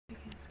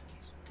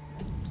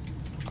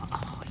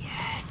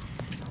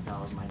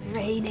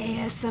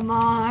Champagne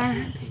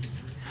ASMR.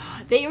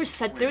 There was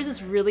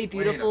this really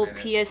beautiful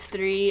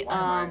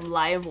PS3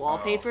 live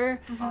wallpaper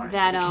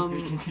that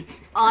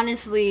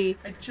honestly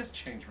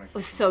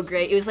was so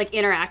great. It was like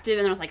interactive,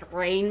 and there was like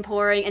rain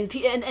pouring,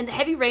 and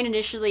Heavy Rain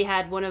initially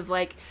had one of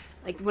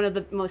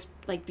the most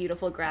like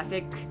beautiful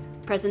graphic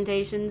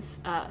presentations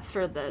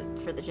for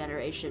the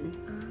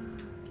generation.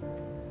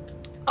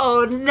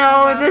 Oh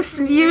no, this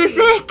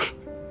music!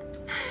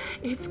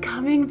 It's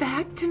coming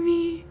back to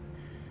me.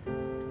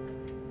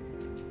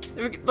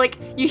 Like,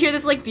 you hear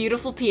this, like,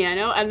 beautiful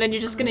piano, and then you're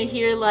just gonna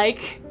hear,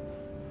 like,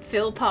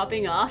 Phil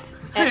popping off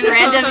at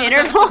random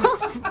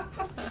intervals.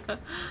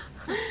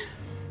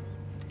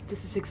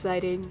 This is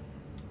exciting.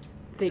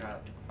 We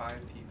got 5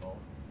 people.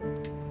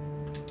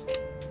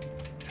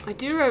 I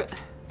do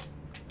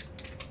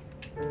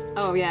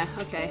Oh, yeah,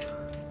 okay.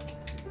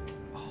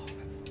 Oh,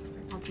 that's the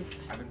perfect. I'll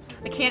just...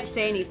 I can't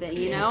say anything,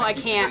 you know? I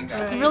can't.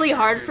 It's really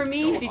hard for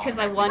me because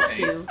I want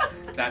to.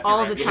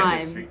 All the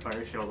time.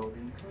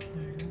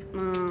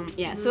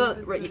 Yeah, so...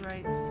 Right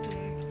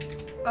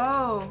stick.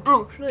 Oh!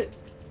 Oh, shit.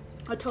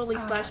 I totally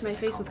splashed my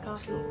face with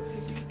coffee.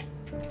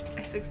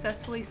 I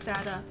successfully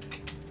sat up.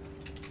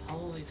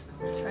 Holy stuff.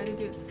 Try to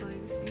do it slowly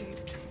to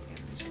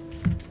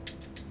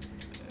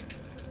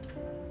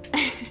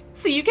see.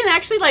 So you can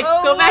actually, like,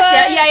 go back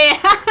down. Yeah.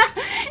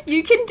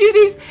 You can do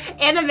these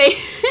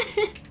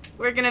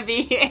We're gonna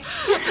be here.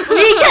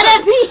 We're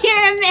gonna be here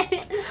in a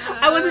minute.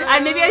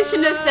 Maybe I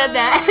shouldn't have said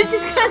that.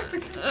 Just because.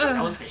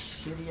 That was the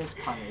shittiest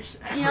punish.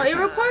 You know, it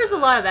requires a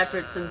lot of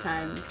effort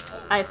sometimes,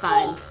 I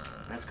find.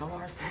 Let's go,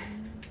 Arson.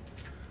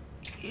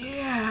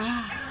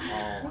 Yeah.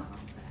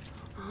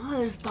 Oh,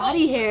 there's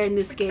body hair in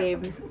this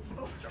game.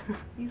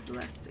 Use the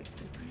last stick.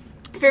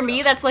 For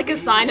me, that's like a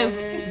sign of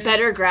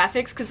better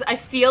graphics, because I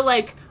feel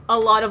like a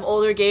lot of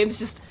older games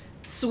just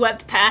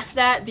swept past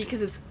that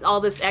because it's all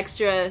this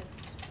extra,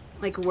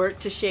 like, work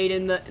to shade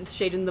in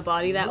the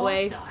body that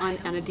way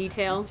on a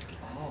detail.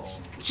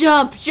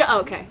 Jump!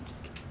 Okay.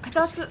 I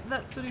thought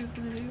that's what he was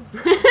gonna do.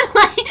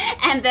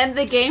 And then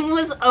the game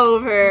was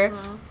over.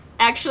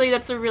 Actually,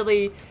 that's a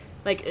really,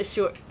 like, a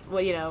short.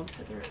 Well, you know,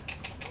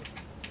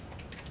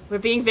 we're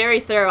being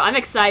very thorough. I'm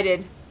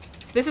excited.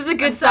 This is a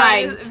good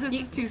sign. If this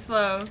is too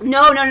slow.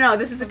 No.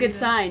 This is a good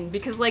sign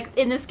because, like,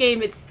 in this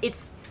game,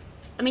 it's.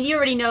 I mean, you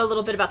already know a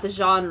little bit about the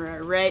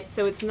genre, right?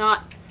 So it's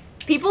not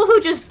people who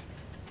just.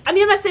 I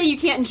mean, I'm not saying you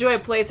can't enjoy a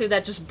playthrough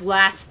that just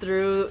blasts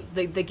through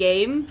the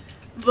game,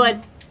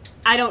 but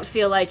I don't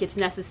feel like it's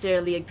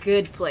necessarily a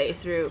good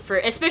playthrough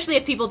especially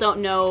if people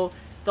don't know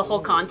the whole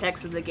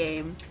context of the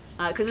game,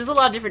 because there's a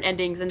lot of different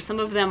endings, and some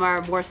of them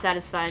are more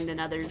satisfying than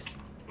others.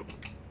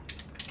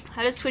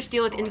 How does Twitch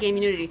deal with in-game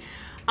nudity?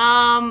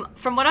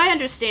 From what I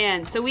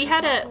understand, so we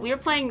were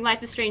playing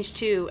Life is Strange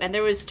 2, and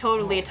there was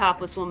totally a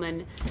topless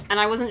woman, and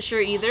I wasn't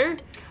sure either,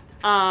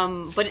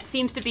 but it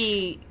seems to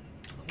be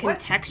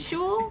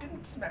contextual.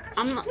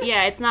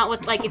 It's not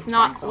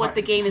what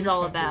the game is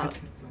all about.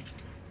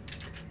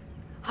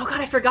 Oh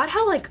god, I forgot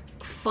how, like,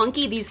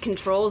 funky these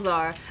controls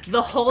are.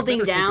 The holding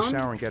down. Take a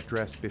shower and get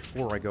dressed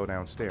before I go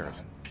downstairs.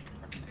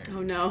 Oh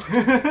no.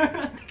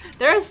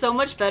 There is so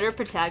much better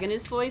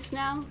protagonist voice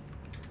now.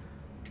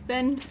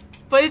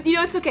 But you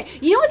know, it's okay.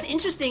 You know what's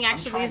interesting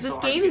actually is this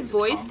game is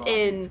voiced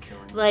in,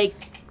 like,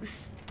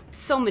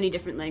 so many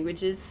different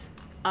languages.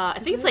 I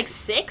think it's like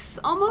 6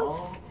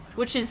 almost,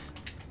 which is.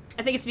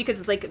 I think it's because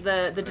it's like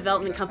the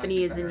development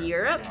company is in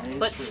Europe,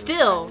 but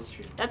still,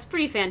 that's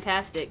pretty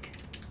fantastic.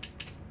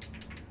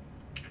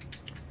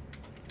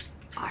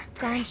 Our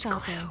first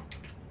clue.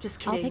 Just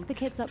kidding. I'll pick the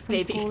kids up from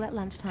school at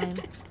lunchtime,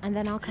 and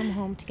then I'll come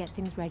home to get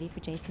things ready for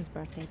Jason's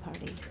birthday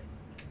party.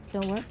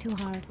 Don't work too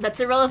hard. That's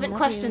a relevant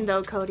question,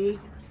 though, Cody.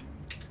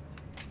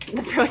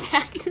 The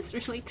protagonist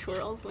really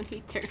twirls when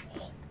he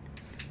turns.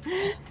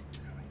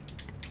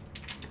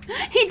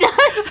 He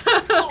does.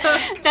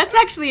 That's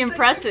actually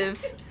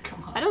impressive.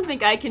 I don't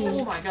think I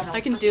can.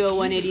 I can do a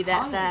 180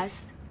 that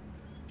fast.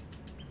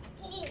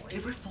 Oh,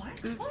 it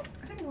reflects. What?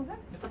 I didn't know that.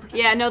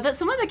 Yeah, no.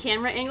 Some of the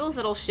camera angles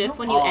that'll shift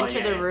when you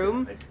enter the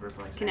room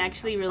can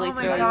actually really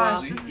throw you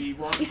off.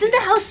 Isn't the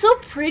house so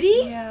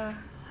pretty? Yeah.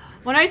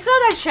 When I saw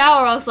that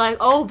shower, I was like,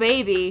 "Oh,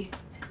 baby."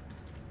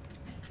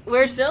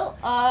 Where's Phil?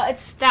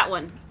 It's that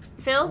one.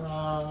 Phil?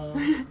 Oh,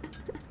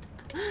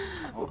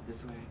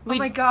 this way. Oh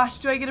my gosh,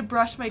 do I get to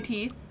brush my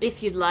teeth?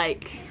 If you'd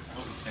like.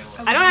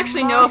 I don't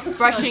actually know if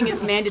brushing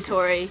is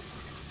mandatory,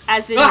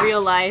 as in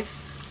real life.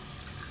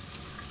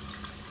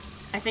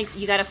 I think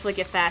you gotta flick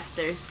it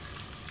faster.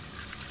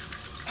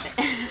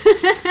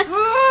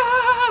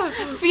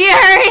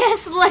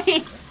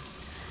 Furiously!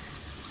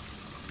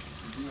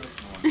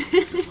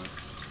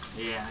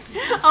 Yeah.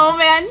 Oh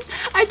man,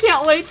 I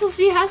can't wait till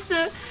she has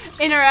to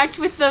interact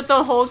with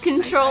the whole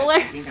controller.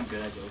 I think I'm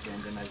good at those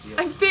and then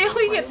I'm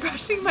failing at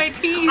brushing my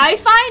teeth. I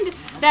find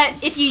that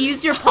if you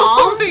use your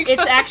palm,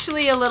 it's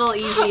actually a little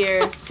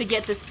easier to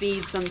get the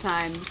speed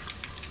sometimes.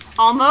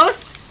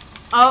 Almost.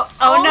 Oh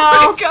no.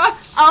 Oh my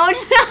gosh. Oh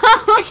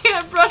no. I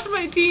can't brush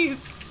my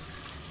teeth.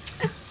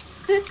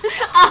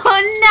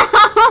 Oh no.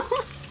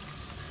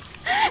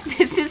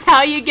 This is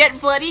how you get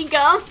bloody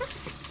gums.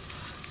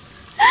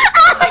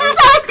 It was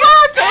so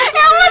close!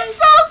 It was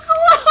so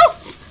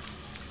close!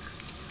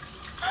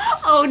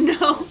 Oh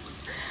no.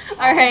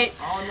 Alright.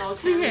 Oh no,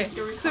 Okay.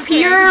 It's okay.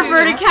 Pure I can do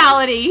this.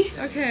 verticality.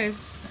 Okay.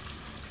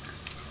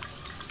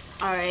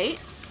 Alright.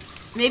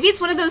 Maybe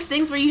it's one of those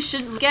things where you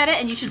shouldn't look at it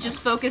and you should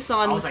just focus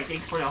I on... was like,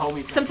 thanks for the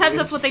homies. Sometimes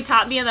that's what they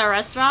taught me in the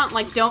restaurant.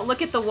 Like, don't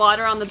look at the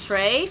water on the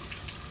tray.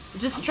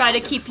 Just try to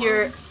keep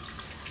your...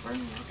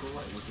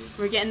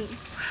 We're getting...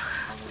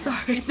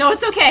 Sorry. No,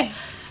 it's okay.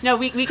 No,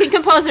 we can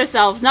compose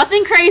ourselves.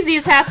 Nothing crazy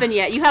has happened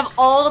yet. You have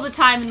all the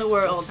time in the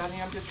world.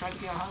 I'm just trying to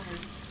get hungry.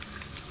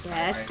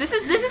 Yes. This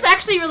is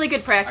actually really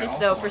good practice,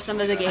 though, for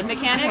some of the game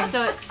mechanics.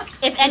 So,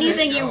 if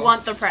anything, you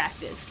want the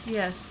practice.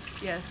 Yes.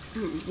 Yes.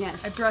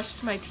 Yes. I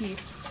brushed my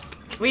teeth.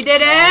 We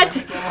did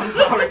it!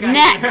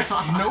 Next!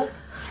 Nope.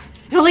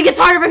 It only gets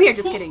harder from here.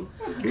 Just kidding.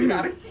 Get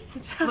out of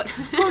here.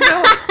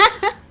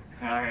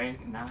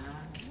 Alright, nah.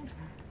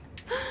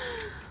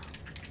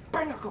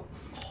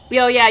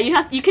 Yo, yeah,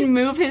 you can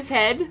move his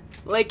head,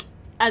 like,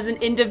 as an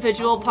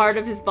individual part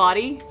of his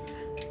body.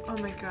 Oh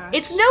my gosh.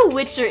 It's no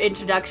Witcher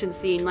introduction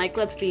scene, like,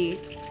 let's be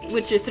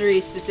Witcher 3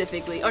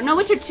 specifically. Or no,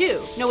 Witcher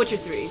 2. No, Witcher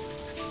 3.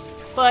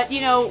 But,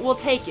 you know, we'll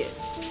take it.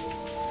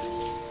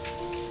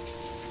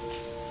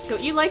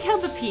 Don't you like how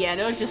the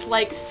piano just,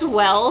 like,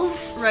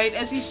 swells? right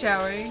as he's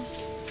showering.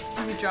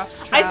 And he drops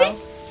the I trowel.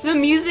 think the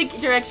music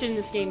direction in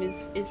this game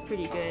is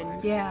pretty good.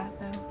 Yeah,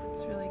 no,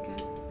 it's really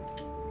good.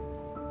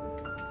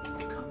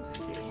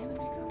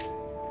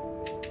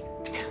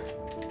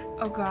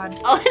 Oh god.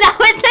 Oh,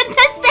 no, it's in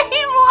the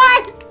same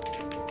one!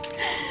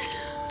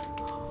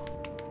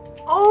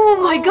 Oh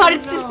my god,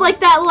 it's just like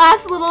that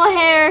last little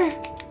hair.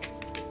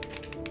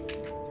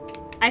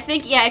 I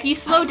think, yeah, if you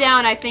slow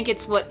down, I think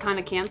it's what kind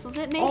of cancels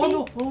it, maybe? Oh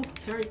no! Oh,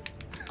 sorry.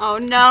 Oh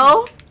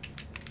no.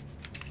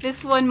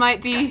 This one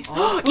might be...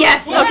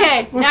 Yes!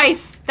 Okay,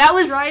 nice. That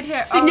was Dried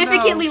hair.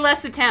 significantly Oh, no.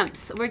 less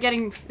attempts.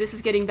 This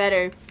is getting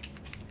better.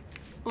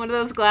 One of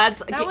those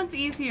glads... That one's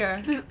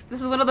easier.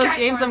 This is one of those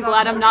games I'm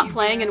glad I'm not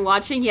playing and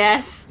watching,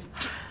 yes.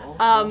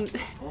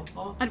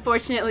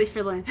 Unfortunately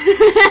for Lynn.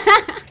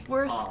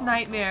 Worst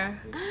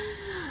nightmare.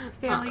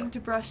 Failing to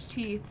brush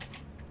teeth.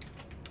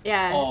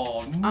 Yeah.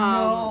 Oh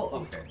no.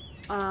 Okay.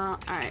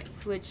 Alright,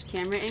 switch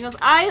camera angles.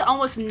 I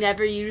almost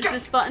never use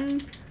this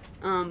button,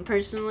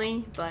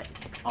 personally, but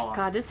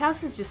God, this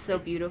house is just so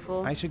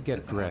beautiful. I should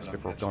get dressed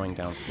before going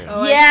downstairs.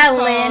 Oh, Yeah,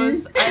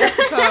 I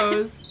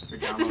suppose.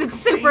 This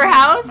is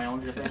SuperHouse.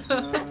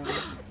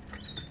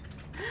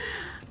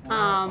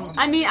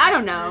 I mean, I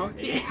don't know.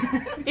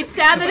 It's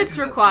sad that it's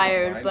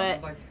required,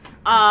 but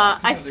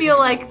I feel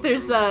like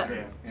there's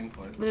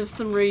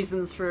some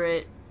reasons for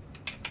it.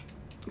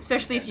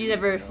 Especially if you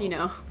never, you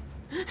know,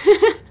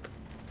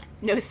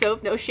 no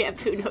soap, no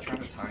shampoo, no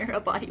conditioner, a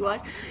body wash.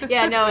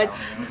 Yeah, no,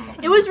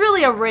 it was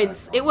really a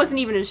rinse. It wasn't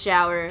even a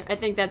shower. I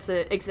think that's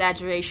an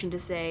exaggeration to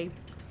say.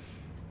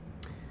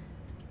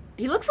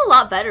 He looks a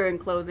lot better in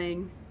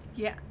clothing.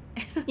 Yeah.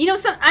 You know,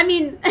 I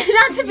mean,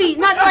 not to be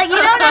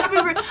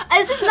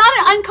this is not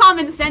an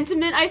uncommon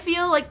sentiment, I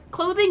feel. Like,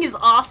 clothing is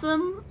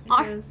awesome.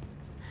 It is.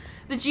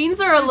 The jeans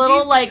are a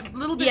little, jeans, like,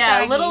 little bit yeah, a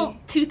baggy. little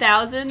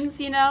 2000s,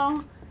 you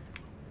know?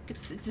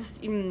 It's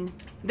just,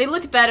 they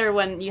looked better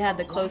when you had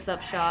the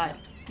close-up shot.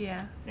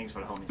 Yeah. Thanks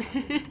for the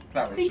homies.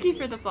 That was Thank you just-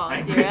 for the pause,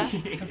 I Sierra.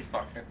 appreciate It's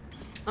it.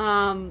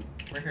 fine.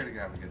 We're here to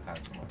have a good time.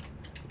 Come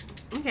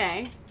on.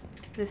 Okay.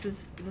 This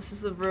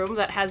is a room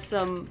that has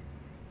some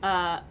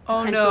Oh,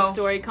 potential no.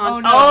 story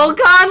content. Oh, no. Oh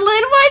God, Lynn,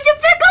 why'd you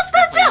pick up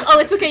the joke? Oh,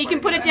 it's okay. You can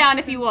put it down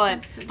if you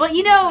want. But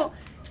you know,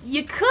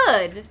 you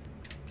could.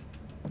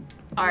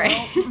 All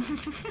right.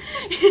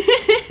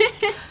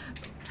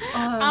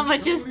 I'ma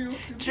just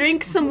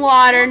drink some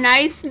water,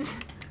 nice.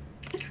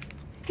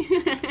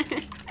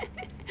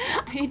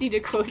 I need a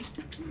quote.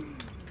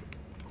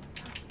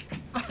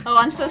 Oh,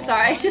 I'm so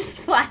sorry. I just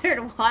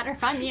splattered water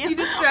on you, You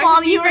distracted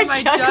while me you were from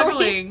my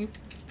juggling.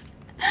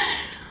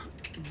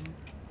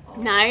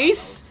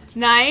 Nice,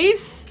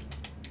 nice.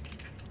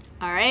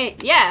 All right,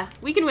 yeah,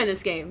 we can win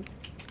this game.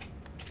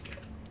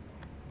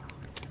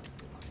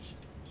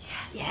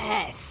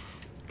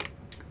 Yes.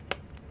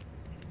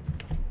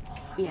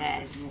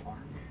 Yes.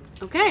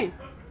 Okay.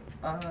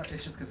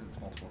 It's just because it's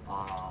multiple.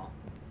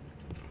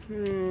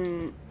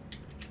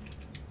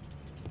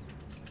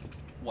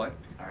 What?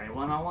 Alright,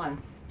 1-on-1.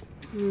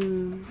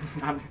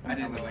 I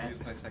didn't know I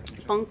used my second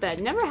jump. Bunk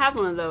bed. Never had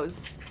one of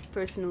those,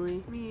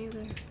 personally. Me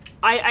either.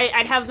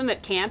 I'd have them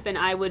at camp, and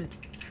I would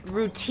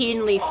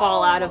routinely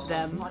fall out of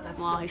them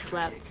while I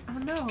slept. Oh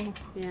no.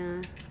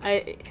 Yeah.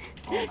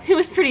 It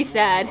was pretty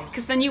sad,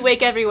 because then you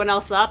wake everyone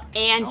else up,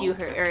 and you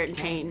are in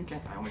pain.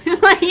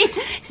 Like,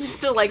 it's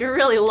just like a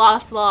really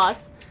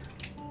loss.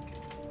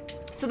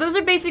 So those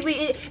are basically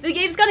it. The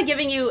game's kind of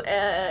giving you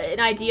an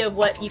idea of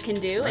what you can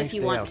do Nice if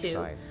you day want outside. to.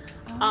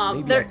 Maybe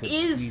I There could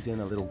squeeze is, in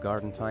a little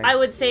garden time. I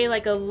would say,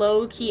 like a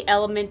low-key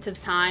element of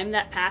time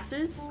that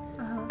passes.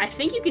 I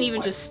think you can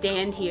even just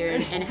stand here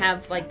and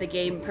have like the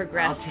game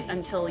progress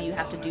until you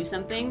have to do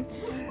something.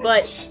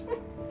 But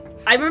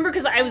I remember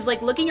because I was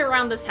like looking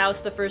around this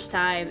house the first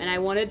time, and I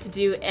wanted to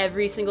do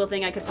every single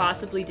thing I could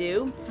possibly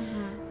do.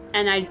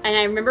 And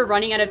I remember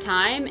running out of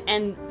time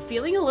and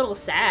feeling a little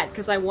sad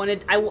because I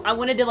wanted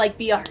to like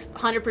be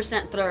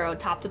 100% thorough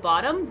top to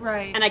bottom,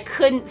 Right. and I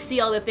couldn't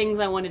see all the things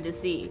I wanted to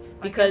see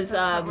because I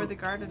guess that's not where the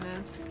garden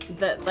is.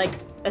 that like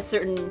a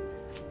certain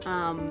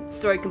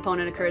story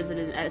component occurs at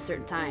a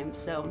certain time.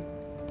 So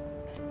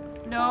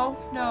No.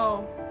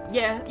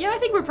 yeah, I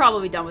think we're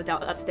probably done with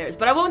upstairs,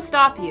 but I won't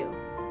stop you.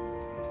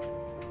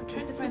 I'm trying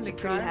This to is find such a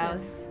the pretty garden.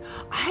 house.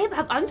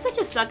 I'm such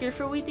a sucker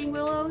for weeping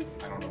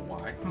willows. I don't know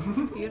why.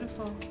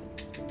 Beautiful.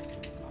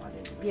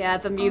 Yeah,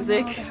 the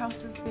music. Oh, no, the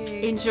house is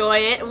big. Enjoy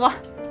it.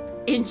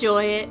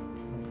 Enjoy it.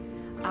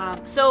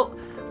 So,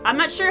 I'm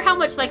not sure how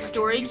much like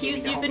story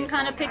cues you've been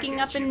kind of picking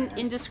up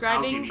in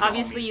describing.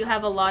 Obviously, you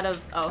have a lot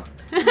of Oh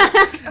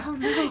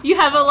no. you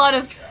have a lot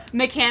of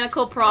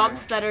mechanical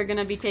prompts that are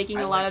gonna be taking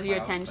a lot of your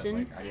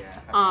attention.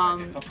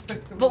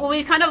 But what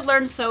we kind of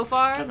learned so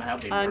far,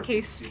 in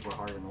case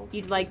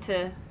you'd like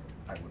to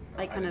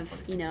like kind of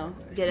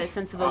get a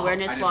sense of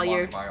awareness while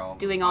you're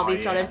doing all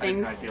these other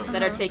things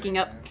that are taking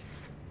up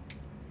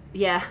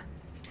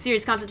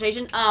serious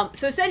concentration.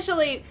 So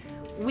essentially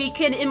we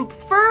can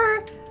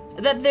infer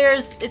that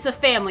it's a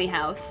family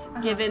house,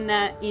 given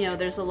that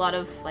there's a lot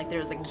of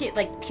there's a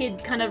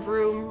kid kind of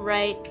room,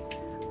 right?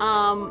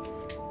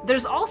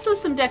 There's also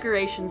some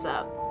decorations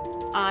up.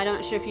 I'm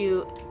not sure if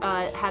you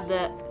had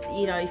the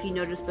if you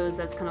noticed those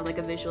as kind of like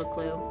a visual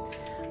clue.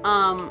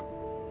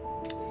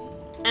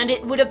 And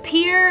it would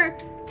appear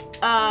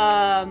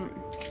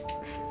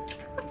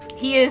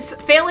he is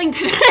failing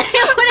to.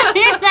 It would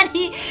appear that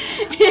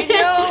I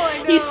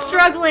know. he's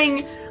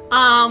struggling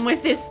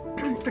with this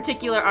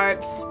particular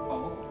arts.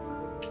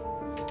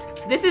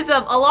 This is a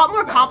lot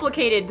more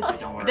complicated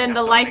than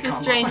the Life is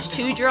Strange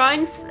 2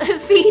 drawings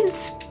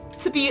scenes,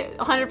 to be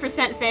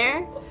 100%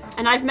 fair,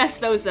 and I've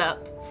messed those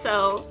up.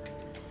 So,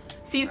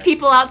 sees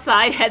people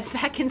outside, heads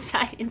back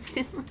inside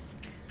instantly.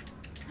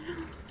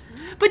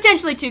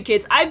 Potentially 2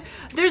 kids.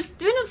 There's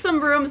been some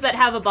rooms that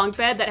have a bunk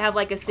bed that have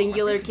like a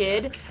singular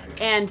kid,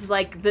 and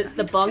like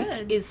the bunk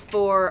good. is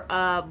for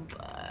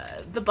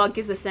the bunk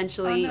is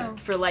essentially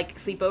for like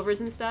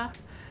sleepovers and stuff.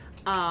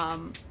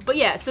 But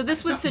yeah, so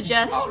this would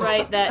suggest,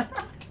 right,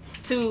 that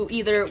to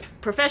either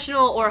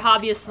professional or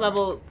hobbyist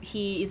level,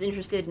 he is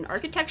interested in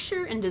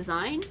architecture and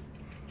design,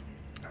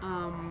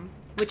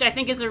 which I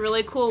think is a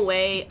really cool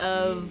way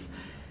of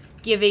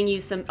giving you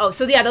some. Oh,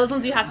 so yeah, those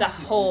ones you have to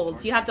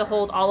hold. You have to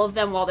hold all of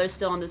them while they're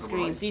still on the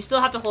screen. So you still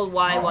have to hold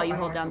Y while you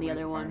hold down the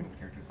other one.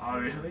 Oh,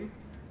 really?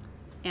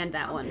 And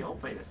that one. They all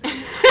play the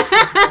same.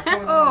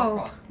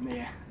 Oh.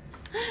 Yeah.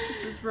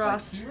 This is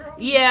rough.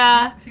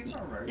 Yeah.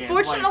 Yeah,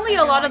 Fortunately,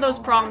 a lot of those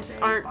prompts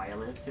aren't.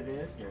 To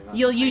this,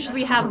 You'll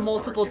usually have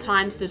multiple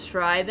times to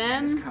try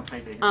them.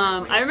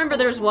 I remember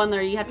there was one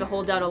where you have to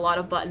hold down a lot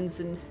of buttons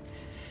and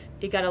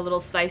it got a little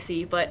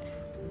spicy, but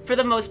for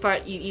the most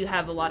part, you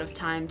have a lot of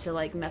time to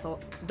like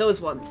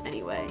those ones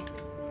anyway.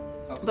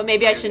 But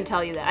maybe I shouldn't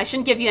tell you that. I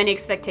shouldn't give you any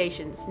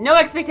expectations. No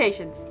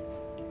expectations.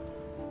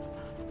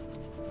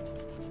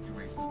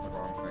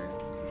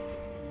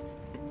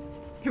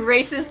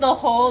 Erases the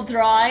whole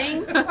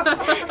drawing.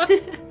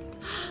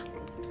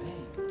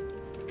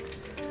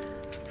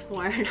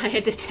 Why aren't I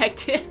a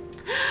detective?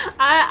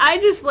 I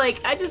just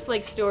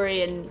like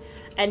story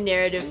and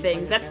narrative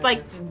things. That's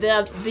like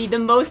the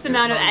most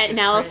amount of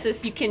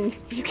analysis you can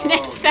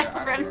expect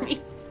from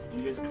me.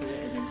 You just quit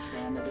and then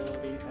scan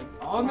abilities. Like,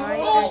 oh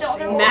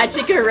no!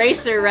 Magic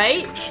eraser,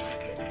 right?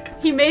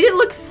 He made it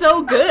look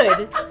so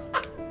good.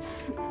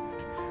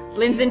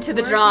 Lynn's into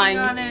the drawing.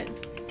 On it.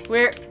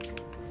 Where?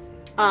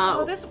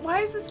 Oh,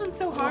 why is this one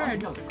so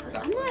hard?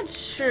 I'm not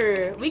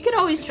sure. We could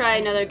always try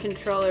another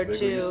controller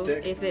too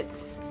if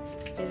it's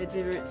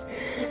ever.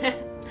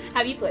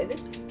 Have you played it?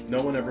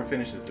 No one ever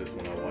finishes this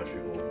when I watch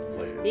people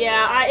play it.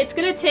 Yeah, it's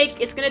gonna take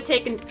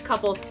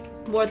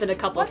more than a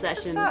couple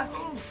sessions.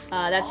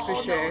 That's for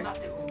sure.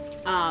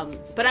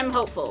 But I'm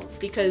hopeful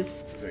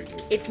because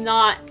it's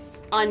not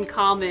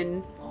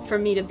uncommon for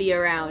me to be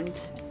around.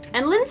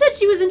 And Lynn said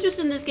she was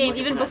interested in this game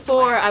even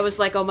before I was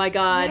like, oh my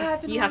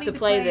god, you have to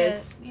play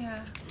this.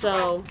 Yeah.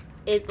 So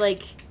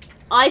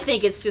I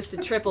think it's just a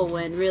triple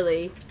win,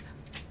 really.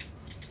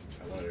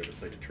 I wanted her to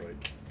play Detroit.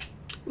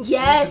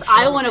 Yes,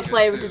 I want to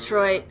play with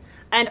Detroit.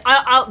 And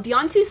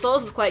Beyond Two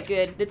Souls is quite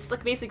good. It's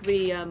like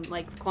basically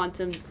like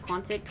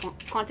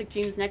Quantic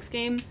Dream's next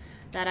game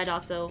that I'd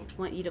also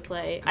want you to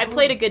play. I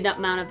played a good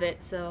amount of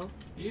it, so.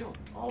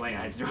 Oh wait,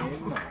 I just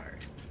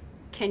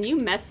Can you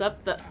mess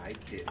up the? I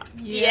did.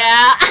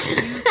 Yeah.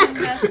 You can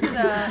mess it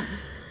up.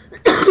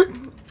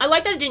 I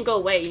like that it didn't go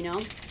away, you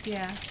know?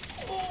 Yeah.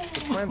 The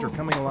plans are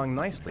coming along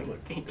nicely.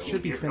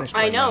 Should be finished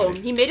by I know.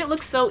 Monday. He made it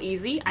look so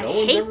easy. I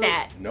hate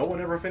that. No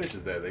one ever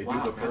finishes that. They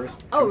do the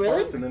first Oh, two really?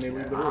 parts and then they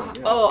leave the room.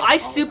 Yeah. Oh, I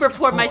super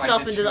poured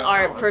myself into the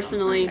art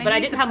personally, but I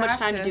didn't have much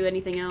time to do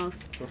practice. anything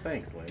else. So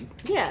thanks, Lynn.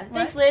 Yeah,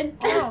 thanks, Lynn.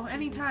 Oh,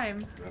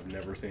 anytime. I've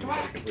never seen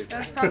anybody complete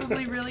That's that.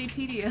 probably really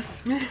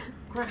tedious.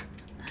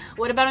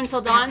 What about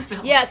Until Dawn?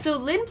 Yeah, so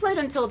Lynn played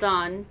Until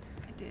Dawn.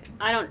 I did.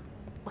 I don't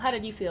how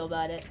did you feel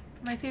about it?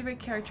 My favorite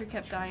character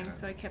kept dying,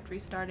 so I kept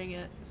restarting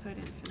it, so I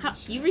didn't How,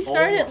 finish. you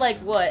restarted it like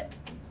what?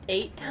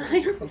 8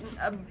 times?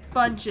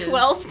 Bunches.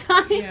 12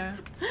 times? Yeah.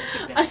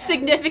 A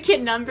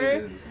significant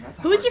number?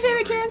 Who's your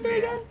favorite character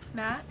again?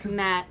 Matt?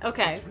 Matt.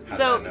 Okay. How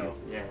So. did I know?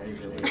 Yeah,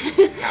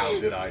 usually. How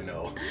did I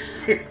know?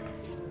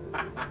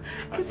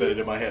 I said it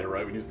in my head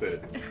right when you said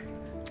it.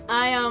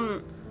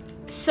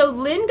 So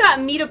Lynn got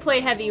me to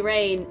play Heavy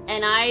Rain,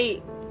 and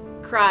I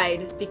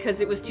cried because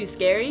it was too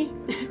scary.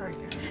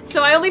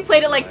 So I only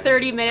played it like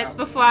 30 minutes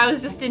before I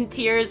was just in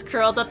tears,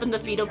 curled up in the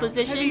fetal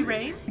position. Heavy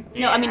Rain?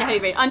 No, I mean Heavy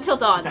Rain. Until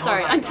Dawn. That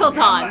Sorry, was like Until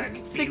Dawn.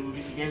 like, Sig-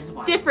 this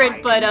one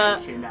different, but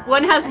fight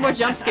one has more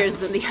jump scares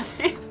than the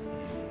other.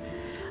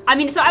 I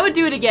mean, so I would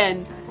do it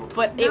again,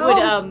 but it would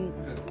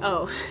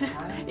oh.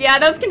 Yeah,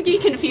 those can be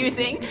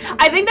confusing.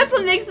 I think that's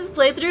what makes this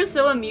playthrough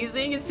so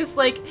amusing. It's just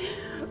like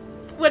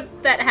when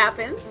that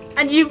happens,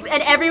 and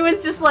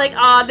everyone's just like,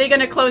 "Ah, they're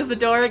gonna close the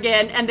door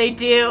again," and they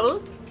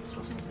do.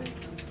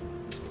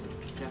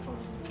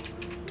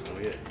 Oh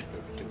yeah.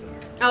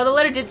 Oh, the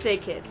letter did say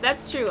kids.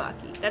 That's true,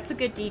 Aki. That's a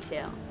good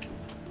detail.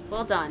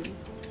 Well done.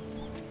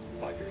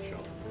 5-year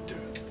shelf.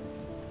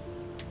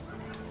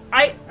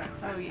 Death.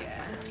 Oh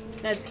yeah.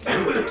 That's.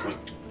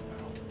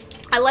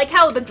 I like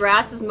how the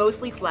grass is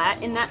mostly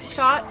flat in that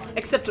shot,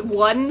 except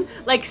one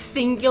like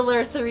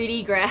singular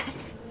 3D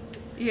grass.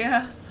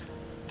 Yeah.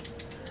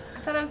 I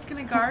thought I was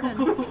gonna garden.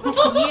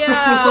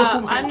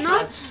 Yeah, I'm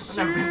not I've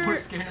never been more sure.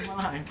 scared in my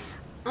life.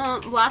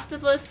 Last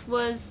of Us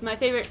was my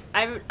favorite.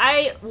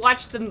 I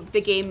watched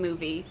the game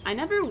movie. I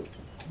never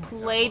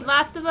played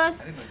Last of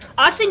Us.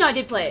 Actually, no, I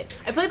did play it.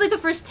 I played like the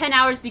first 10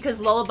 hours because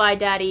Lullaby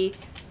Daddy,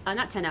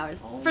 not 10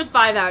 hours, first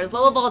 5 hours.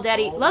 Lullaby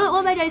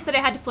Daddy said I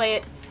had to play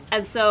it,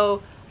 and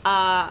so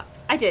I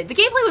did. The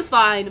gameplay was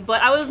fine,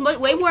 but I was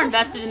way more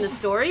invested in the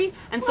story,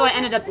 and so I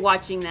ended up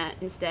watching that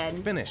instead.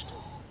 Finished.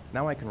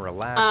 Now I can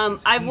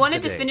relax. I seize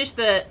wanted the to day. finish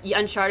the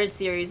Uncharted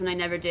series, and I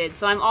never did.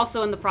 So I'm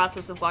also in the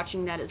process of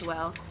watching that as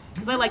well,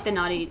 because I like the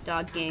Naughty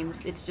Dog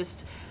games. It's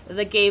just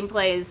the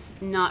gameplay is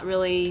not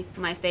really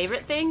my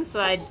favorite thing. So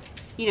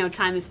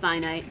time is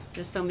finite.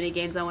 There's so many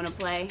games I want to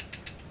play.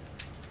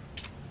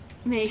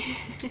 Maybe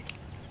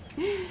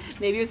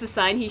it was a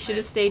sign he should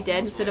have stayed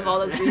dead instead of all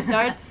those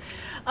restarts.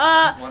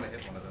 I just want to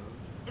hit one of those.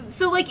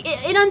 So like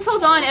in Until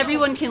Dawn,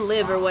 everyone can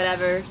live or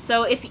whatever.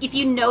 So if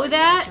you know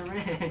that,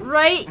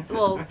 right?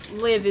 Well,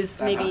 live is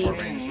maybe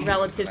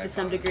relative to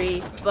some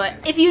degree, but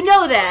if you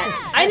know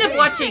that, I ended up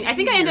watching. I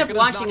think I ended up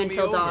watching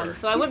Until Dawn,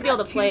 so I wouldn't be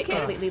able to play it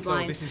completely So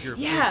blind. this is your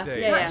Yeah, big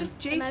day. yeah, Not yeah.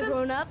 just Am I Jason?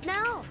 grown up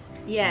now?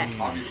 Yes.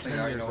 Obviously,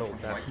 now you know from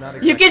That's White not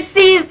Tiger. You can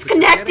see it's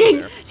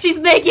connecting. She's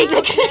making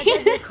the Can I get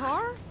in the connection.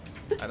 car?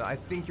 And I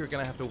think you're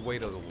gonna have to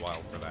wait a little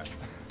while for that.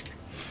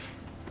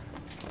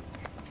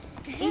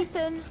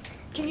 Ethan,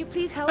 can you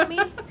please help me?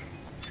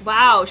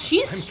 Wow,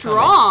 she's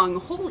strong.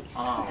 Holy.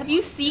 Oh, Have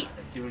you seen?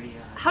 dude,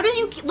 How did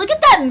you look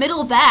at that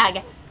middle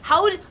bag?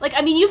 How would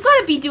I mean, you've got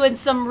to be doing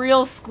some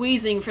real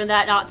squeezing for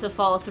that not to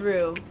fall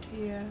through.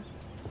 Yeah.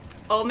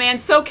 Oh man,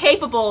 so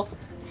capable.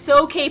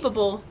 So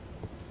capable.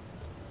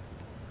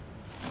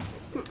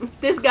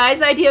 This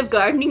guy's idea of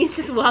gardening is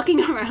just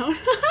walking around.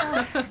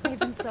 They've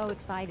been so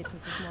excited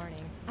since this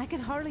morning. I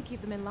could hardly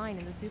keep them in line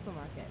in the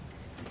supermarket.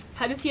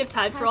 How does he have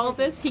time for all of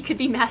this? He could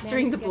be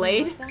mastering the Managed to get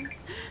blade. my work done?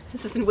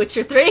 This is in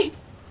Witcher 3.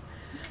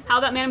 How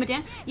about Man of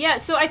Medan? Yeah,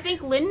 so I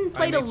think Lynn I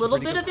played a made some little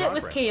pretty bit good of it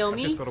with progress.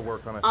 I've just Kaomi. got to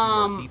work on a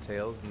few more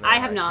details, and then I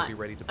have should not. be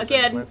ready to present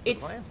Again, plans to the it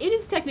client.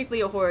 is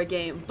technically a horror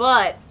game,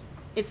 but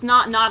it's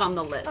not on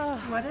the list.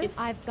 What is? It's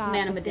I've got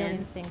Man a of Medan.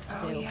 billion things to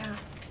Oh do. yeah.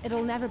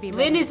 It'll never be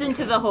Lynn ready is for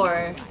into the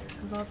horror.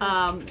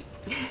 Love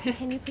it.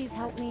 Can you please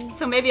help me?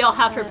 So maybe I'll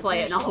have her play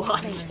it and There's I'll a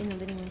watch. plate in the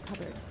living room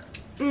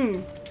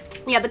cupboard.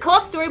 Yeah, the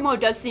co-op story mode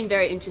does seem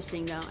very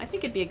interesting though. I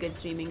think it'd be a good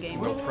streaming game.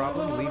 No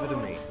problem, leave it to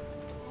me.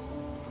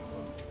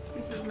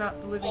 This is not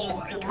the living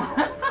room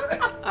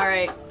cupboard.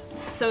 Alright,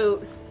 so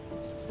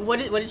what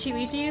did she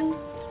leave to you?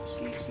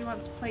 She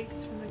wants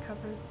plates from the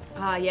cupboard.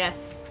 Ah,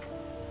 yes.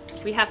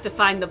 We have to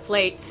find the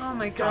plates. Oh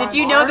my god. Did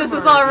you know this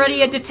was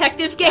already a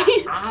detective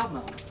game?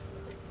 Armor.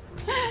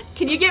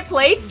 Can you get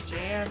plates?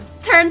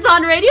 Jams. Turns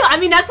on radio? I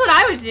mean, that's what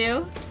I would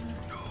do.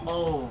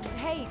 Oh.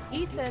 Hey,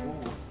 Ethan.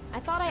 I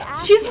thought I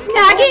asked She's you.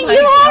 snagging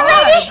you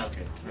already?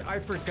 Okay. I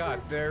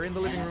forgot. They're in the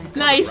living room.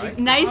 Nice, right?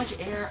 nice,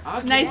 Dodge air,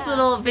 okay. nice Yeah,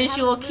 little they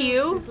visual haven't moved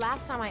cue. since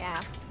last time I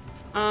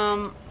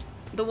asked.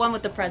 The one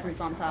with the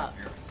presents on top.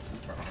 You're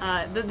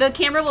super The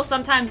camera will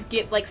sometimes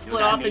get like split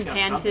Dude, I off and make up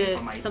pan something to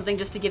for my something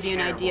just to give you an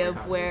terrible idea of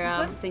copy. where This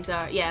one? things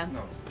are. Yeah,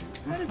 No,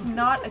 That is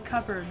not a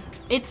cupboard.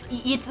 it's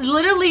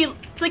literally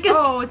it's like a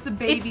Oh, it's a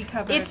baby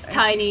cupboard. it's I see.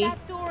 tiny.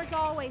 That door's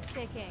always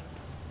sticking.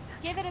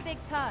 Give it a big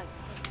tug.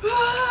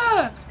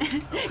 Ah!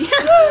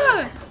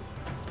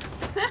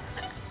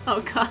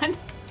 Oh god,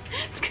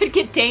 this could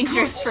get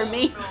dangerous for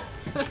me.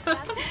 That's the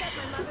stuff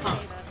my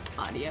mother gave us.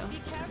 Audio.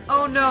 Be careful.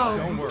 Oh no.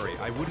 Don't worry,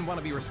 I wouldn't want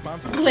to be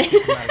responsible for Oh,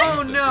 systematic incident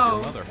with no.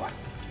 your mother.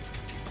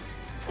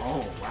 Oh,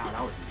 wow,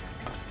 that was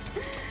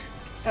interesting.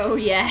 Oh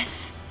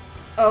yes.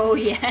 Oh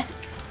yes.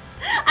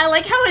 I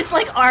like how his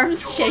like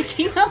arms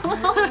shaking a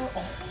little.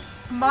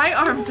 My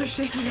arms are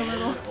shaking a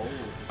little.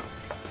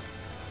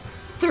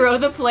 Throw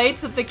the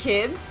plates at the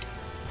kids.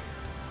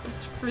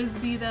 Just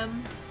frisbee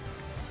them.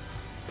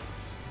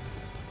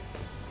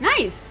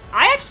 Nice.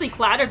 I actually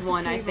clattered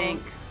one, I table.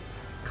 think.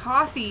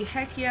 Coffee.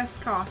 Heck yes,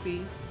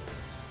 coffee.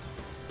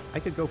 I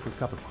could go for a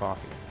cup of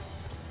coffee.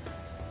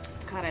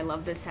 God, I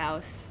love this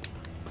house.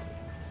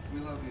 We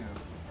love you.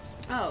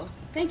 Oh,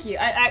 thank you.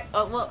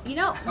 Oh, well, you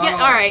know, Oh. yeah,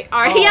 all right.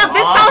 Oh, Yeah,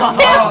 this house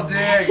too. Oh,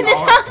 dang. This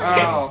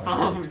house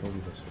Oh.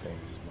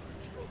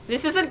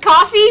 This isn't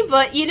coffee,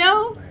 but you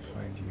know, I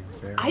find you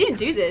very... I didn't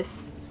do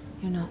this.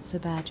 You're not so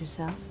bad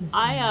yourself,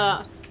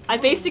 Mr. I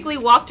basically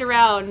walked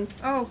around.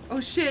 Oh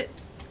shit.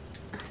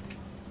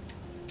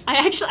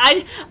 I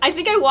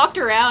think I walked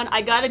around,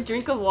 I got a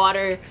drink of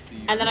water,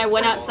 and then I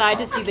went outside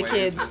to see the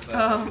kids.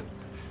 Oh.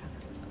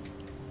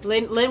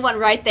 Lynn went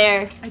right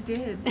there. I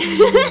did.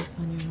 What's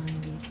on your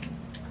mind, Ethan?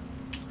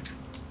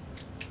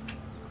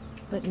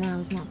 But now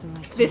is not the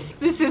right time.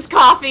 This is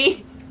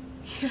coffee.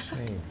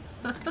 Shame.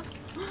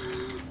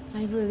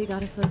 I've really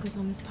got to focus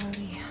on this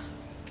party.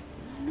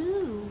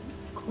 No.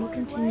 We'll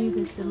continue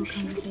this little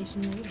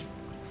conversation later.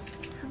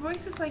 Her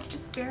voice is like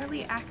just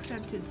barely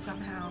accented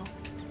somehow.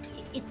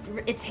 It's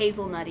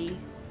hazelnutty.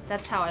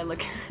 That's how I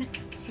look at it.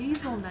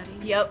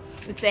 Hazelnutty. Yep.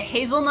 It's a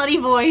hazelnutty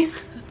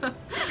voice.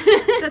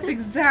 That's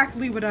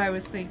exactly what I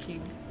was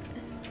thinking.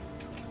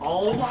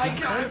 Oh my I have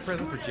a god!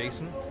 present for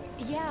Jason.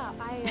 Yeah,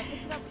 I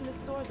picked it up from the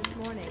store this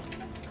morning.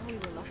 Oh, we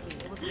were lucky.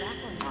 It was that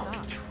one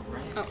stock.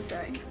 Oh,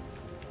 sorry.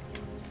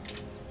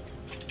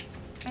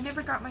 I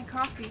never got my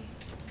coffee.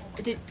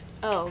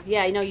 Oh,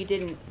 yeah, no, you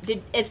didn't.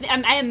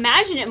 I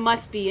imagine it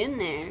must be in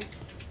there.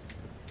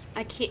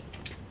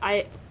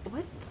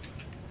 What?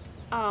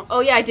 Oh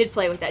yeah, I did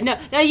play with that. No,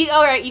 you.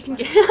 All right, you can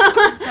get.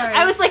 Sorry.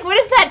 I was like, what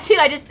is that too?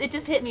 It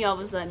just hit me all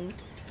of a sudden.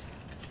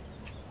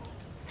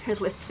 Her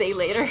lips say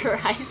later, her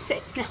eyes say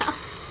now.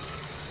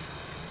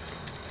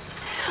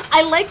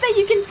 I like that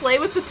you can play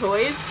with the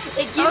toys.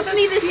 It gives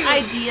me this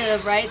idea,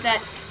 right?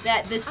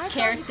 That this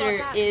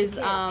character is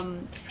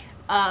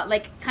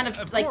like kind of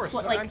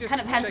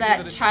has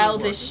that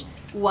childish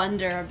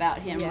wonder about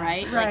him,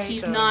 right? Like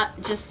he's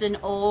not just an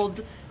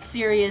old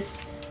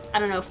serious, I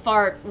don't know,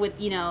 fart with,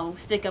 you know,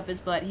 stick up his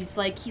butt. He's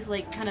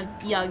like kind of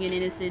young and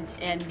innocent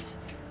and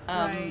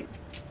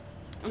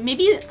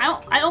maybe maybe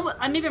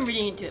I'm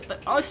reading into it,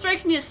 but it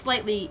strikes me as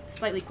slightly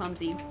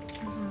clumsy.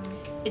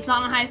 It's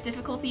not on highest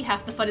difficulty.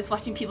 Half the fun is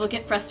watching people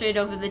get frustrated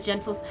over the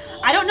gentles.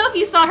 I don't know if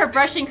you saw her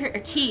brushing her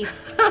teeth,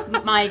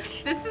 Mike.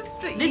 This is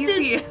the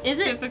easiest. Is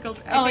it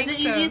difficult? Oh, is it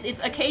easiest? It's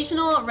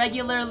occasional,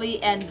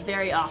 regularly, and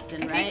very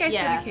often, right? I think I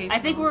said occasional.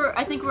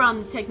 I think we're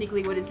on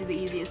technically what is the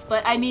easiest.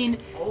 But I mean,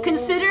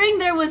 considering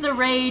there was a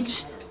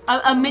rage,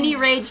 a mini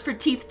rage for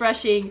teeth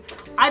brushing,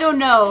 I don't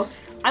know.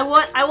 I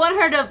want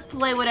her to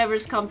play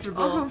whatever's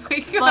comfortable. Oh my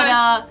gosh.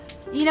 But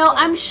you know,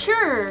 I'm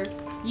sure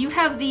you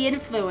have the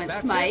influence,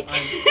 That's Mike.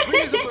 I'm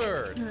free as a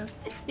bird.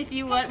 If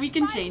you want, we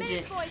can change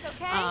it.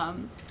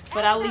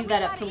 But I'll leave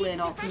that up to Lynn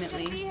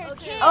ultimately.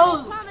 Okay,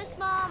 Oh! promise,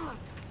 Mom.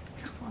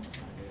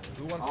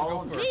 Who wants to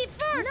go first? Me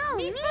first. No,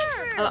 me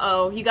first.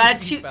 Uh-oh, you gotta You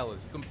choose.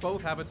 fellas, you can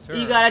both have a turn.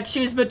 You gotta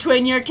choose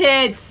between your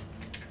kids.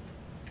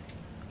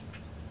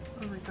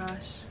 Oh my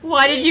gosh.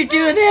 Why did you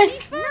do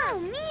this? No,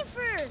 me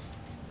first.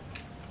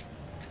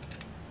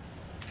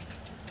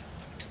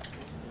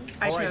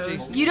 I All right, chose.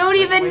 Jason. You don't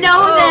even Wait,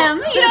 know wait. them.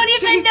 You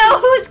don't That's even Jason. know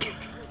who's.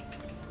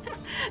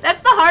 That's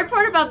the hard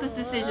part about this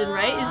decision,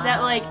 right? Is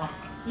that like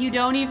you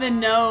don't even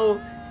know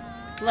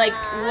like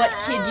what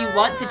kid you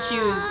want to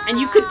choose, and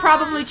you could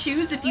probably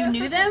choose if you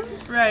knew them,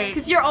 Right.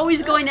 because you're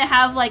always going to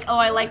have like, oh,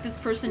 I like this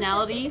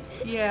personality.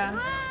 Yeah.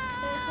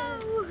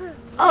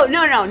 Oh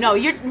no,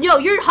 you're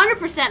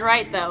 100%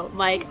 right though.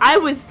 Like I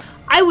was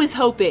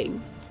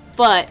hoping,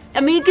 but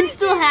I mean it can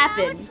still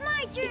happen.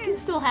 It can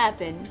still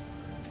happen.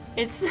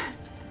 It's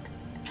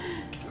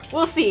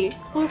we'll see.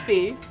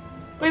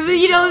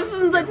 You know, this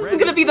isn't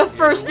gonna be the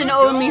first and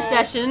only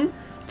session.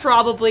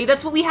 Probably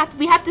that's what we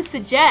have to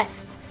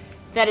suggest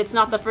that it's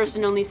not the first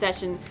and only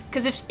session.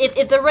 Because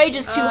if the rage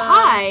is too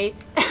high,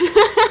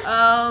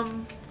 I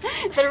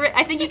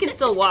think you can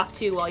still walk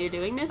too while you're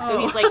doing this. So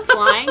he's like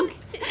flying.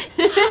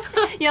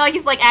 You know, like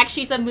he's like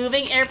actually a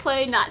moving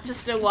airplane, not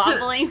just a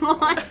wobbling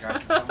one.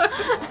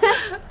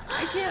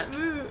 I can't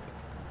move.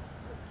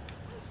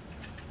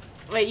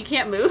 Wait, you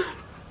can't move?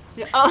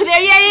 Oh,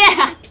 there,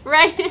 yeah,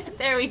 right,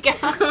 there we go.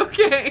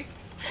 Okay.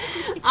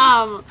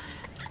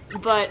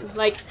 But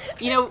like,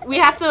 you know, we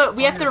have to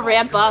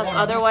ramp up,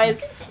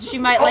 otherwise she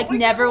might like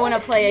never want to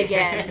play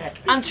again.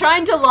 I'm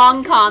trying to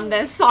long con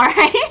this,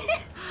 alright?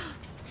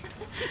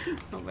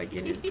 Oh my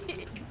goodness,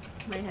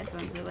 my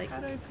headphones are like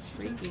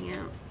freaking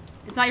out.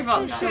 It's not your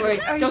fault. Don't worry.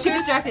 Are you Don't get sure?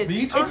 distracted.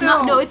 Me too? It's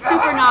not. No, it's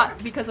super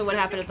not because of what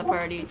happened at the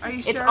party. Are you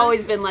It's sure?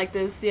 always been like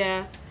this.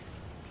 Yeah.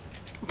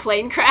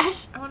 Plane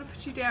crash. I want to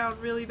put you down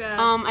really bad.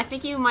 I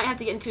think you might have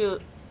to get into.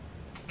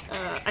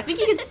 I think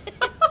you can.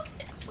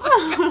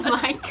 Oh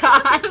my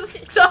god. I'm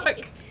stuck.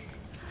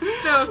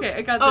 No, okay,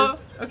 I got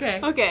this. Okay.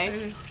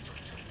 Okay.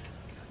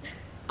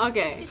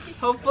 Okay,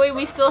 hopefully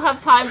we still have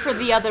time for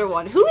the other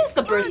one. Who is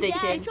the birthday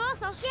kid?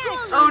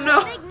 Oh no.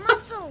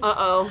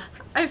 Uh-oh.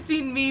 I've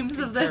seen memes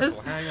of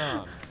this. Hang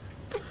on.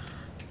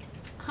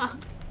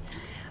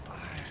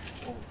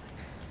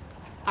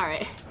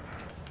 Alright.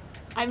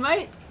 I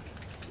might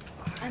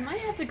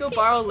have to go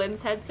borrow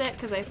Lynn's headset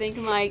because I think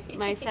my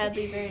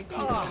sadly very cute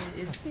one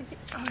is.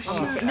 Oh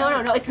shoot.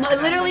 No, it's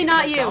not literally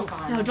not you.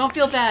 No, don't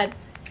feel bad.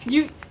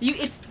 You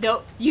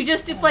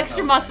just flexed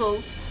your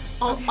muscles.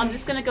 I'm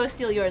just gonna go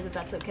steal yours if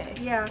that's okay.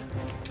 Yeah.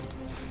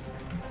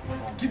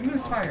 Give me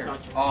this fire.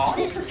 Oh.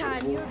 This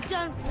time you're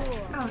done for.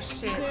 Oh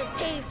shit. You're gonna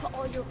pay for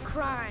all your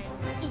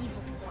crimes, evil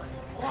one.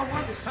 Oh, I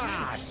want to see.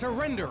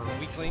 Surrender,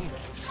 weakling.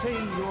 Say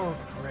your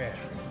prayer.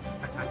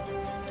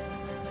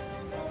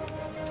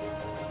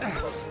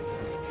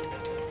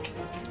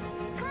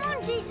 Come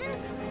on, Jason.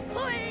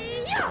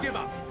 Hi-ya! Give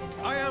up.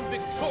 I am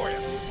Victoria.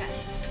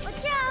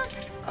 Watch out!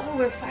 Oh,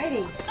 we're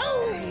fighting.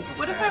 Oh!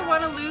 What if I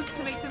want to lose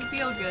to make them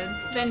feel good?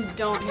 Then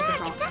don't hit the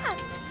phone. Attack!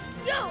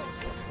 Yo!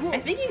 I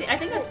think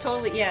that's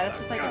totally that's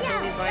just like a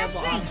totally viable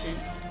option.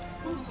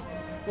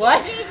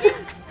 What?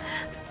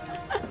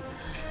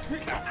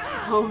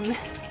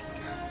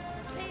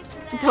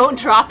 Don't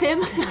drop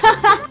him.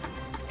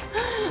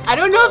 I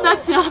don't know if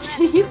that's an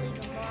option.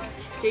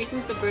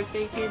 Jason's the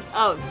birthday kid.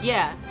 Oh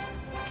yeah.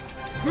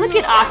 Look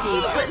at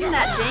Aki putting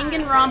that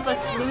Danganronpa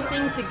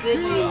sleuthing to good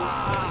use.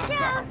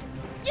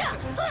 Yeah!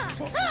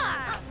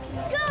 Ha!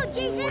 Go,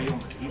 Jason!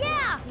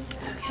 Yeah!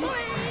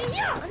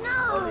 Yeah!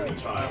 No!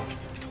 Child.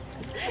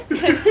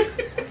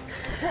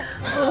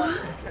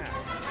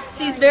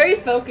 She's very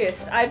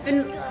focused. I've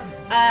been.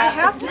 I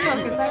have to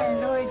focus. I have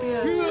no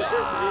idea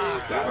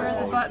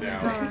where the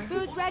buttons are.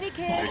 Food's ready,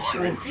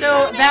 kids.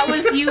 So that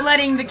was you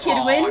letting the kid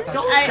win. That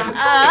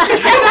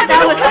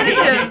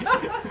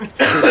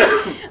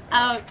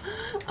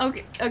was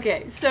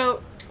okay.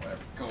 So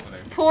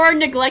poor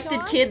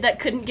neglected kid that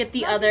couldn't get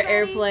the other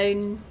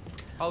airplane.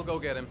 I'll go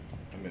get him.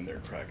 I'm in there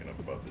cracking up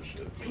about this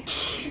shit.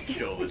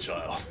 Kill the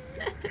child.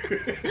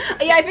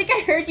 Yeah, I think I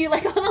heard you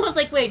like. I was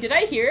like, wait, did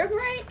I hear him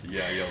right?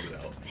 Yeah, I yelled it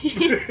out.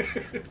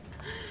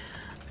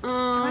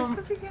 Am I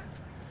supposed to get?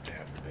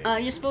 Stab the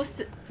baby. You're supposed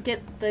to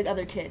get the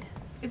other kid.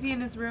 Is he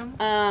in his room?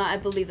 I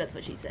believe that's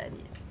what she said.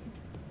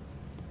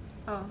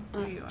 Oh,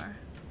 there you are.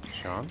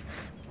 Sean?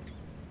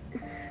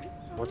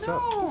 What's no.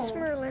 up?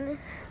 Merlin.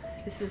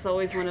 This is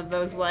always one of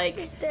those like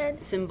He's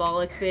dead.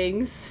 symbolic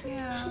things.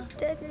 Yeah. He's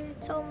dead and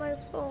it's all my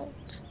fault.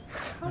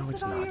 How's No,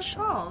 it's it all your not,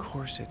 Sean. fault? Of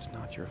course it's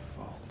not your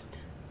fault.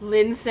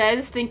 Lynn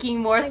says, thinking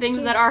more I things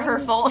can't that are her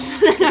find fault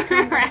than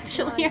are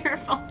actually her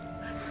fault.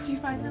 Did you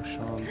find them?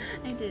 Sean,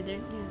 I did. They're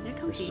there's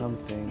comfy. some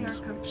things are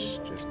comfy.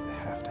 which just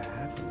have to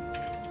happen.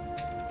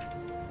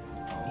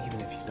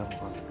 Even if you don't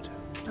want them to.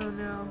 Oh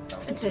no.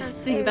 The best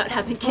thing about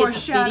having kids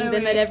is beating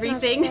them at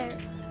everything,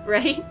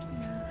 right?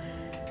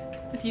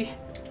 If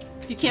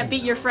you can't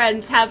beat your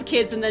friends, have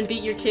kids and then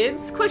beat your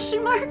kids?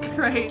 Question mark.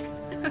 Right.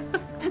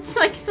 That's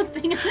like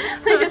something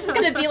like this is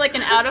gonna be like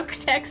an out of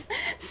text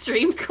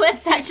stream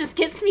clip that just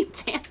gets me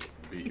banned.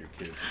 Beat your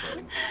kids,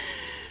 friends.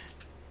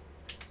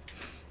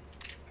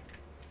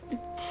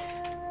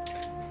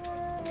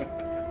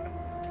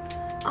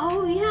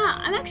 Oh yeah,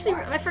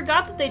 I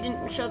forgot that they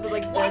didn't show the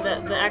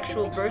the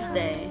actual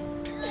birthday.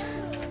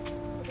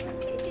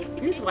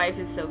 His wife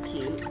is so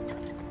cute.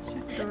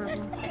 She's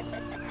adorable.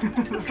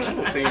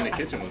 The scene in the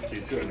kitchen was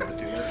cute too. I've never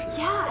seen that.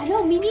 Yeah, I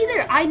know, me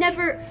neither.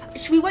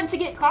 We went to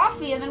get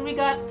coffee and then we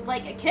got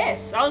like a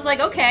kiss. I was like,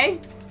 okay.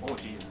 Oh,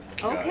 Jesus.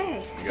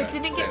 Okay. You got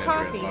didn't San get Andreas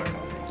coffee. hot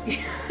coffee.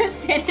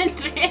 San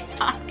Andreas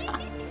hot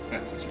coffee.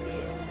 That's what you did.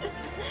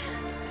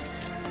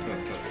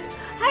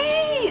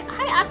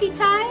 Hi Appy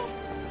Chai.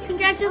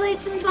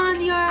 Congratulations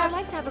on your. I'd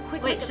like to have a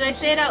quick. Wait, should I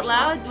say it out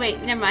loud?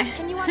 Wait, never mind.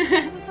 Can you watch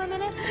Jason for a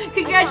minute?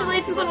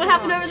 Congratulations on what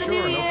happened over the Sure,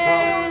 New no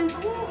Year's.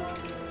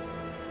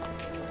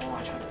 Oh,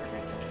 I tried to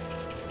prevent it.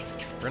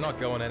 We're not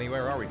going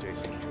anywhere, are we,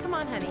 Jason? Come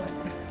on, honey.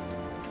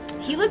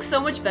 He looks so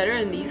much better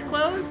in these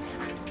clothes.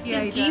 Yeah,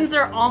 His he jeans does.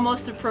 are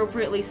almost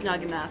appropriately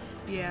snug enough.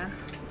 Yeah.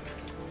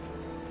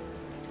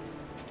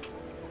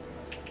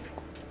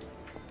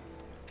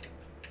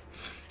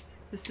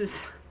 This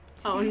is.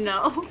 Oh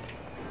no.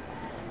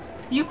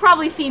 You've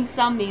probably seen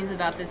some memes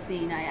about this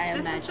scene, I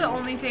This imagine. is the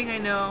only thing I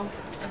know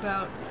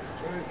about.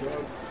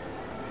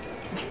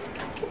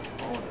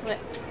 What?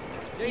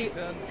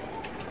 Jason!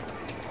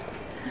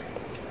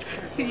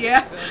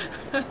 Yeah.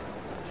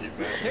 Just keep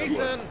that.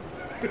 Jason!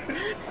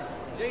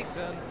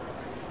 Jason!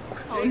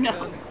 Oh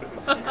no.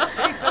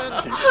 Jason!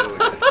 Keep doing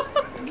it.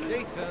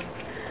 Jason!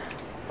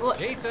 What?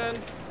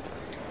 Jason!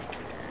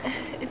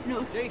 If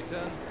no,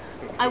 Jason!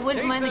 I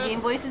wouldn't mind the Jason!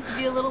 game voices to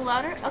be a little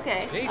louder.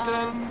 Okay.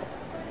 Jason!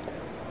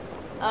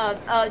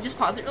 Just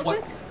pause it real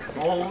quick.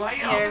 Oh my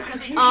Here.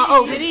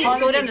 God. Maybe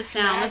go down to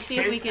sound. Let's see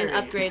if we can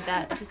upgrade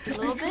that just a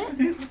little bit.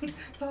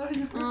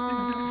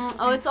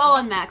 Oh, it's all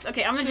on max.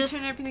 Okay, I'm gonna Should we just.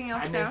 turn everything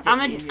else I down?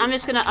 missed I'm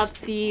just gonna up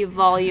the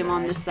volume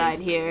on this side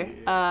here.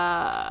 All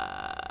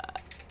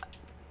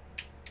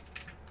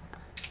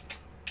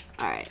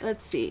right,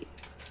 let's see.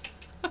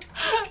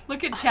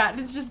 Look at chat.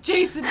 It's just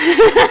Jason.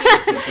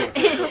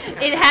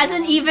 It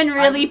hasn't even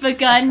really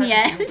begun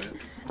yet.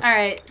 All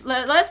right,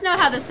 let us know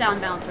how the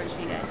sound balance works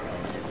for you guys.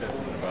 You said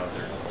something about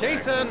their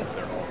Jason! accents,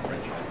 they're all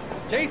French.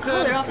 Jason!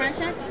 Oh, they're all French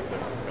now? You said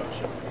from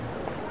Scottish.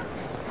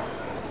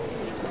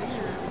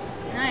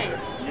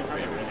 Nice. His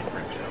favorite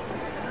French.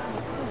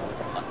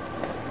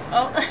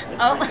 Oh.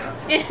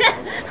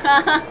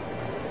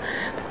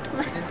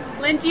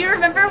 Lynn, do you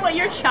remember what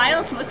your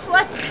child looks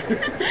like? Because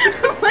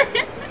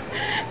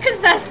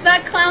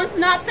that clown's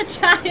not the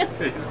child.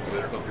 He's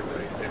literally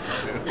right there,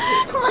 too.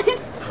 Lynn,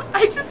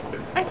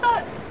 I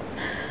thought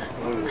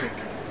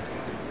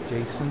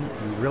Jason,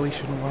 you really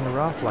shouldn't wander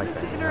off like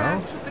to that, you know?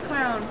 interact with the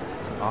clown.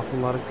 There's an awful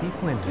lot of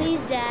people in here.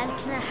 Please, Dad,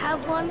 can I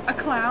have one? A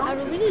clown? I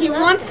really he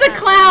love wants a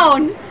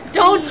clown.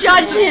 Don't Please,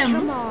 judge Dad, him.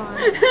 Come on.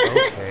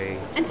 Okay.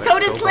 And let's so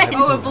does go buy Lynn.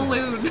 Oh, a food.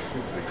 balloon.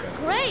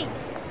 Great.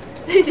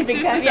 He's a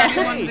big Seriously, fan, yeah.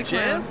 Daddy wanted a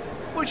Jen, clown.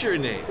 what's your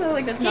name? I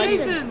like that's nice.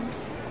 Jason.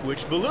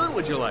 Which balloon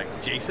would you like,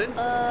 Jason?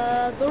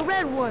 The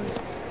red one.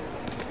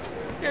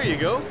 Here you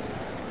go.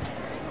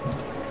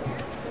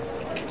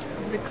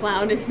 The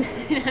clown is.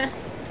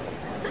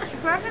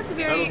 The clown has a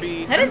very... That'll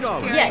be That is,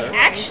 $2. yeah,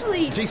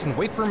 actually Jason,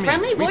 wait for me.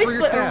 friendly Wait voice, for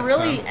your but dad, a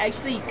really, son.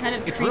 actually, kind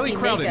of It's creepy really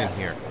crowded makeup. in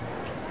here.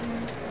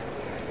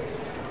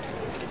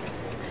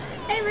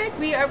 Hey Rick,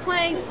 we are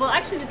playing, well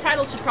actually the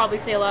title should probably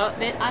say a lot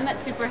of it. I'm at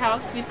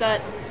SuperHouse. We've got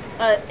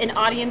an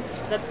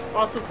audience that's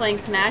also playing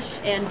Smash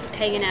and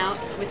hanging out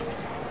with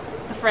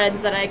the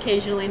friends that I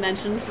occasionally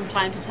mention from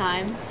time to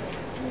time.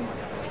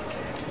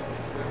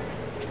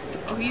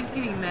 Oh, he's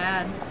getting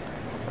mad.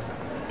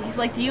 He's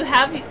like, do you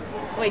have,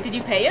 wait, did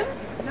you pay him?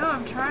 No,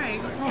 I'm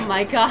trying. Oh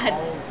my god.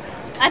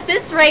 At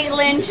this rate,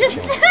 Lynn,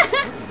 just... I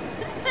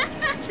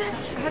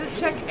had to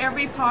check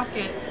every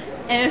pocket.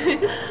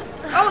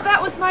 Oh,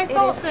 that was my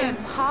fault It is then.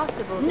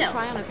 impossible to No.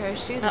 try on a pair of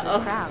shoes in Uh-oh.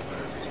 this crowd.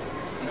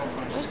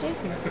 Where's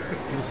Jason?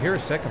 He was here a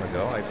second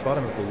ago. I bought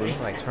him a balloon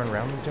and I turned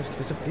around and he just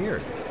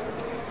disappeared.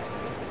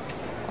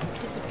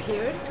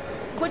 Disappeared?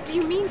 What do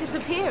you mean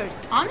disappeared?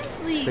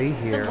 Honestly, Stay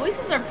here. the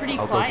voices are pretty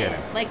I'll go get quiet.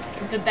 him. Like,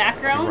 the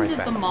background Be right of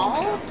the back.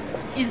 mall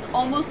is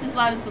almost as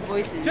loud as the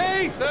voices.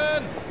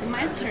 Jason! We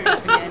might have to turn it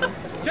up again.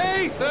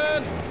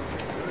 Jason!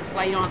 This is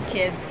why you don't have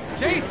kids.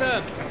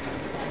 Jason!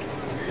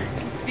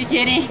 It's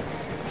beginning.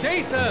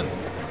 Jason!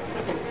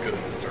 That was good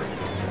at the start.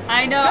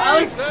 I know.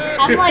 Jason!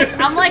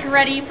 I'm like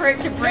ready for it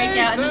to break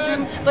out in this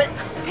room, but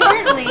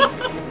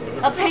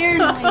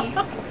apparently,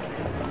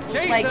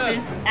 Jason! like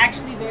there's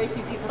actually very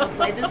few people who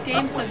play this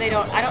game, so they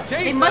don't. They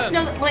Jason! must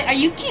know. That, like, are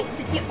you keep?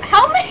 Did you?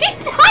 How many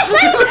times have you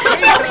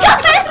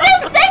got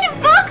the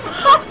same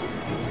bookstore?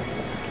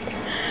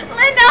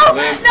 No!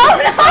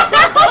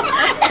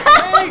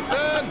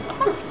 Jason!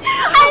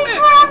 I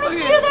promise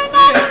you, they're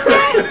not.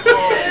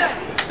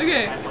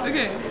 Okay.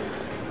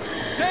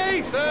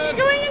 Jason!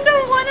 Going into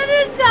one at a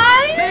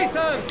time.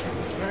 Jason!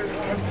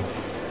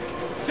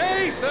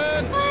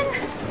 Jason!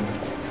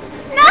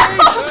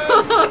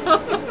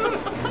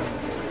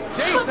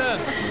 Jason!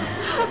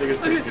 I think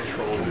it's being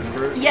controlled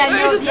invert. Yeah,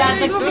 no, yeah.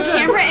 The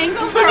camera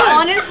angles are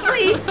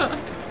honestly.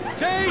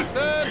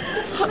 Jason!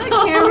 The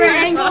camera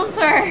angles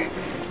are.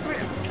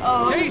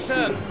 Oh.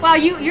 Jason! Wow,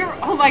 you're.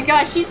 Oh my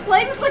gosh, she's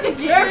playing this like a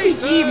JRPG,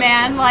 Jason!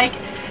 man. Like,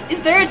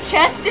 is there a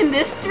chest in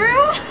this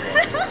through?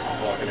 It's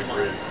walking a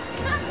grid.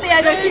 Yeah,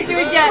 no, she's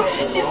doing. Yeah,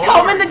 she's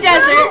combing the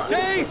desert.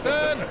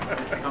 Jason!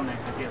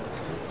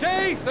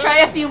 Jason! Try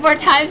a few more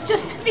times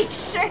just to be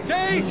sure. You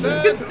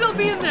Jason! can still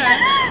be in there.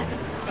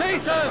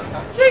 Jason!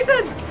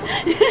 Jason!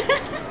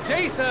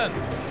 Jason!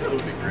 That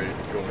would be great.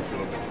 Going to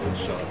one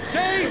shot.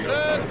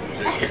 Jason!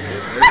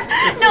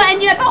 No,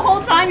 and yet the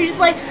whole time you're just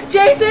like,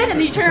 Jason, and then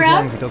you Just turn as long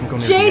around, as he doesn't go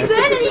near the Jason,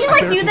 exit. and you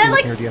like Better do to that do it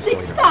like near the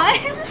 6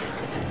 escalator. times.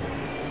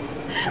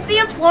 The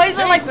employees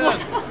are like, Jason! what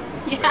the fuck?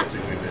 Yeah.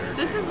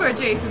 This is where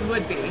Jason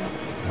would be.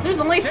 There's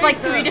only like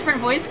Jason! 3 different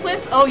voice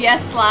clips. Oh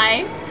yes,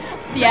 Sly.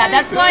 Yeah,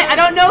 that's why I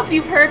don't know if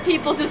you've heard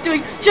people just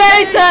doing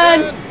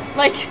Jason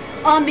like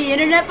on the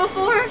internet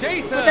before.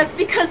 Jason! But that's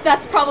because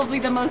that's probably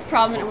the most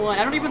prominent one.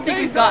 I don't even think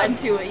we've Jason! gotten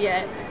to it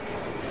yet.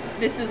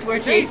 This is where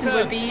Jason Jason!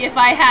 would be if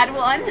I had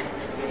one.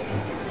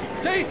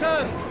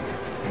 Jason!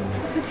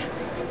 This is.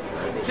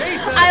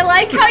 Jason! I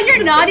like how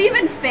you're not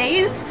even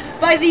fazed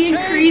by the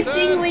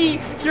increasingly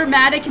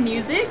dramatic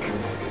music.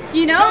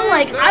 You know,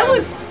 like I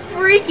was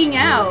freaking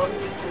out.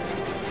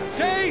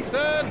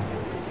 Jason!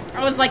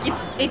 I was like,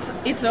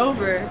 it's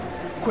over.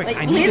 Quick, Like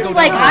I need to Lynn's go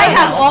like, down I there.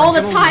 have all the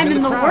I'm gonna time win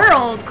in the crowd.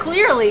 world,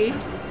 clearly.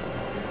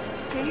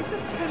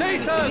 Jason's kind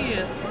Jason! of an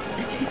idiot.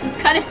 Jason's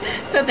kind of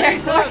so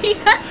therefore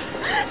Jason!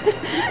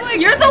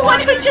 he you're the one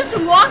who just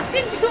walked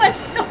into a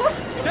store.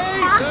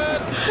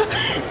 Jason!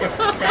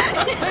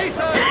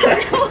 Jason!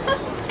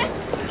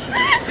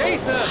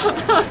 Jason!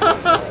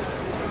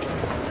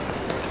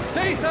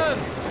 Jason!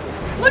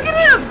 Look at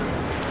him!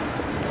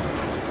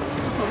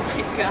 Oh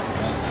my god.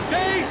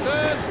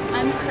 Jason!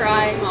 I'm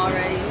crying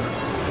already.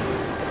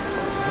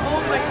 Oh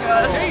my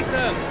god.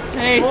 Jason!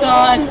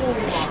 Jason!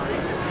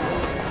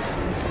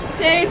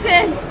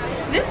 Jason!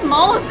 This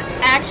mall is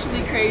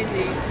actually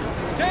crazy.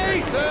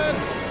 Jason!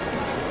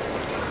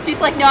 She's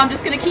like, no, I'm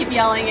just gonna keep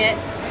yelling it.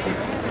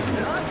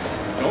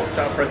 Don't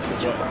stop pressing the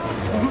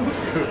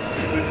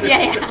button.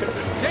 Yeah.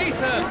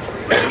 Jason!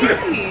 Where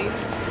is he?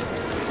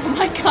 Oh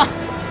my god.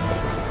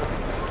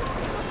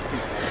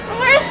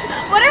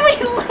 What are we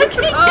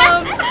looking at?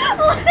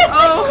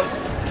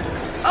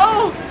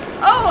 Oh,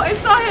 I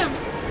saw him.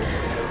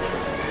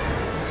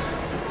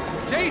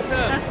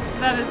 Jason!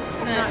 That is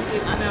not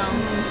good. No.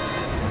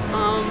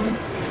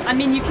 I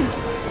mean, you can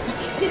this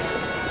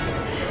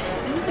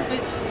is the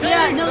bit.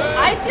 Yeah, no,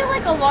 I feel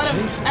like a lot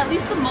of, at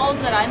least the malls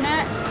that I'm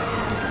at,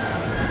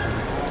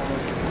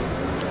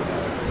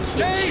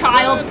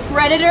 child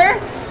predator.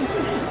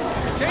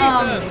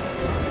 Jason!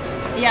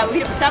 Yeah,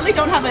 we sadly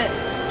don't have a.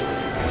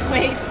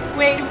 Wait,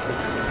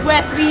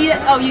 Wes, you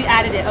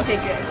added it. Okay,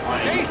 good.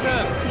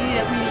 Jason! We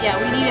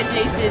need a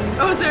Jason.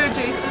 Oh, is there a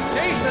Jason?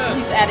 Jason!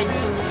 He's adding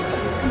some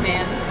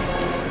commands.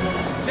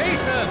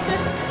 Jason!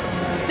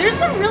 There's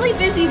some really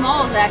busy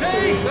malls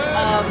actually. Jason!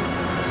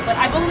 But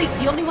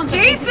the only ones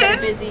that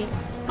are busy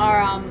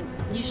are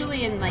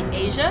usually in like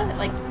Asia,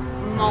 like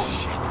mall.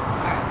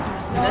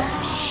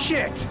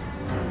 Shit!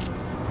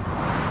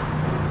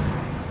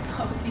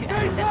 Oh, dude,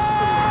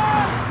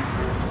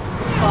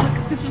 fuck,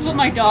 this is what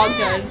my dog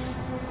does.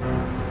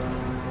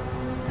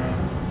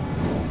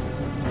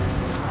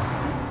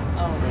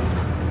 Oh.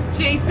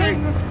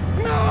 Jason?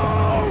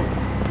 No!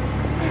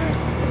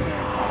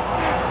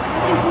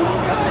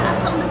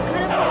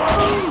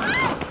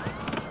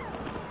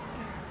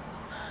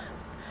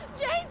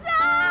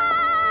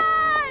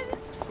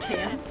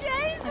 Cam?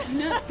 Have you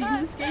not seen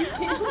this game,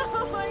 Cam?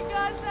 Oh my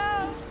god,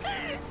 no!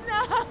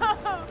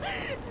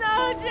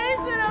 No,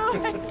 Jason, oh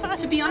my god.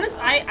 To be honest,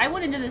 I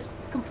went into this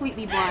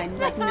completely blind,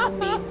 like no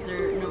memes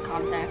or no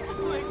context.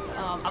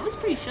 I was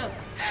pretty shook.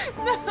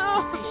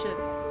 No! Pretty shook.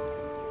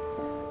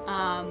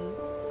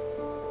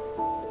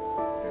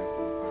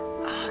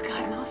 Oh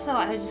god, and also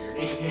I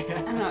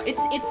don't know.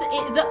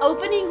 The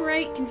opening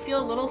right can feel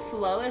a little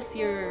slow if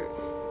you're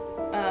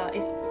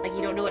if like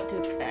you don't know what to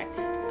expect.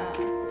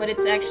 But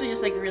it's actually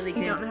just like really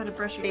good. You don't know how to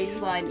brush your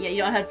baseline. Yeah, you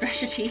don't know how to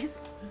brush your teeth.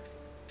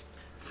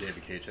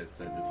 David Cage had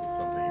said this was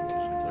something he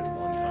wanted you to play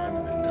one time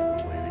and then never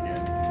play it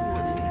again.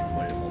 Because when you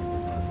play it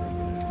multiple times, that's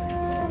when it makes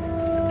it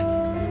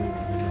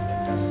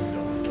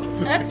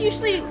obvious. That's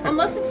usually,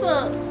 unless it's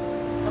I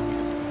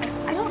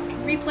don't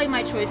replay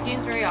my choice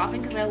games very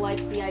often because I like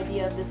the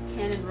idea of this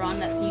canon run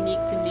that's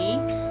unique to me.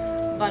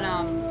 But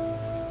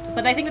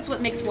I think that's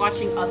what makes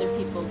watching other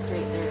people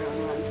create their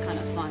own runs kind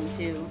of fun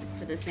too,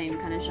 for the same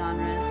kind of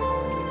genres.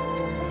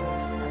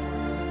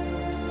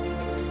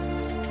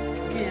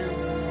 Yeah.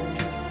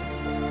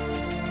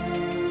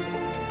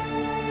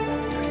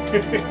 She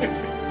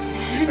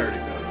already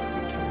knows.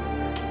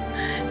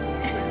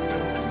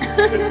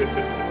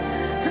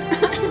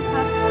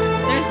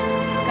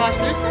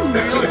 There's some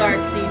real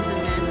dark scenes in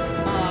this.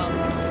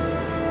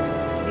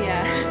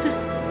 Yeah.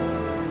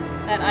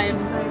 That I am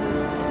excited.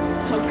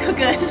 Oh,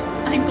 good.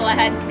 I'm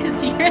glad,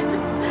 because you're.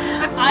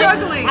 I'm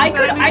struggling. I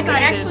could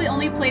actually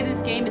only play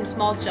this game in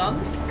small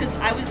chunks because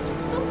I was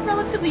still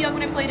relatively young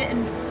when I played it,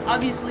 and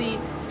obviously.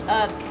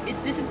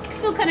 This is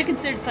still kind of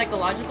considered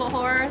psychological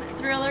horror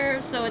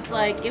thriller, so it's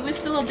like it was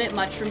still a bit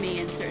much for me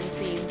in certain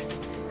scenes,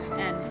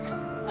 and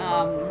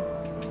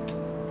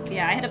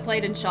yeah, I had to play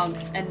it in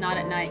chunks and not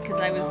at night because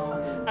I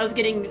was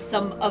getting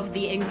some of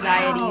the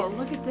anxieties. Wow,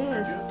 look at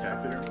this.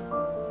 Taxidermist.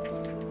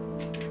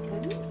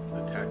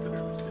 The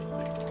taxidermist gets it.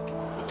 I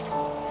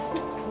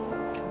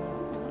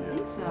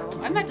think so.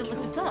 I might have to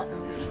look this up.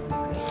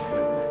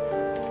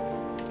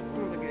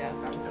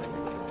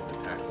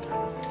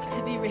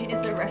 Heavy Rain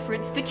is a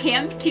reference to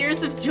Cam's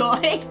Tears of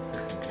Joy.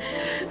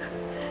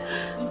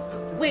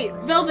 Wait,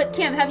 Velvet,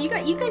 Cam, have you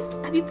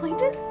played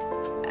this?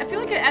 I feel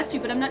like I asked you,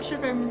 but I'm not sure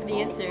if I remember the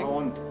answer.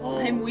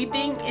 I'm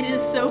weeping. It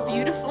is so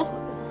beautiful.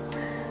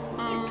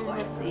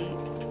 Let's see.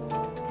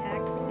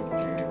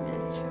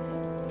 Taxidermist.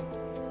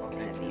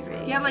 Heavy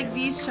Rain. Yeah, like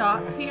these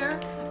shots here.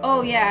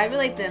 Oh yeah, I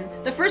relate them.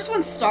 The first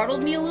one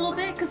startled me a little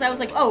bit because I was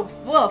like, oh,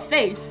 whoa,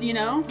 face, you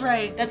know?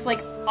 Right. That's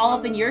like all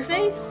up in your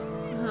face.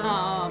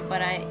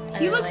 But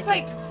he looks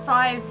like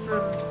 5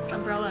 from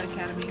Umbrella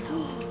Academy.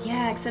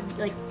 Yeah, except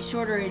like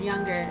shorter and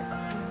younger.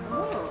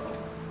 Oh.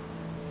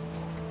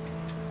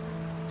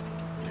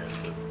 Yeah,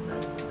 it's a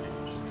Madison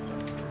Page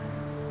side story.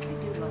 I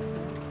do love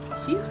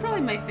her. She's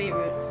probably my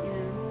favorite.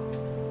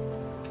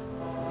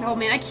 Yeah. Oh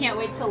man, I can't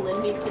wait till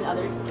Lynn meets the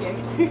other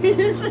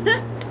characters.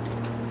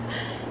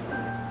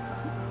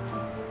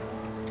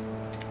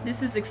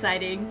 This is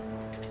exciting.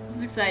 This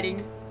is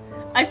exciting.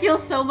 I feel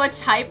so much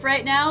hype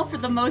right now for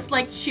the most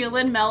like chill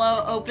and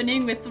mellow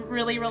opening with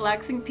really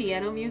relaxing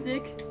piano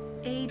music.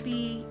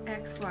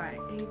 A-B-X-Y.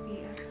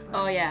 A-B-X-Y.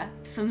 Oh yeah,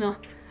 familiar.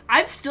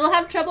 I still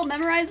have trouble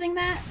memorizing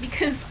that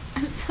because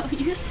I'm so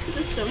used to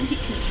the Sony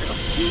controller.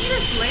 2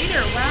 years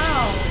later,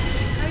 wow.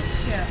 Kite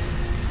skip.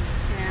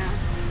 Yeah.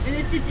 And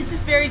it's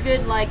just very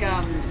good like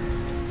I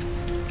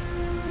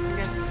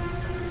guess.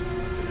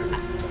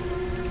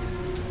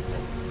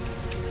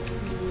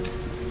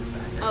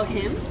 Oh,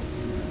 him?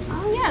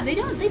 Oh yeah, they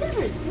never do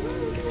it.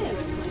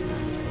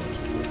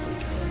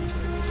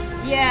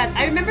 Yeah,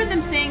 I remember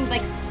them saying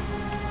like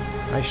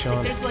Hi,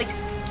 Sean. there's like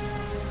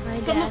Hi,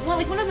 some Dad. well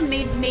like one of the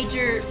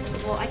major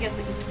well I guess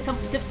like some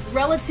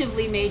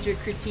relatively major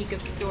critique of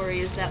the story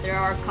is that there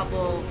are a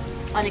couple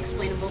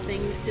unexplainable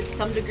things to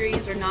some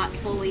degrees or not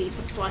fully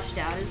flushed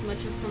out as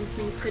much as some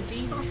things could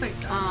be. Oh my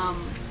god.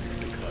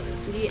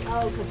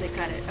 Because they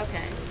cut it.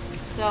 Okay.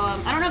 So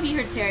I don't know if you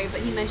heard Terry,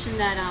 but he mentioned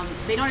that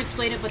they don't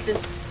explain it, but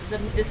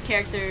this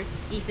character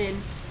Ethan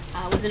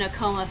was in a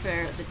coma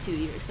for the 2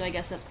 years. So I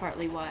guess that's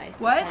partly why.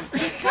 What?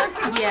 This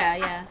character?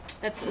 Yeah.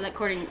 That's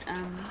according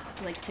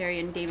to like Terry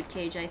and David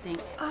Cage, I think.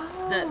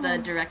 Oh. The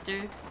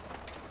director.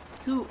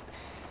 Who?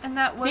 And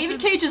that was David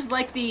Cage is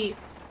like the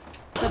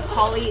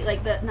Polly,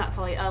 like the not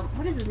Polly.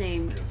 What is his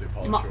name? You're gonna say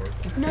Polly Shore?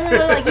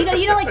 No, like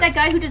you know, like that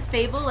guy who does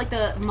Fable, like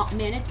the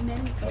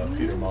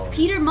Peter Mullen.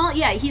 Peter Mullen,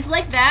 yeah, he's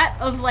like that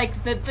of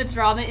like the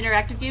drama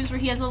interactive games where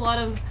he has a lot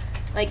of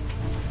like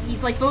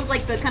he's like both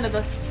like the kind of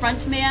the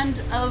front man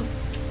of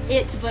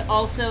it, but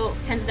also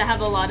tends to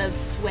have a lot of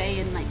sway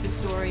in like the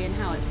story and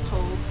how it's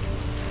told,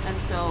 and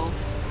so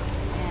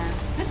yeah,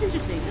 that's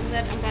interesting. I'm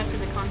glad for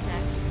the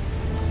context.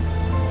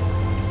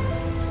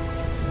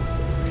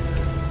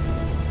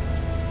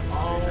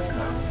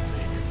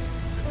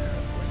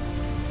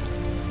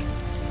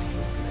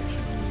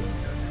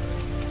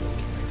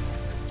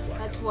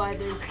 That's why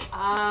there's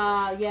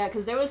yeah,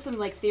 because there was some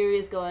like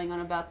theories going on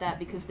about that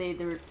because they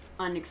were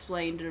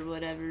unexplained or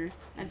whatever.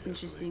 That's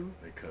interesting.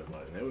 They cut a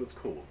lot, and it was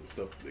cool. The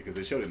stuff because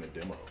they showed it in the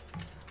demo.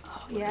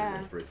 Oh When yeah.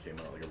 it first came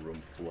out, like a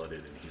room flooded,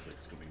 and he's like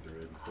swimming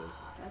through it and stuff.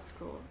 That's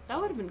cool. That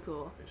would have been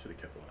cool. They should have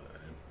kept a lot of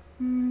that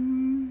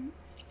in.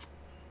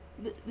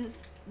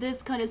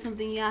 This kind of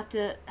something you have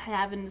to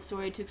have in the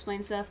story to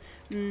explain stuff.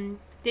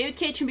 David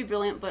Cage can be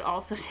brilliant, but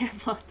also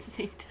terrible at the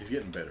same time. He's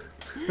getting better.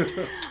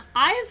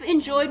 I've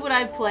enjoyed what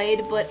I've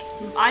played, but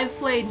I've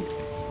played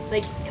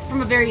like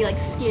from a very like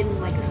skin,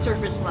 like a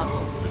surface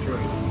level.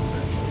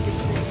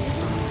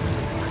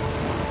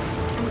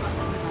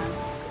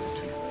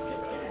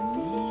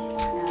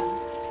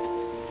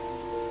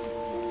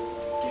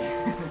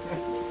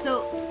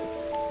 So,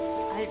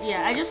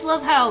 I just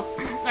love how,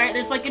 alright,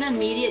 there's like an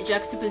immediate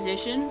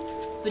juxtaposition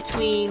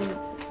between,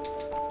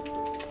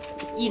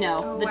 you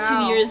know, the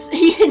 2 years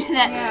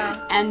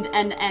that,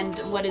 and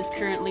what is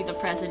currently the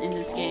present in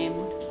this game.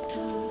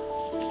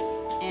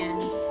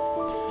 And,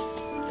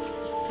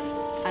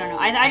 I don't know,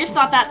 I just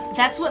thought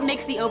that's what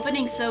makes the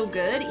opening so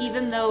good,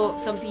 even though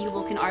some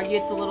people can argue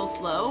it's a little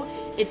slow.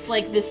 It's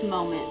like this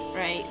moment,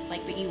 right?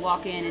 Like that you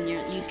walk in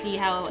and you see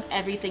how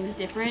everything's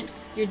different.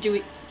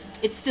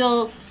 It's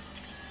still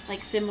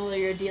like similar.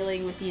 You're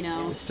dealing with, you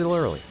know. It's still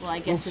early. Well, I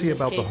guess we'll in see this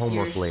about case, the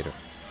homework you're later.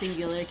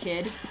 Singular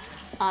kid,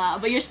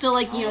 but you're still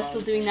like, you know,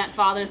 still doing that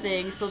father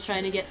thing, still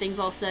trying to get things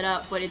all set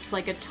up. But it's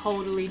like a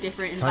totally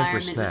different Time for a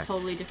environment, snack. a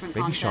totally different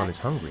Maybe context. Sean is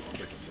hungry.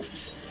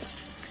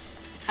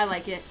 I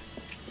like it.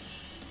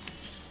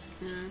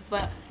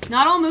 But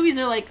not all movies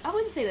are like, I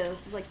wouldn't say those.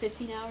 It's like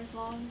 15 hours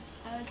long.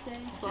 I would say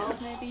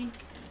 12 maybe,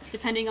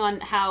 depending on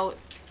how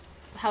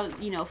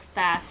you know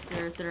fast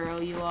or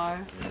thorough you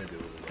are.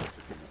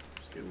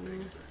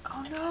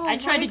 Oh no! I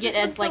tried why to is get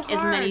this as one like so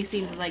as many hard?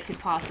 scenes as I could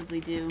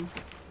possibly do.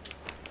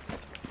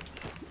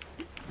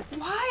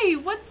 Why?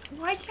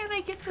 Why can't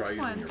I get this Try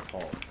one? using your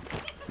palm.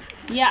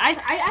 Yeah,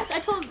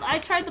 I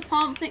tried the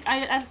palm thing.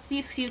 I asked see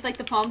if she would like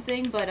the palm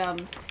thing, but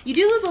you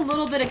do lose a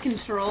little bit of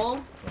control.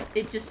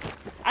 It just,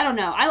 I don't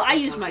know. I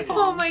use my palm.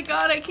 Oh my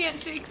god! I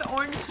can't shake the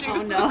orange juice.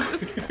 Oh no.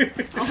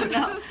 Oh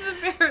no. This is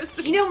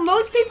embarrassing. You know,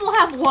 most people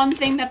have one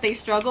thing that they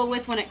struggle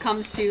with when it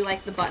comes to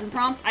like the button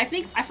prompts. I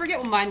forget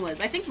what mine was.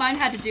 I think mine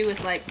had to do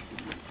with like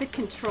the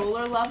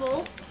controller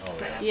level. Oh,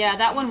 yeah,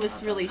 that one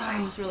was really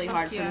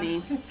hard for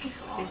me.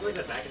 Seems like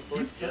the back and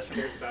forth just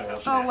cares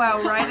about how Oh wow!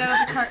 Right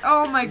out of the cart.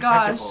 Oh my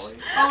gosh!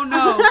 Oh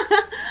no!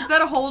 Is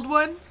that a hold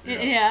one?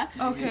 Yeah.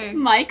 Okay.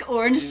 Mike,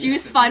 orange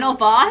juice, final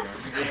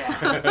boss.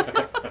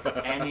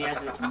 And he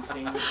has an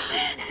insane.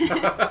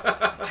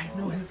 I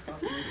know his.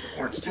 This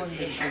orange juice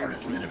is the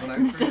hardest minute.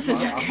 This doesn't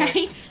look great.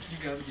 You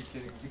gotta be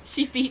kidding me.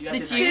 She beat the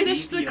juice.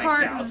 Finish the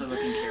carton.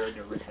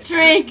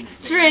 Drink,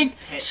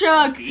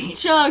 chug,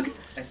 chug.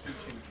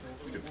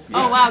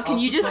 Oh wow, can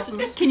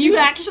you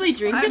actually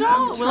drink it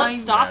all? Will it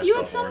stop you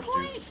at some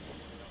point?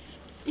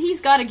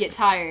 He's gotta get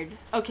tired.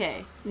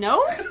 Okay.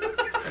 No?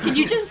 Can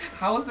you just...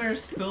 How is there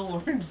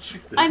still orange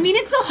juice? I mean,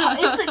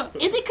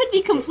 it could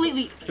be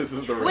completely... This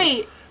is the rest.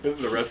 Wait. This is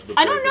the rest of the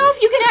I don't know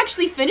if you can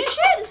actually finish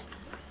it.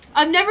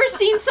 I've never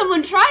seen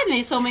someone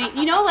try so many,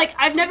 you know, like,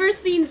 I've never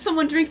seen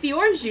someone drink the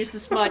orange juice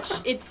this much.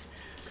 It's...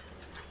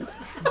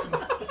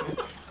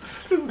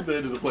 This is the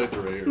end of the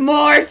playthrough right here.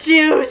 More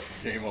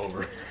juice! Game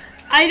over.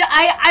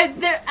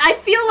 I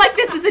feel like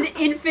this is an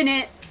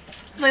infinite...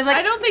 Like,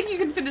 I don't think you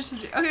can finish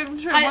this. Okay, I'm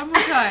trying one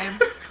more time.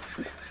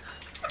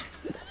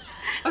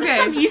 Okay,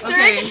 some Easter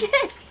okay. egg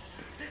shit.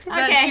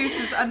 That juice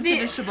is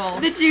unfinishable.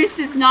 The juice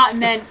is not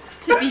meant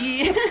to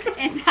be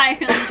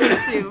entirely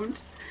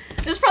consumed.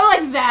 There's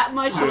probably like that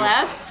much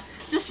left,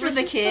 just for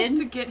the kid.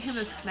 Supposed to get him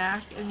a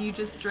snack, and you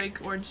just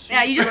drank orange juice.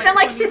 Yeah, you just for spent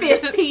like 20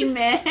 minutes. 15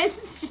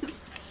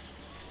 minutes.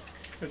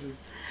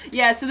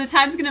 Yeah, so the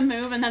time's gonna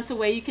move, and that's a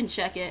way you can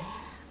check it.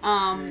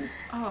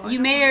 You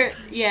may or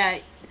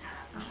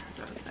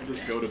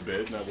Just go to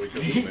bed and I wake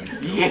up and then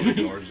still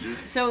drinking orange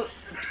juice. So,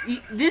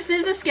 this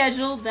is a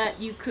schedule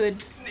that you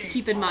could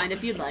keep in mind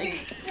if you'd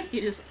like.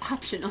 It is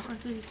optional.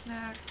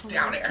 Snack.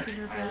 Down there.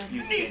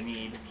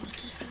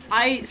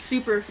 I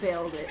super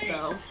failed it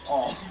though.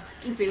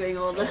 Doing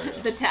all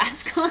the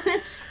tasks on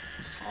it.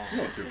 You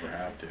don't super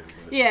have to.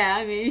 But... Yeah,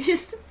 I mean,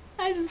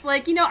 I was just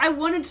like, you know, I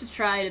wanted to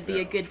try to be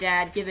a good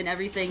dad given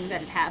everything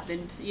that had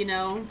happened, you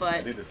know, but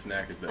I think the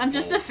snack is that I'm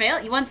just a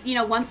failure. Once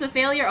a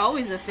failure,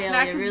 always a failure,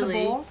 Snack is really.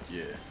 the bowl?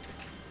 Yeah. It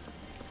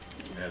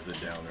has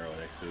it down there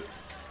next to it.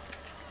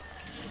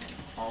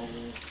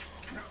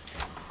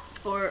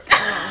 Or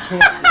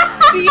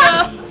see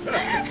ya.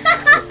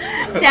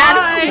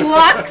 Dad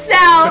walks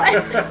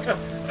out.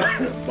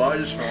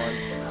 Bye, Sean.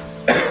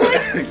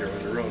 You're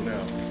on your own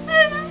now.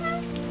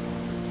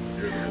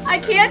 I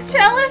can't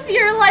tell if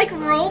you're like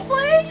role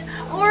playing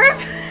or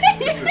if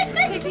you're just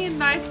taking a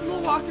nice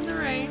little walk in the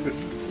rain. It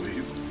just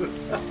leaves.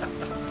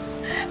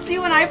 See,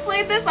 when I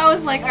played this, I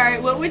was like,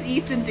 alright, what would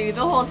Ethan do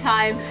the whole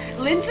time?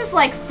 Lynn's just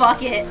like,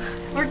 fuck it.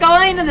 We're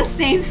going to the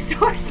same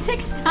store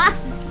 6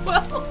 times.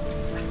 Well,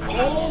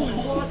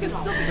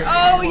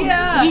 oh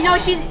yeah. You know,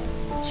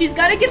 she's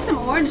got to get some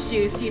orange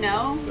juice, you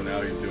know? So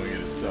now he's doing it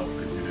himself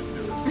because you didn't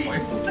do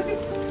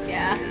it.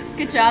 Yeah.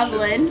 Good job,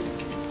 Lynn.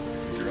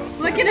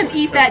 Look at him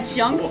eat that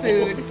junk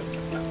food.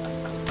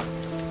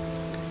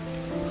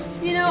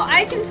 You know,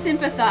 I can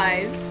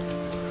sympathize.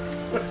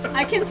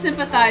 I can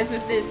sympathize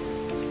with this.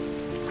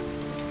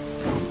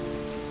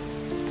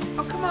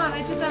 Oh, come on,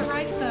 I did that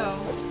right, though.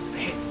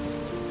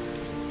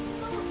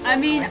 I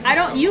mean,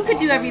 you could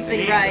do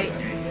everything right.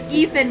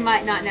 Ethan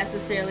might not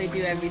necessarily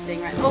do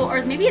everything right. Oh,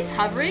 or maybe it's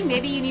hovering.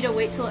 Maybe you need to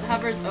wait till it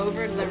hovers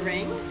over the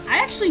ring. I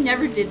actually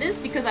never did this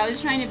because I was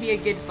trying to be a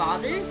good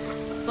father.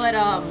 But,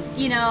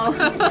 you know.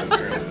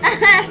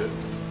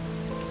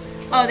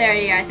 Oh, there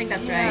you go. I think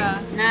that's right.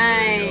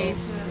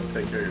 Nice.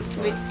 Take care of your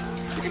son.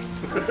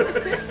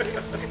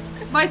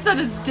 My son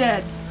is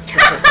dead. You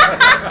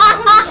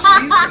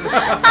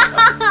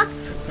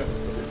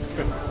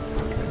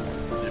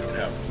didn't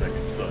have a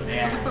second son.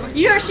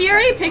 Yeah. She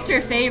already picked her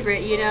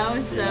favorite, you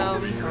know, so.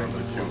 The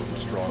two of them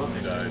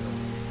strongly died.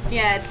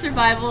 Yeah, it's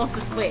survival.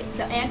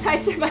 The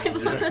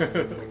anti-survival.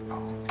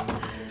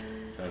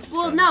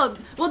 Well, no.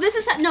 Well, this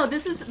is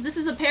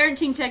a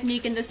parenting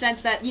technique in the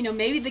sense that, you know,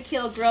 maybe the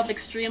kid will grow up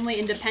extremely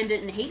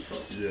independent and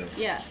hateful. Yeah.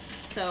 Yeah.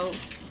 So,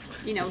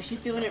 you know, she's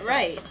doing it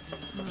right.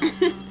 Make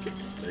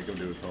him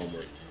do his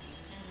homework.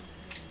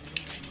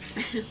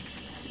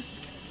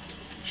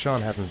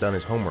 Sean hasn't done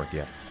his homework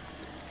yet.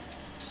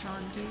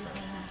 Sean, do your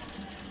homework.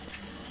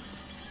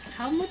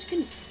 How much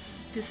can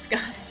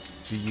discuss?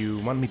 Do you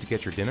want me to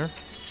get your dinner?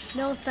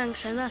 No,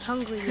 thanks. I'm not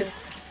hungry yet.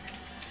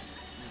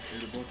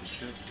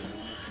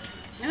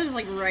 I was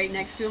like right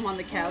next to him on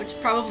the couch.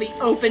 Probably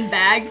open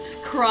bag,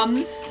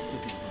 crumbs.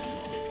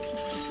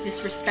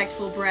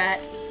 Disrespectful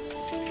brat.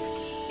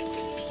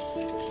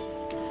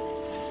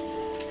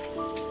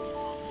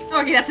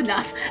 Okay, that's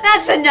enough.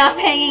 That's enough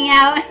hanging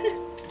out.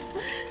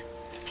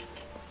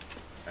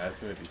 Ask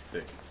him if he's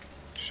sick.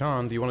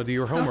 Sean, do you want to do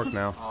your homework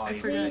now?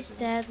 Please,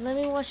 Dad, let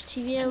me watch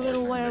TV a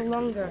little while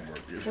longer.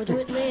 We'll do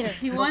it later.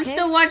 He wants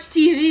to watch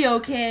TV,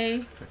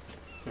 okay?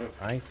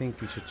 I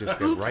think we should just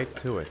get right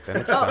to it. Then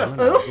it's done.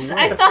 Oops!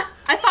 I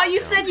thought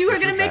you said you were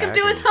gonna make him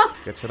do his homework.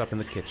 Get set up in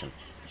the kitchen.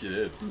 You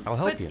did. I'll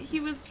help you. But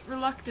he was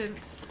reluctant.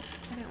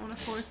 I didn't want to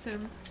force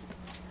him.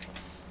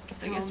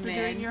 I guess we're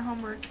doing your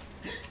homework.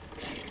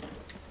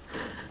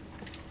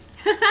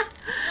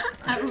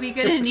 Are we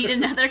gonna need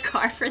another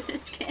car for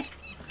this game?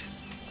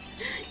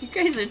 You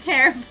guys are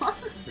terrible.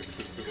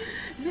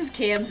 This is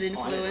Cam's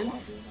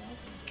influence.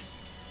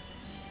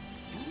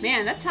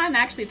 Man, that time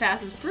actually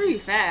passes pretty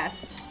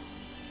fast.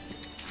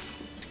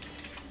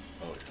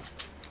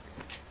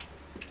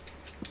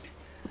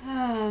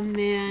 Oh,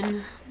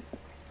 man.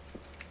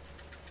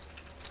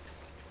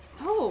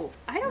 Oh,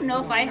 I don't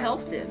know if I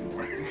helped him.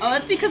 Oh,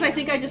 that's because I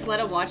think I just let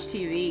him watch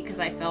TV because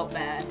I felt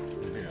bad.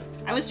 Yeah.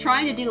 I was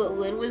trying to do what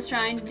Lynn was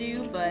trying to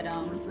do, but Your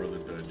brother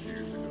died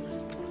years ago.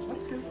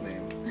 What's his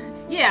name?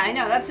 yeah, I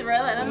know that's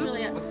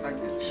really Looks like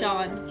his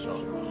Sean.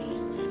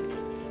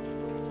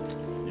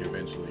 You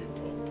eventually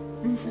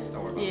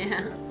will.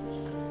 Yeah.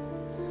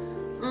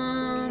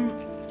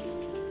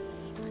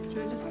 Should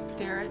I just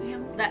stare at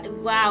him?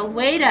 Wow,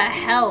 way to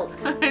help.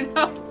 I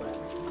know.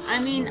 I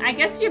mean, I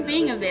guess you're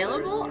being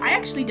available? I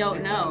actually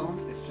don't know.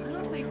 I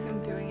don't think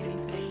I'm doing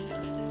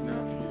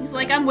anything. He's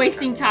like, I'm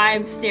wasting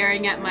time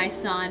staring at my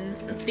son,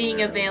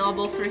 being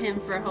available for him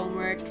for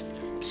homework.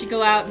 Should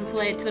go out and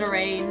play to the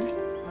rain.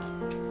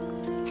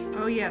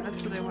 Oh yeah,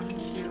 that's what I wanted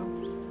to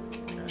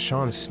do.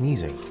 Sean's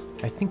sneezing.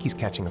 I think he's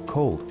catching a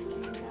cold.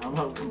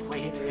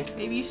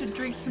 Maybe you should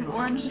drink some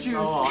orange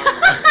juice.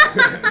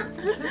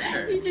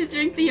 You should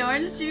drink the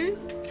orange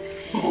juice.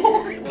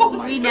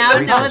 We now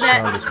know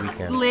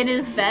that Lynn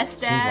is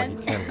best dad. Seems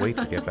like he can't wait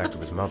to get back to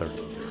his mother.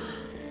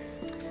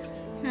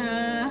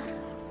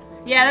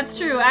 Yeah, that's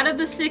true. Out of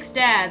the 6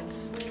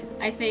 dads,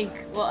 I think.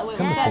 Well,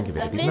 Come to think of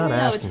it, if he's not no,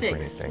 asking it's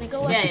for 6. anything,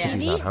 Yeah, it's yeah. because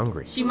he's not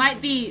hungry. She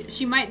might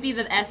be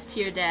the S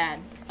tier dad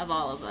of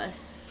all of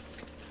us.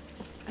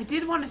 I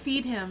did want to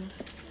feed him.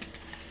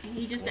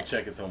 He just We'll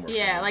check his homework.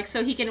 Yeah, like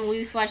so he can at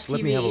least watch TV.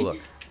 Let me have a look.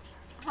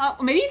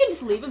 Maybe you can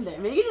just leave him there.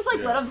 Maybe you just like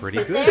let him Pretty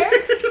sit good. there.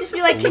 Just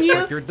be like, can Looks you,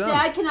 like you're done.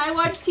 Dad? Can I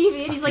watch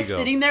TV? And he's like You go.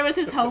 sitting there with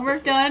his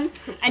homework done,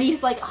 and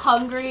he's like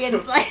hungry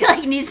and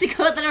like needs to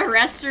go to the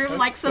restroom, That's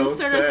like some so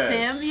sort of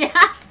sad. sim.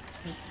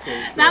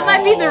 Yeah, that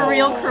might be the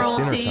real It's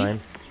cruelty. dinner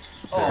time.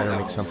 Better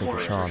make something for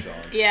Sean.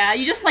 Yeah,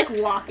 you just like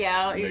walk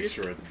out. You Make just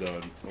sure it's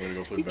done. I'm gonna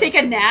go play you take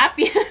a nap.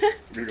 I'm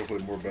gonna go play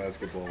more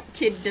basketball.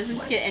 Kid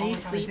doesn't get any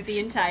sleep the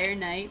entire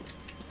night.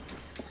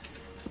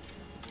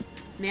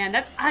 Man,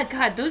 that's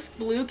God. Those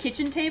blue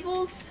kitchen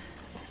tables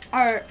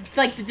are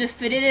like the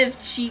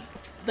definitive cheap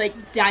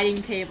like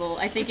dining table.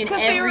 I think It's in 'cause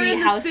they were every in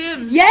The house.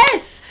 Sims.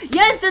 Yes,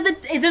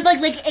 they're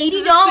like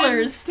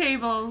 $80. Sims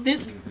table.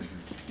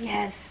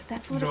 Yes,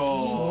 that's what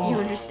you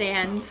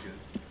understand.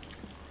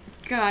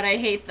 God, I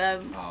hate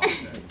them. Oh,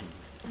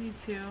 Me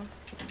too.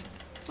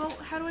 Well,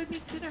 how do I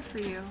make dinner for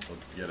you? well,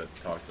 you gotta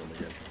talk to him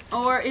again.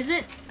 Or is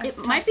it? It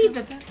might be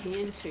the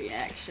pantry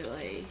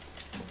actually.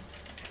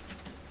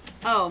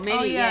 Oh, maybe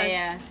Oh, yeah.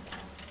 yeah.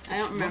 I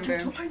don't remember.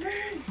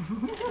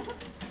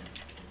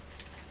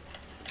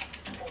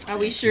 Are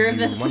we sure of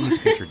Do you this? want me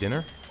to get your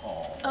dinner?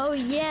 Oh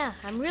yeah,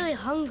 I'm really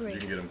hungry. You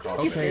can get him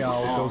coffee. Okay,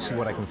 I'll go see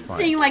what I can find.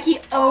 Saying like he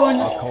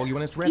owns. I'll call you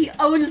when it's ready. He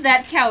owns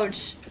that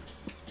couch.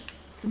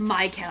 It's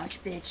my couch,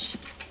 bitch.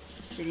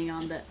 Sitting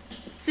on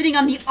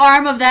the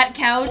arm of that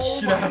couch,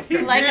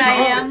 like I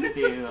am.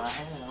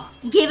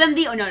 Give him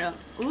the. Oh no.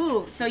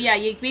 Ooh, so yeah,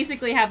 you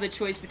basically have a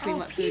choice between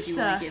what food you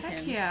want to give Heck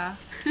him. Yeah.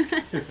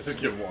 Just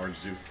give him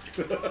orange juice.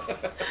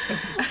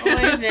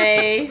 Oy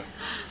vey.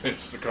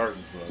 Finish the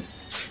carton, son.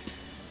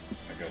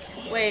 I got you,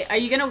 son. Wait, are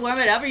you gonna warm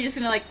it up, or are you just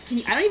gonna like? Can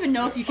you? I don't even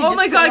know if you can. Oh just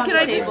my put it God! on Can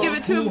the I just table. give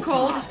it to him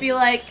cold? Just be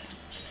like.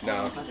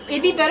 No.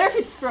 It'd be better if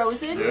it's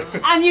frozen, Yeah.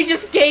 and you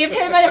just gave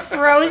him a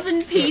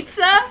frozen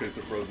pizza. Taste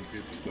the frozen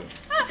pizza, son.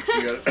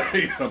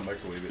 You gotta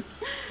microwave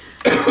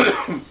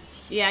it.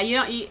 Yeah, you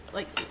don't eat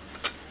like.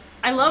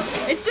 I love.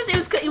 It's just it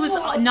was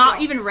not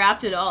even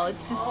wrapped at all.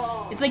 It's just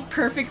it's like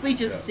perfectly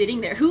just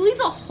sitting there. Who leaves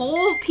a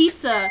whole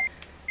pizza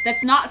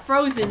that's not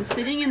frozen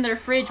sitting in their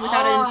fridge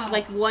without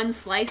like one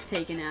slice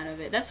taken out of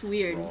it? That's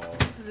weird.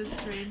 That is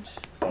strange.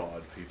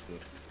 Thawed pizza.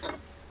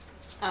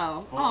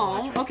 Oh.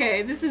 Oh.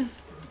 Okay. This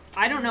is.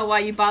 I don't know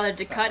why you bothered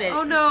to cut it.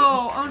 Oh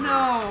no! Oh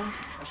no!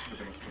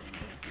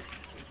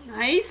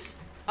 Nice.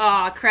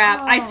 Aw,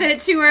 crap. I said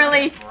it too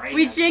early.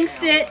 We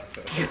jinxed it.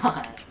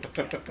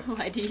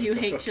 Why do you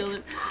hate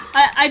children?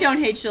 I don't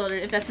hate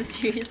children, if that's a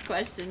serious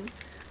question.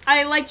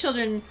 I like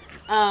children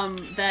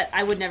that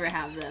I would never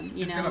have them,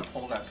 you know?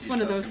 It's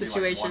one of those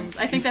situations.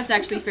 I think that's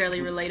actually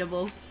fairly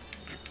relatable.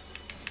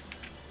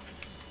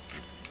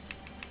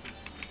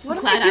 What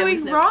am Glad I I was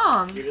doing there.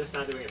 wrong? You're just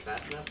not doing it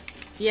fast enough?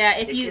 Yeah,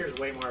 if it you... cares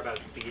way more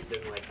about speed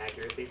than, like,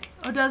 accuracy.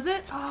 Oh, does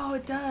it? Oh,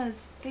 it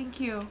does. Thank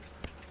you.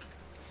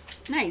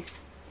 Nice.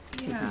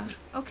 Yeah.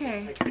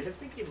 Okay. I kind of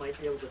think you might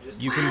be able to just...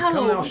 You can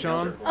come now,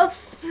 Sean. A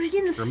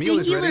friggin' Your meal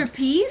is singular ready.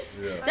 piece?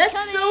 Yeah.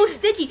 That's so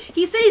stitchy.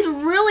 He said he's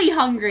really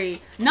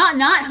hungry. Not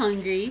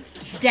hungry.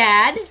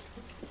 Dad?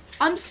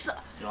 I'm so...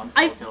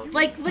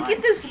 like, look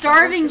at this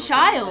starving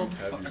child.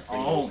 Have your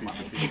single piece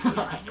of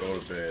pizza. Go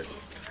to bed.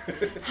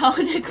 How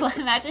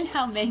imagine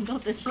how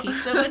mangled this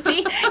pizza would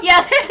be.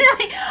 Yeah,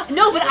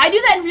 no, but I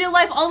do that in real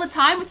life all the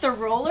time with the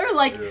roller,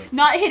 like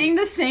not hitting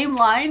the same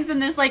lines,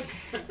 and there's like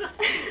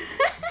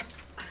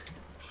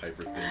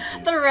Hyper thin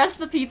piece. the rest of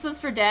the pizza's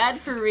for Dad,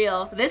 for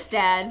real. This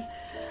Dad.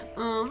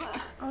 Oh,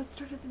 it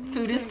started the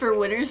music. Food is for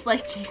winners,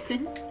 like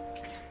Jason.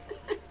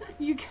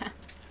 You can.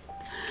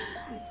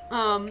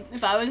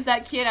 If I was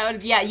that kid, I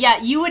would. Yeah,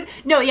 you would.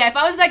 No, yeah. If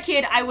I was that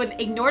kid, I would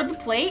ignore the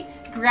plate.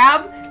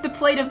 Grab the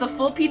plate of the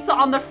full pizza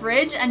on the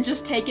fridge and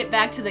just take it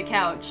back to the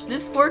couch.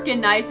 This fork and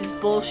knife is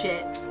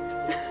bullshit. Are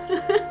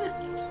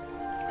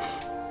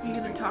you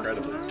gonna talk to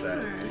Incredibly him?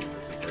 sad seeing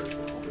this in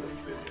person instead of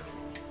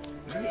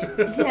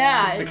video.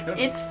 Yeah, Like,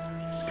 it's.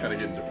 Just kind of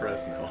getting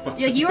depressed now.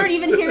 Yeah, you weren't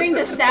even hearing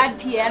the sad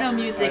piano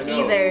music I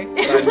know. either.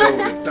 But I know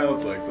what it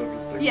sounds like, so I'm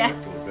just like, Yeah. I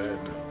feel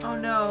bad now. Oh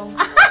no.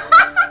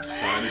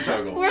 Time to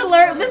juggle.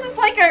 This is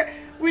like our.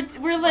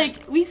 We're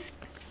like we.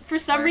 For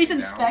some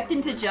reason, spec'd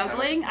into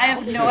juggling. I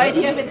have no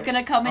idea if it's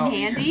gonna come in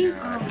handy.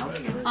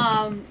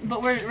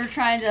 But we're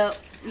trying to,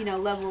 you know,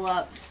 level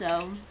up.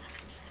 So.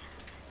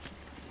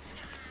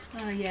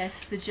 Oh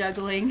yes, the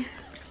juggling.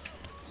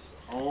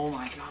 Oh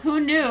my god. Who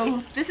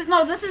knew? It's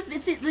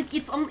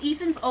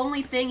Ethan's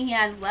only thing he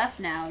has left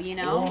now. You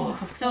know.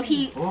 So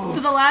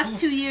the last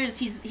 2 years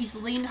he's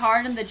leaned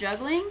hard in the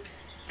juggling,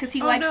 because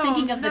he likes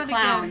thinking of the not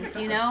clowns.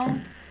 again. You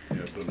know.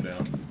 Yeah, put him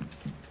down.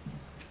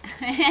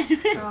 and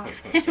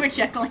we're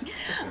juggling.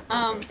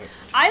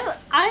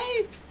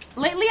 I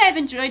lately I've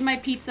enjoyed my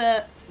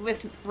pizza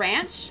with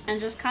ranch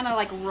and just kind of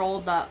like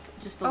rolled up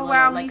just a Oh little.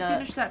 wow, like we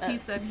finished that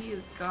pizza and he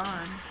is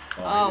gone.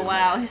 Oh he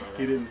wow.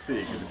 He didn't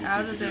see, because if he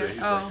Out sees of you do there. that,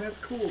 he's Oh. like, that's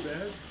cool,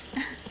 Dad.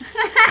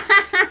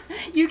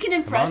 You can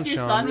impress on, your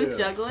Sean. son with It's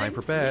juggling. time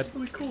for bed.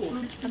 Really cool.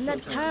 I'm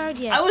not tired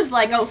yet. I was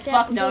like, Can I oh stay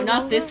fuck up a no, little not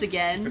longer? this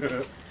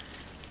again.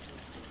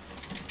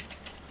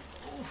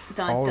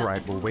 Dun, All dun.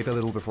 right, we'll wait a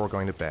little before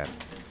going to bed.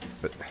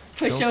 But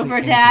don't say Pushover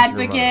anything dad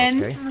to your mother,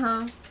 begins. okay?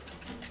 How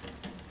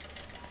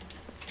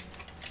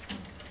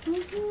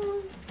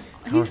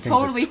are He's things at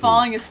totally school?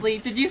 falling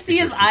asleep. Did you see Is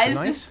his your teacher eyes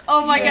nice? just?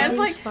 Oh my Yeah, god, it's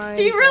he's like fine.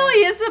 he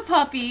really is a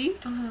puppy,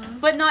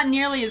 but not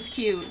nearly as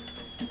cute.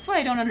 That's why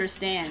I don't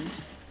understand.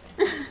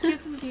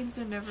 Kids in games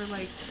are never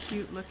like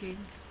cute looking.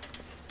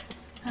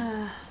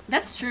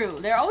 That's true.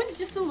 They're always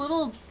just a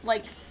little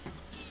like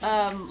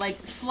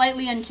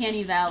slightly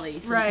uncanny valley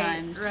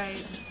sometimes.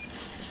 Right.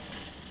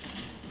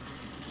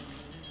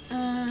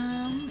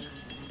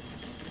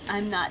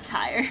 I'm not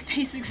tired,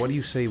 basically. What do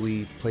you say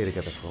we play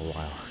together for a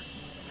while?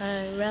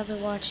 I'd rather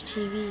watch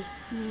TV.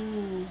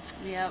 Ooh,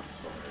 yep.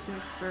 Sick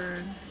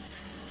burn.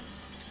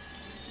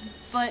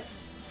 But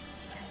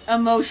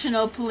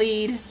emotional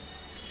plead.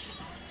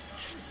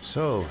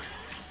 So,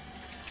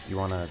 you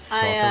want to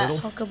talk I, a little?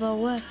 Talk about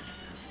what?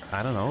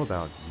 I don't know,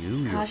 about you,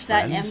 your Gosh,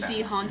 that friends.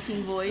 empty,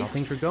 haunting voice. How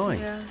things are going.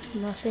 Yeah.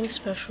 Nothing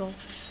special.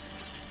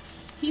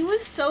 He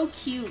was so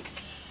cute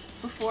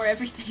before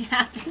everything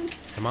happened.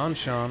 Come on,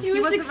 Sean. He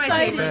was wasn't my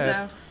excited. favorite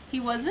though. He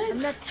wasn't? I'm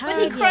not But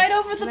tired he cried yet.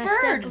 over the Can I stay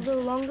up bird. a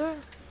little longer?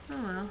 I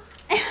don't know.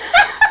 He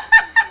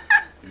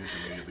just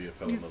immediately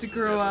fell in Needs love to with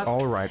grow the up.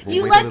 All right, we'll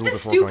You wait like a little the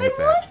before going to stupid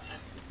bed. one?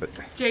 But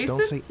Jason?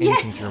 don't say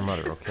anything to your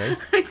mother, okay?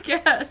 I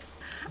guess.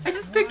 I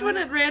just picked one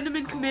at random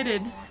and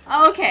committed.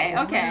 Okay,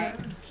 okay.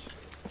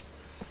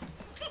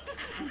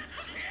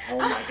 Oh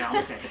my god, I'm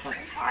gonna hit like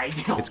I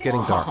don't It's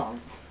getting dark.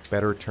 want.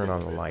 Better turn on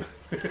the light.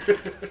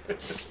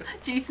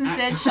 Jason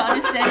said Sean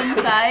is dead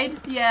inside.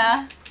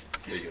 Yeah.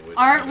 Speaking of which,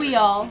 Aren't I'm we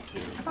gonna all? see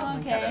too.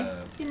 Okay.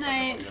 Good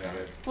night. Yeah.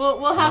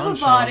 We'll have on, a VOD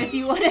Sean. if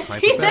you want to Time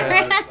see for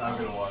bed. that. I'm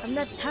gonna watch I'm it.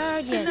 not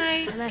tired yet.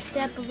 night. Can I stay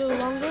up a little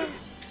longer?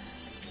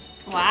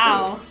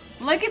 Wow.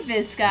 Look at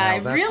this guy.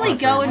 Now, that's Really not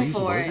very going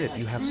reasonable, for is it. it?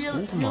 You have school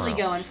Really tomorrow.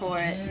 going for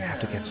it. You have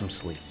to get some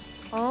sleep.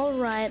 All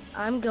right,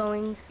 I'm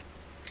going.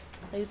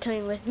 Are you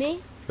coming with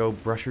me? Go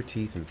brush your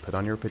teeth and put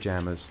on your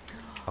pajamas.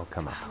 I'll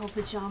come up. Oh,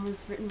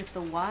 pajamas written with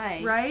the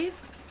Y. Right?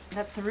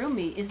 That threw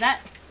me. Is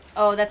that...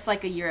 Oh, that's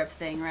like a Europe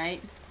thing,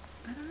 right?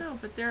 I don't know,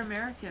 but they're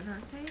American,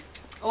 aren't they?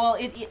 Well,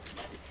 it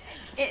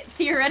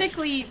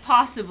theoretically,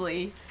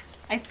 possibly.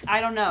 I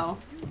don't know.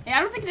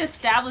 I don't think it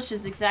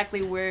establishes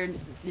exactly where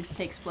this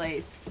takes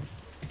place.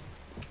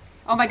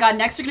 Oh my god,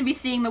 next we're gonna be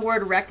seeing the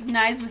word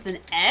recognize with an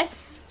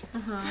S?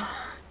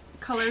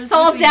 Colors. It's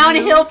all with a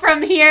downhill U.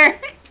 from here.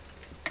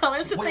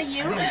 Colors with What? a I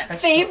U? didn't catch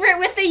Favorite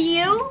with a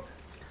U?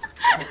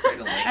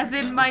 As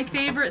in, my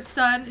favorite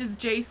son is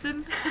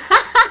Jason.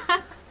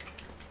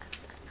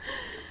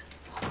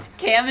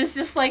 Cam is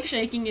just like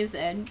shaking his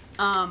head.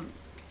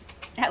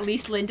 At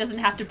least Lynn doesn't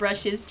have to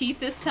brush his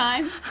teeth this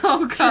time.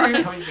 Oh How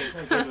gosh. you get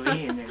some good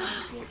lean and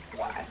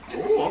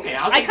Ooh, okay,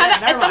 I'll I take kind that.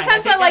 of Never mind,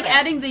 sometimes take I like that back.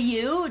 adding the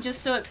U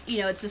just so it,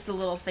 it's just a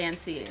little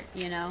fancier,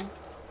 you know.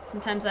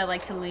 Sometimes I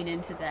like to lean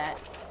into that.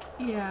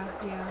 Yeah,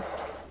 yeah.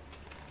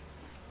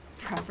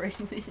 Proper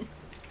English.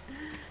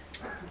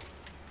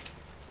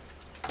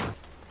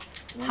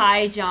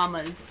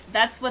 Pajamas.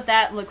 That's what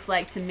that looks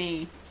like to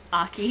me,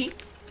 Aki.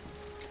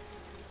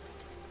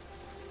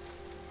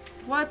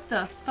 What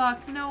the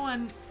fuck?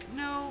 No.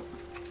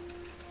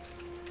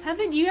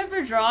 Haven't you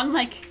ever drawn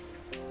like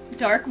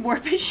dark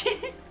morbid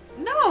shit?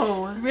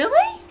 No.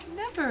 Really?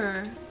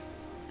 Never.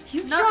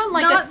 You've Not- drawn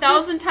like not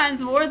 1,000 this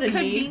times more than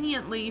me.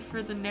 Conveniently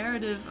for the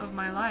narrative of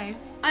my life.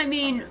 I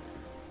mean,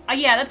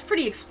 yeah, that's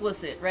pretty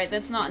explicit, right?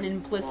 That's not an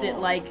implicit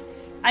like.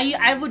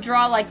 I would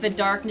draw like the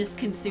darkness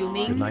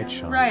consuming. Good night,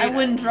 Sean. Right. I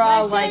wouldn't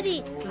draw Where's like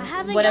Teddy? I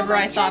haven't whatever got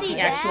my I thought Teddy, the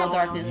actual Dad.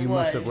 darkness You was.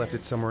 must have left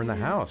it somewhere in the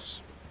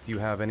house. Do you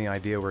have any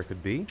idea where it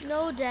could be?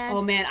 No, Dad.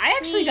 Oh man, I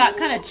actually got Please,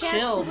 kind I of can't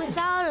chilled. sleep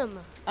without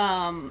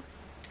him.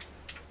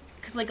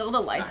 Cause like all the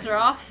lights are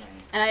off,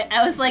 and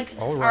I was like,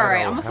 All all right,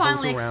 right, I'll I'm gonna have a look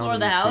finally around explore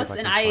and the see if house, I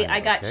and can find I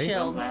it, got okay?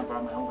 chilled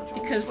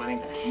because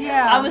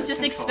Yeah. I was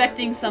just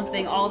expecting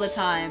something all the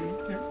time,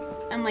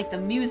 and like the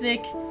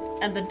music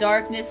and the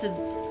darkness and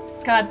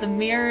God, the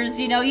mirrors,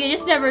 you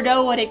just never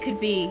know what it could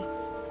be.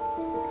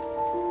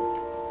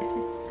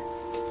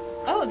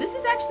 Oh,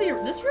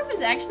 this room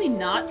is actually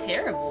not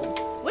terrible.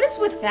 What is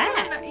with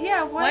that?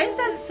 Yeah, Why is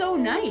that so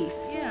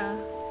nice? Yeah.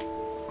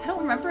 I don't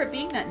remember it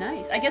being that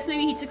nice. I guess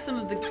maybe he took some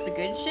of the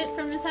good shit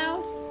from his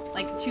house.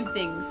 Like, two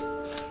things.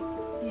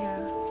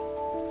 Yeah.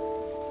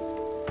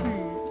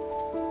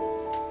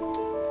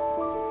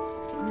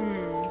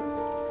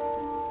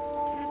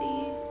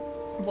 Teddy.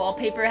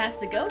 Wallpaper has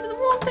to go to the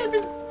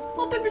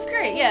wallpaper's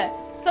great, yeah.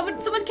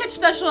 Someone catch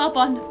Special up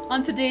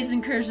on today's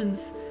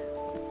incursions.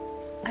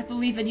 I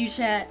believe in you,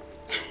 chat.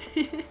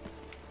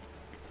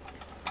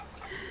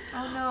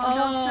 Oh no,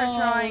 don't start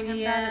drawing. I'm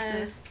bad at yeah.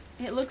 this.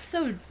 It looks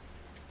so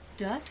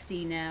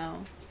dusty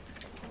now.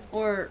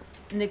 Or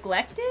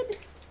neglected?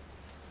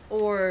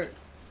 Or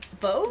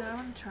both? No, I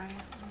want to try it.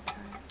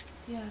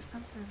 Yeah,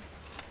 something.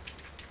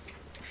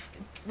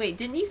 Wait,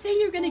 didn't you say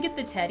you were gonna get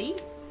the teddy?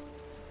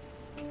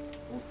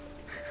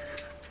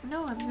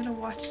 No, I'm gonna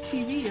watch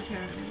TV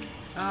apparently.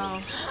 Oh.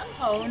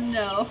 Oh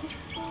no.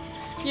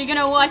 You're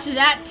gonna watch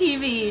that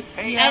TV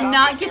Hey, and stop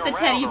not get the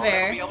messing teddy around or I'll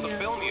bear. be able to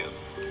film you.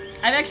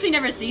 I've actually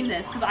never seen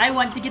this because I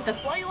want to get the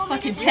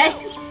fucking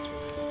teddy.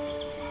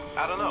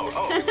 I don't know.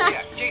 Oh,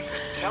 yeah, Jason,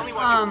 tell me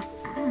what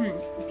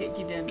Okay,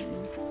 you did.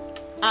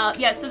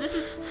 Yeah, so this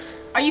is...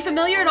 Are you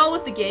familiar at all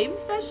with the game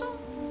special?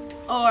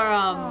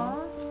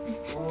 Or,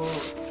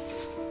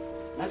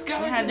 Let's go.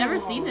 I've never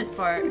seen this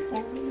part.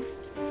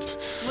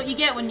 It's what you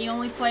get when you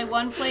only play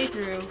one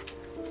playthrough.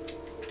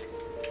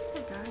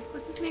 Oh god.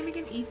 What's his name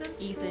again? Ethan?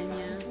 Ethan,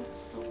 yeah.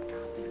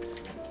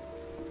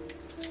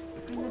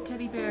 And the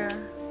teddy bear.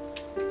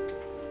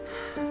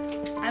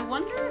 I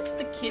wonder if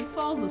the kid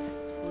falls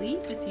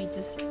asleep if you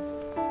just...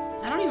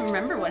 I don't even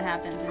remember what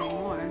happens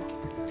anymore.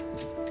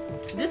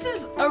 This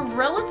is a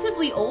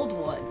relatively old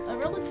one. A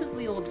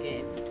relatively old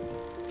game.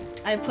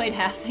 I played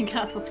half the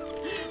go.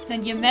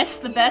 And you miss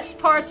the best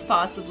parts,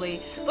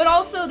 possibly. But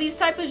also, these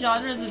type of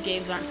genres of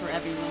games aren't for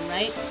everyone,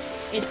 right?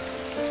 It's...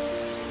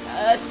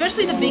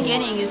 especially the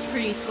beginning is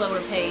pretty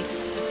slower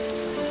paced.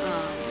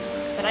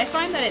 But I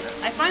find that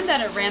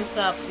it ramps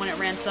up. When it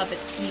ramps up, it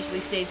usually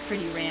stays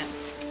pretty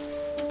ramped.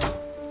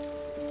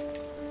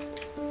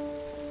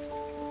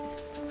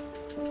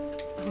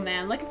 Oh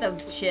man, look at the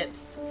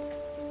chips.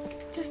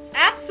 Just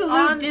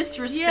absolute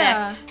disrespect.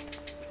 Yeah.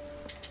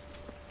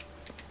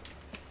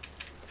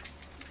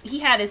 He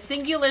had a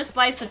singular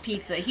slice of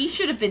pizza. He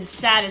should have been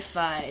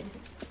satisfied.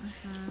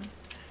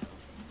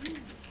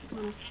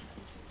 Little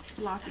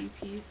floppy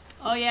piece.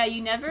 Oh yeah,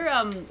 you never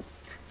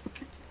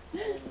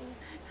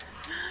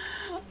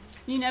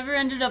you never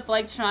ended up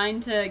like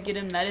trying to get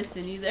him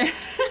medicine either.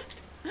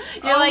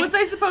 Oh, like, was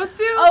I supposed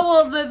to? Oh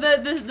well,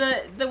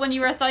 the when you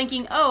were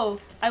thinking, oh,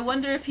 I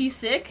wonder if he's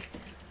sick.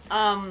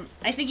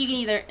 I think you can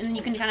either, and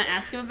you can kind of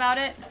ask him about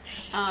it.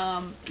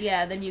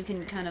 Yeah, then you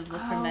can kind of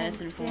look for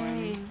medicine for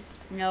him.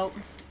 Nope.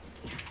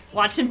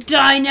 Watch him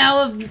die now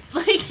of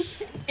like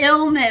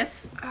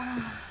illness.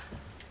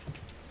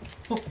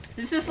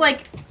 This is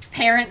like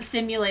Parent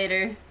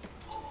Simulator.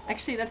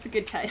 Actually, that's a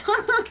good title.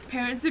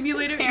 Parent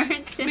Simulator?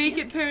 Parent Simulator.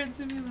 Make it Parent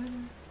Simulator.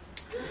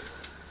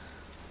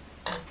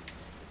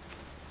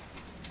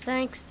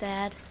 Thanks,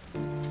 Dad.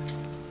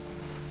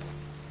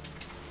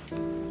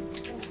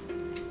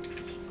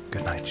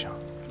 Good night, Sean.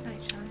 Good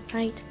night, Sean.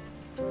 Night.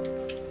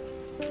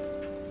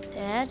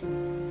 Dad?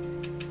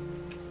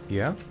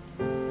 Yeah?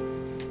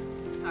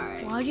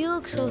 Alright. Why do you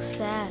look so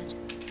sad?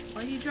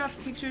 Why do you drop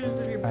pictures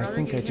of your brother? I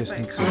think I getting just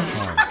hit need by a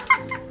some car? time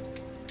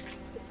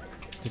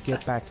to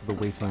get back to the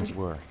way things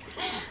were.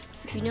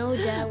 You know,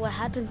 Dad, what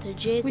happened to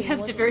Jason? We have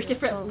wasn't very your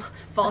different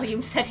fault.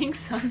 volume settings,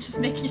 so I'm just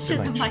making sure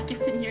the mic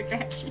is in your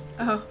direction.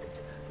 Oh.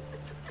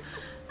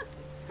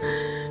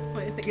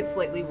 Wait, I think it's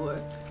slightly more.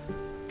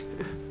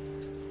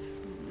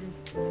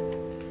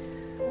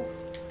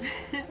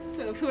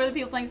 Who are the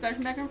people playing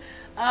Spectrum Backroom?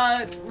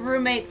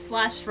 Roommates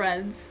 /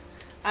 friends.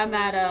 I'm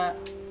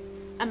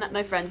at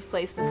my friend's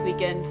place this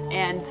weekend,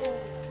 and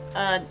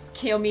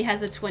Kiyomi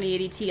has a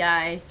 2080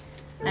 Ti,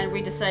 and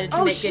we decided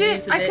to make good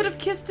use of it. I could have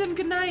kissed him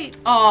goodnight.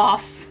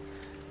 Off.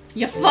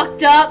 You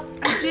fucked up.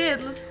 I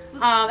did. Let's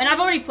and I've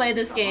already played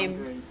this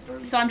game,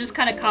 so I'm just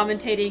kind of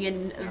commentating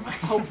in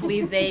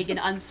hopefully vague and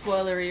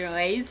unspoilery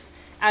ways,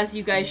 as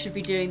you guys should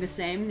be doing the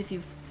same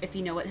if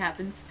you know what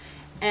happens.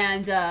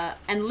 And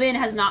Lynn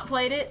has not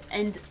played it,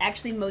 and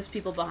actually most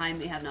people behind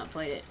me have not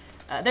played it.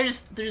 They're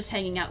just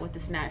hanging out with the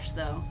Smash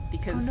though,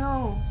 because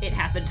it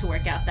happened to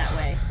work out that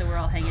way. So we're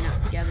all hanging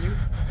out together.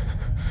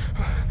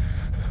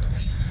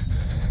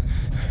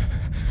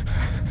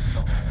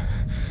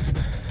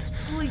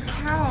 Holy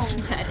cow!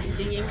 That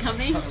ending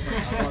incoming,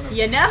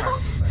 you know?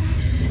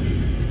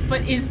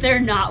 But is there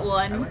not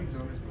one?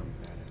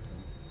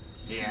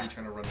 Yeah.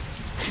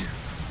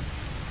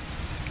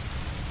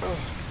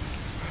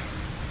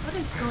 What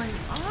is going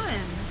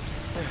on?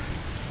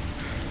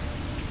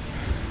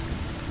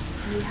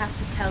 You have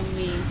to tell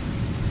me.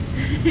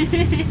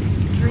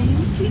 Dream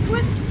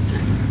sequence?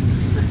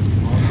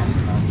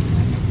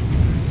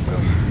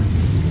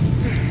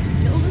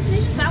 The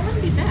hallucinations? That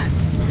wouldn't be bad.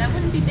 That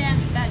wouldn't be bad.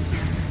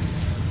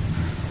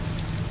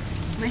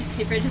 My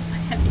favorite is my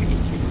heavy rain.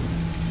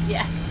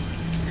 Yeah.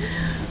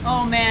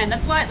 Oh man,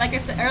 that's why, like I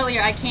said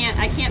earlier, I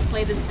can't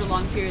play this for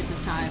long periods of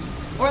time.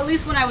 Or at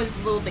least when I was a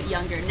little bit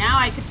younger. Now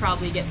I could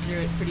probably get through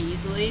it pretty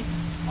easily.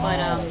 But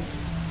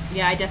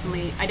yeah, I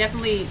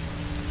definitely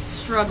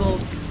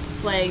struggled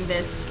playing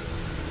this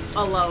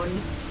alone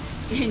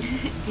in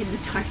the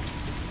dark.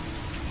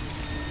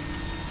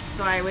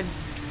 So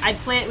I'd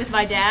play it with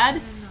my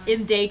dad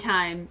in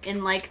daytime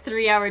in like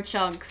 3-hour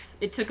chunks.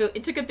 It took a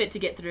bit to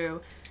get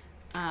through.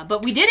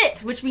 But we did it,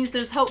 which means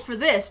there's hope for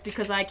this,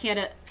 because I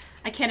can't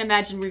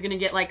imagine we're gonna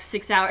get like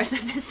 6 hours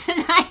of this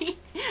tonight,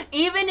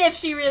 even if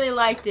she really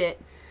liked it.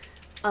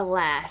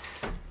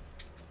 Alas.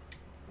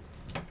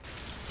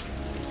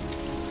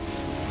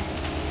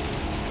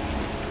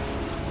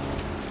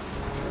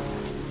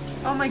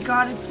 Oh my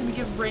god, it's gonna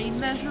give rain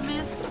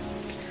measurements?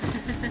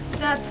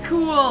 That's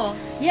cool.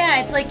 Yeah,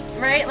 it's like,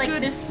 right? Like,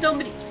 there's so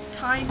many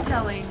time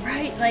telling.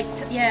 Right, like,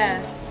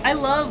 yeah. I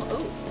love,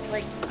 it's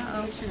like,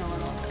 tension a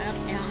little. I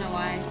don't know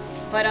why.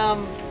 But,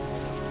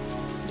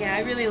 yeah,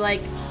 I really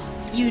like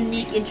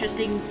unique,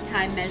 interesting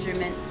time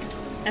measurements.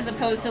 As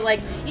opposed to, like,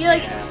 you know,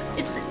 like,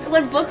 it's,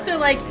 when books are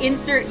like,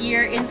 insert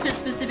year, insert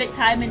specific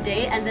time and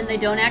date, and then they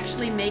don't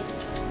actually make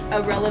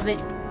a relevant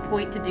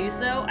point to do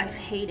so, I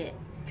hate it.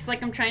 It's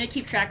like I'm trying to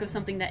keep track of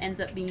something that ends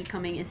up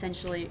becoming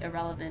essentially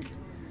irrelevant.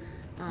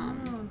 Who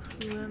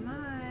am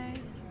I?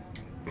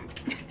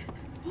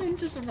 And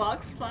just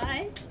walks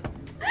by.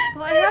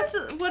 Well, I have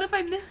to. What if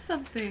I miss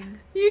something?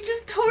 You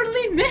just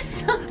totally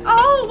missed something.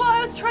 Oh, well,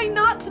 I was trying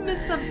not to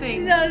miss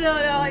something. No.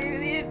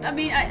 I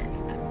mean,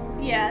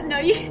 yeah, no,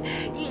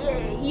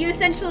 you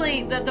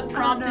essentially, the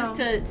prompt is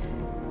to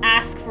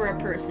ask for a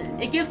person.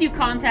 It gives you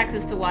context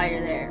as to why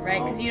you're there,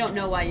 right? Because you don't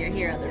know why you're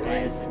here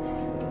otherwise.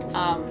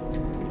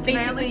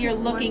 Basically, you're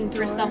looking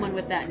for someone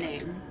with that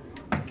name.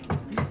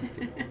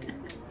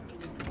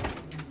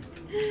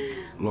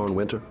 Lauren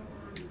Winter?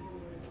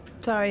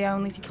 Sorry, I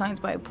only see clients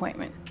by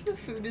appointment. The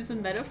food is a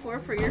metaphor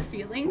for your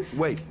feelings.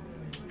 Wait.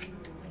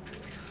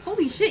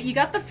 Holy shit, you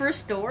got the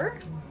first door?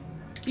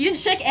 You didn't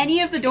check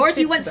any of the doors?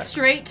 You went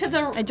straight to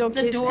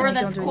the door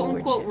that's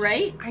quote-unquote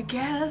right? I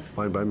guess.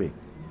 Fine by me.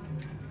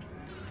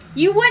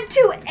 You went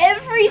to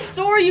every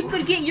store you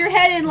could get your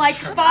head in like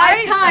 5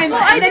 times,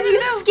 well, and then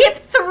you skipped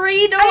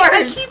 3 doors!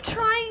 I keep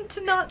trying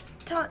to not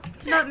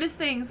miss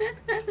things.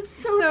 It's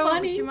so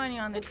funny. Put your money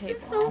on the It's table.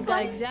 just so You've got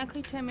funny.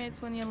 exactly 10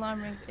 minutes when the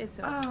alarm rings. It's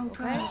over. Oh,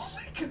 okay? gosh.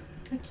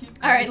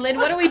 Alright, Lynn,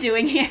 what are we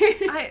doing here?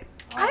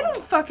 I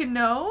don't fucking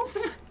know.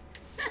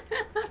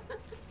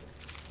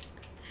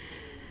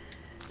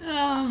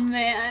 Oh,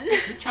 man.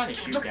 You're trying to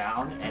shoot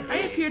down. And I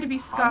appear to be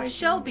Scott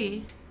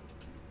Shelby.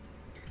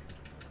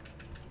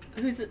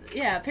 Who's,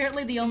 yeah,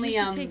 apparently the only,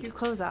 You should take your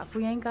clothes off.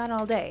 We ain't got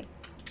all day.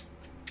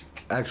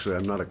 Actually,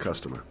 I'm not a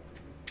customer.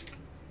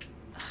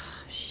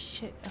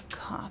 Shit, a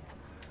cop.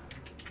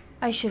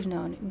 I should have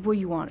known. What do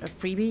you want, a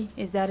freebie?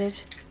 Is that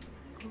it?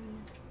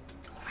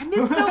 I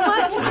missed so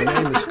much. My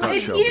name is Scott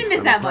Shelby. You didn't miss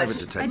I'm that a private much.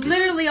 detective.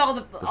 Literally all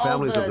the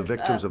families of the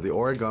victims of the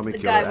Origami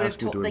Killer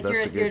asked me to like you're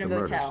investigate in the a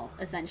murders. motel,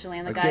 essentially,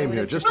 and the I guy came would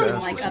here have just just to been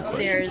ask like some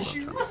upstairs,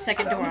 questions.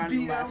 second door on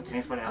the left.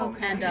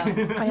 And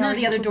I none of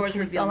the other doors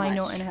would reveal all much. I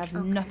know and have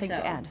nothing So,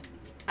 to add.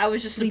 I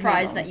was just Leave me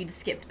surprised alone. that you'd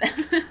skipped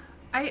them.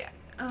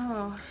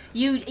 Oh.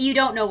 You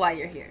don't know why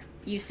you're here.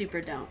 You super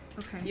don't.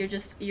 Okay.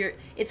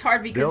 It's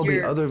hard because There'll be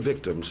you're other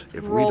victims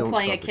if we role don't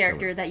playing a stop the killer.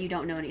 character that you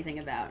don't know anything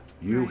about.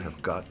 You have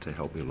got to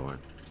help me, Lauren.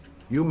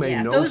 You may Yeah,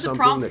 if know those something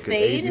prompts that can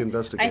aid fade, the I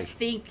investigation.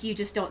 think you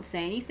just don't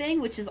say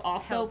anything, which is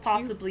also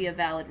possibly a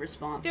valid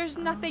response. There's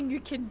nothing you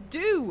can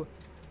do.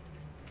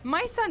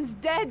 My son's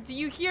dead. Do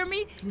you hear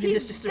me? Lynn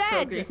He's is just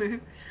dead. a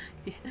programmer.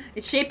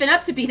 It's shaping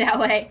up to be that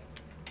way.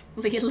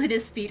 Lynn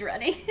is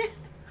speedrunning.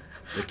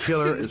 The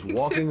killer is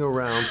walking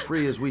around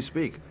free as we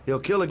speak. He'll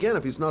kill again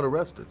if he's not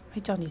arrested.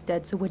 My Johnny's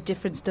dead, so what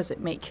difference does it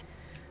make?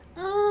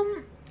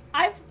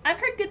 I've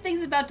heard good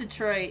things about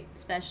Detroit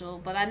Special,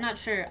 but I'm not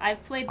sure. I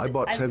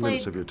bought 10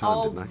 minutes of your time,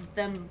 all didn't I? of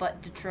them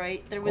but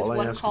Detroit. There was All I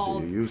one ask is that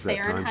called you use that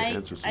time to Fahrenheit,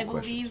 answer some I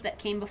believe, questions. that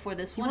came before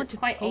this You one. want It's to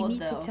quite pay old me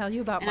though. to tell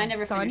you about and I my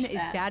never son? finished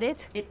Is that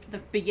it? The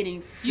beginning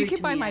You freaked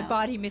can buy me my out.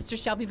 body,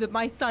 Mr. Shelby, but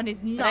my son is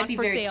But not I'd be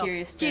for very sale.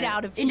 curious Get to...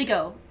 out of here.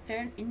 Indigo.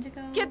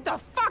 Indigo? Get the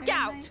fuck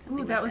out!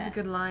 Ooh, that was a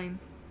good line.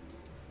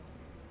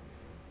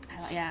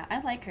 Yeah,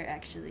 I like her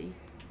actually.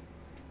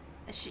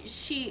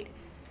 She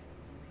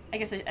I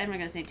guess I'm not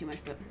gonna say too much,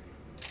 but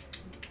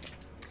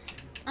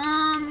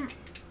I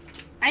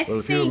Well,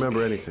 if you think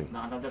remember anything.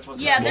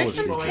 yeah, there's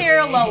some Smallest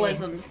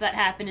parallelisms that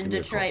happen in Give me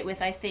a Detroit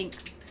with I think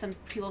some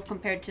people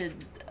compared to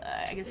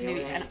I guess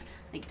maybe I don't,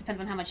 like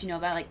depends on how much you know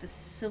about like the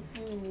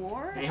Civil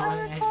War. If I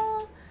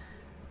recall.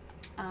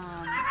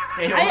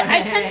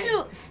 I tend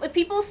to when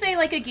people say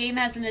like a game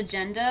has an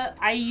agenda,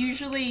 I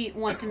usually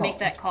want to make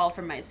that call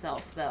for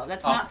myself though.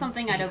 That's not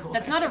something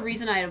that's not a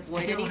reason I'd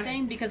avoid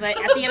anything because at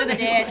the end of the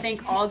day I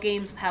think all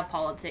games have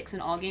politics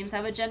and all games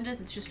have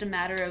agendas. It's just a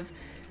matter of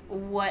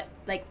what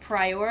like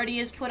priority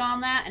is put on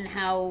that and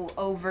how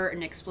overt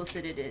and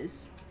explicit it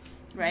is.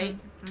 Right?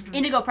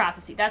 Indigo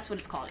Prophecy, that's what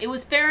it's called. It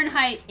was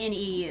Fahrenheit in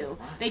EU.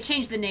 They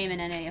changed the name in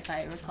NA if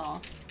I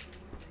recall.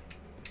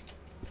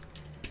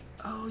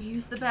 Oh,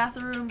 use the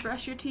bathroom,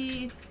 brush your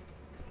teeth.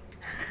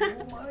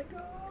 Oh my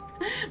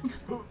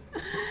god.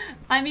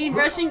 I mean,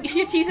 brushing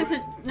your teeth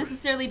isn't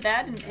necessarily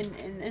bad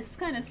in this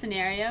kind of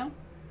scenario.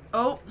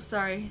 Oh,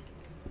 sorry.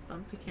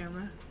 Bumped the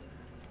camera.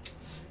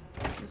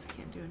 Guess I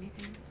can't do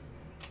anything.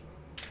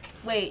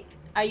 Wait,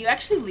 are you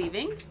actually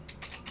leaving?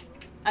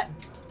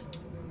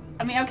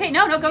 I mean, okay,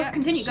 no, go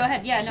continue. Go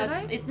ahead. Yeah, no,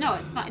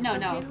 it's fine. No,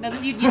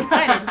 you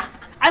decided.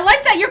 I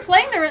like that you're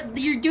playing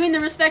you're doing the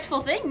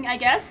respectful thing. I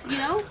guess you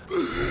know.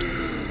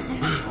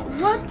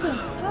 What the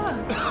fuck?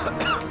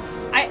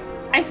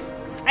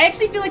 I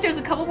actually feel like there's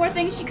a couple more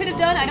things she could have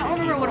done. I don't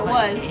remember what it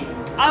was.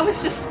 I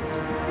was just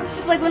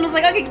like Lynn was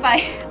like, okay,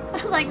 goodbye. I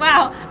was like,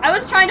 wow. I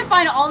was trying to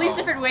find all these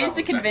different ways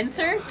to convince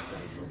her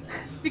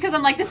because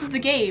I'm like, this is the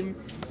game,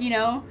 you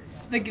know.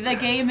 The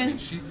game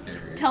is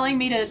telling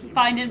me to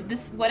find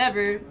this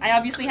whatever. I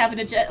obviously have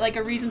like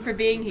a reason for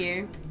being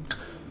here.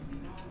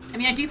 I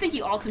mean, I do think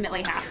you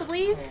ultimately have to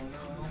leave,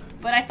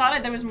 but I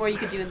thought there was more you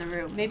could do in the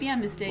room. Maybe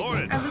I'm mistaken.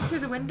 Lauren. I looked through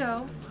the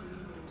window.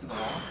 To the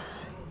wall.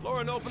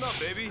 Lauren, open up,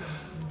 baby.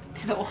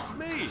 To the wall. It's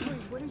me.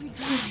 What are you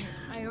doing here?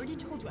 I already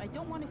told you I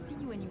don't want to see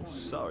you anymore.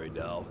 Sorry,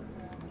 Dal,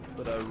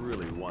 but I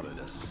really wanted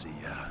to see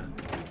ya.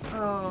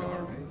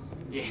 Oh.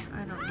 Yeah.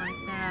 I don't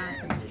like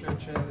that.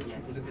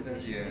 Yes, the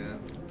position is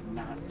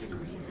not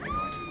great.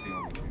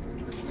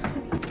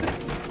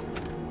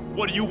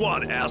 What do you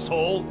want,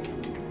 asshole?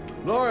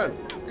 Lauren,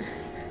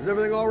 is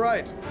everything all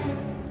right?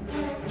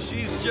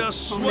 She's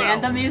just swell. Oh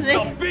man, the music.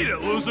 Now beat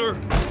it, loser.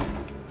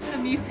 The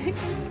music.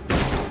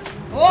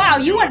 Wow,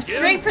 you went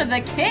straight for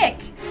the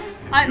kick.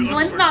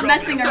 Lynn's not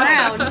messing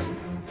around.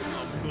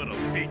 I'm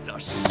gonna beat the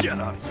shit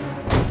out of you.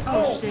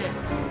 Oh shit.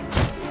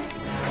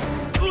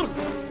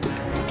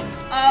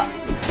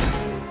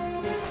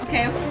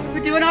 Okay,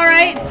 we're doing all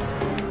right.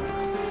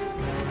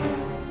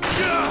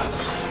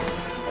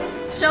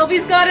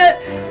 Shelby's got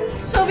it.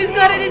 Shelby's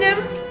got it in him.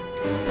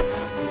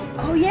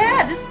 Oh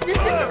yeah, this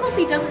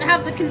difficulty doesn't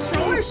have the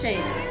controller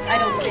shakes, I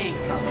don't think.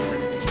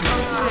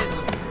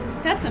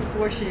 That's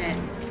unfortunate.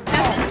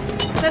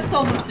 That's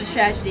almost a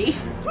tragedy.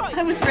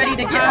 I was ready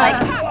to get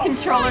like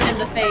controllered in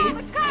the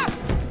face.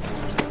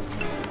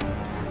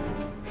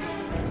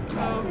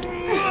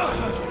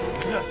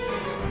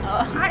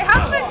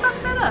 How did I fuck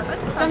that up?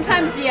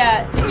 Sometimes,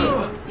 yeah.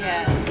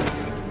 Yeah.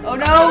 Oh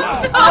no!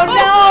 Oh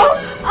no!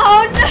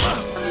 Oh no!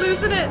 I'm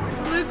losing it.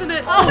 I'm losing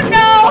it. Oh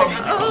no!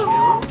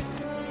 Oh.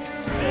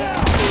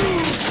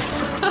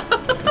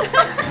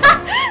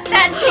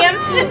 That damn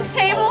Sims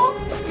table?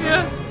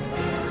 Yeah.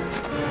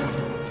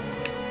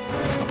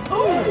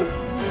 Oh,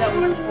 that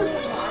was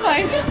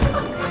fine.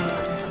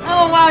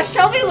 Oh wow,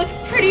 Shelby looks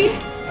pretty.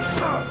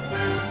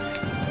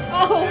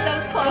 Oh, that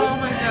was close. Oh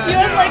my god. You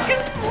had like a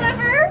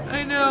sliver.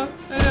 I know.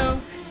 I know.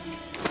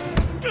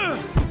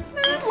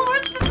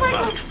 Lauren's just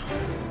like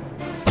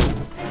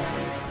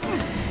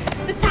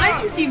the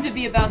timing seemed to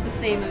be about the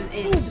same.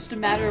 It's just a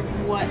matter of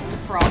what the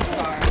prompts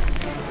are.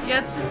 Yeah,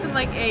 it's just been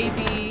like A,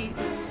 B,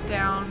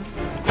 down.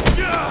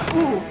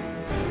 Ooh,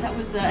 that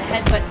was a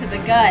headbutt to the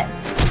gut.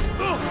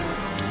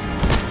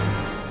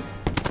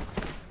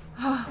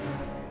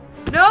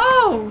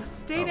 No!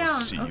 Stay down.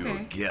 See you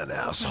Okay. again,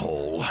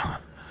 asshole.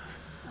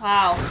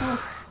 Wow.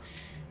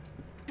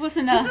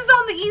 Wasn't This is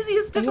on the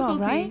easiest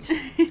difficulty.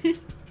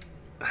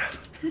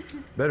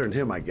 Better than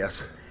him, I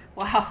guess.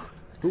 Wow.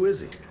 Who is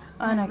he?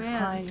 An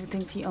ex-client who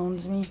thinks he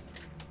owns me.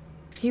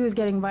 He was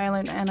getting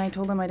violent, and I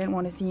told him I didn't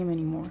want to see him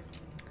anymore.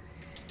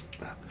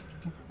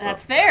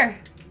 That's fair.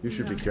 You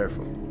should be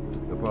careful.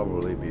 He'll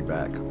probably be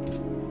back.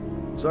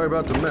 Sorry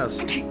about the mess.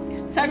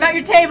 Sorry about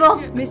your table.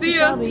 Mr.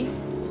 Shelby.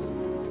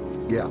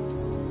 Yeah.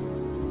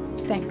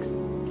 Thanks.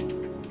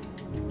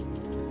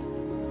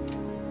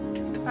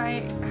 If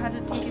I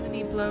hadn't taken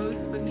any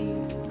blows, would he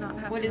not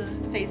have Would his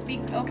face be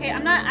okay?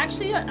 I'm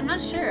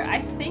not sure.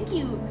 I think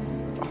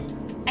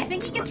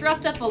he gets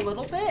roughed up a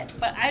little bit,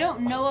 but I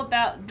don't know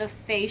about the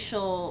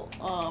facial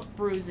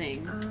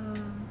bruising.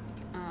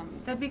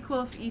 That'd be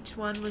cool if each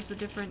one was a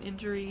different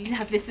injury.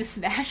 Now this is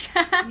Smash.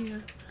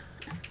 Yeah.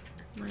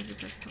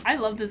 I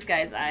love this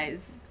guy's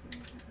eyes.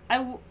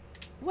 I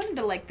wanted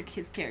to like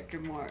his character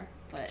more,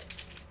 but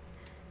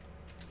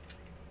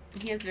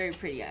he has very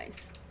pretty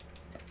eyes.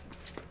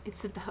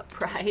 It's about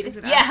pride. Is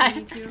it yeah,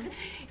 too?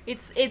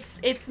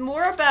 it's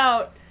more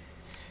about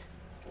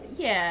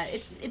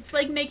it's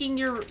like making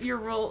your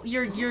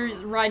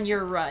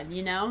run,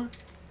 you know?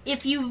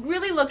 If you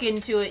really look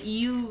into it,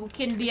 you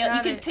can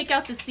pick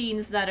out the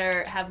scenes that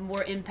have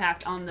more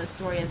impact on the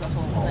story as a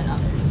whole than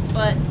others.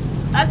 But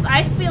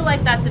I feel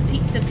like that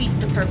defeats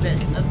the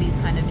purpose of these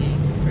kind of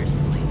games,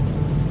 personally.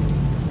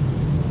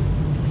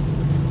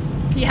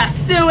 Yeah,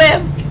 sue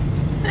him!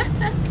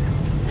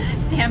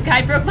 Damn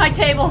guy broke my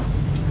table.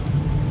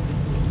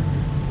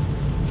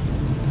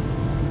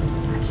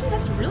 Actually,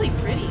 that's really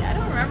pretty. I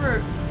don't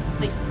remember,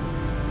 like,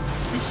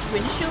 this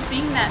windshield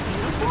being that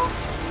beautiful.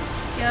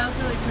 Yeah, that was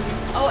really pretty.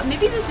 Oh,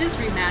 maybe this is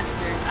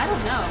remastered. I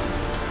don't know.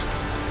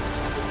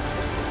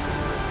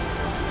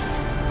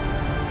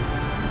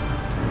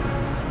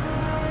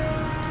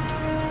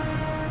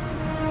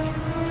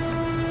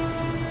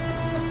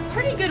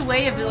 Pretty good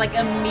way of like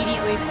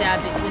immediately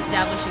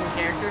establishing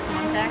character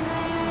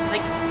context.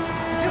 Like,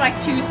 it took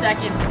like 2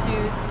 seconds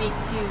to speak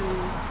to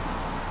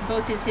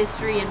both his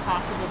history and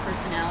possible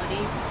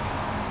personality.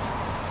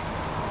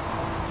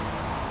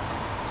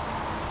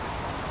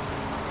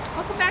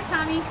 Welcome back,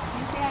 Tommy. Can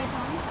you say hi,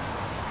 Tommy?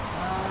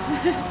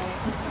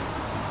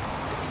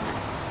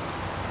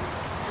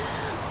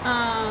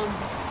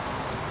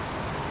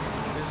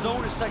 The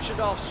zone is sectioned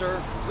off,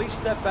 sir. Please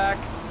step back.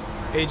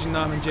 Agent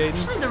Norman Jaden.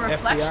 Actually, the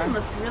reflection FBI.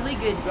 looks really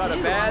good too. Got a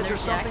on badge their or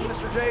something, jackets.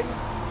 Mr.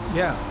 Jaden?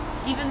 Yeah.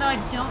 Even though I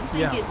don't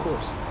think Yeah, of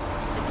course.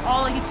 it's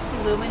all like it's just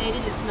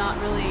illuminated. It's not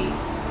the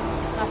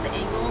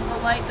angle of the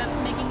light that's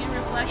making it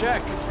reflect. Check. It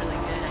just looks really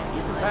good. I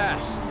feel like.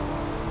 Pass.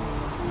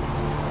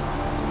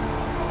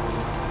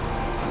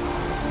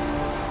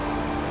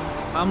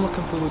 I'm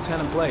looking for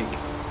Lieutenant Blake.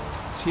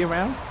 Is he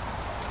around?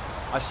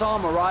 I saw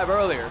him arrive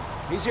earlier.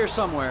 He's here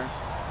somewhere.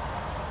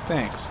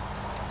 Thanks.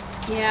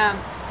 Yeah.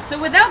 So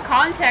without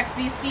context,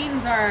 these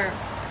scenes are...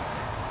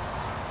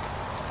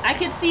 I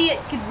could see it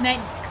could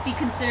be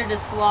considered a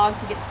slog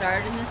to get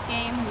started in this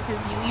game,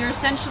 because you're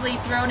essentially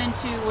thrown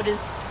into what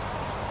is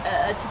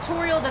a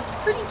tutorial that's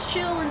pretty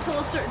chill until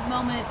a certain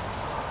moment,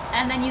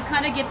 and then you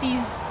kind of get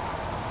these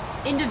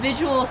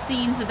individual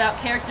scenes about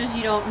characters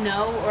you don't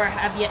know or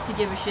have yet to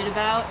give a shit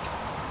about.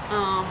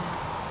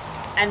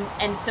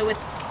 And so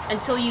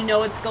until you know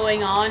what's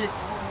going on,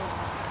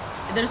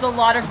 there's a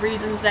lot of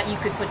reasons that you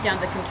could put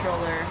down the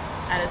controller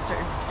at a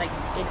certain,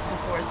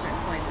 before a certain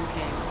point in this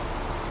game.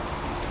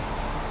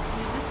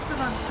 You just put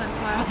on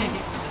sunglasses.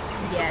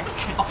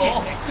 Yes.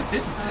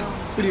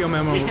 Video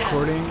memo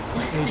recording,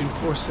 Agent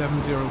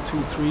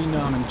 47023,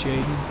 Nam and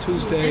Jaden,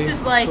 Tuesday, This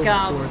is like,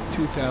 October 4th,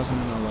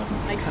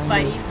 2011. Like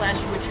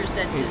Spidey/Witcher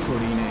sentences.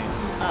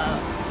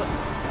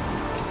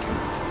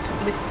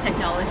 8:49. With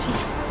technology.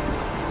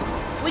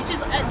 Which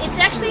is, it's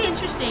actually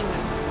interesting.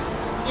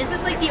 Is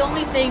this like the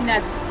only thing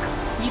that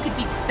could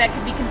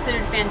be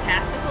considered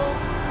fantastical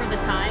for the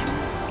time?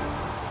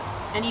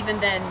 And even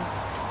then,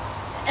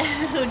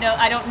 who knows?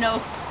 I don't know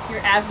if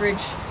your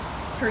average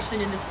person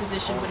in this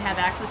position would have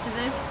access to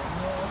this,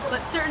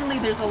 but certainly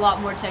there's a lot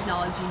more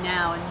technology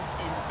now and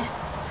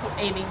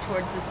aiming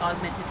towards this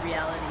augmented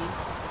reality.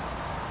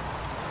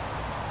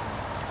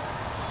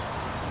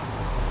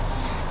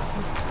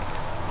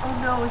 Oh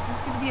no, is this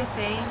going to be a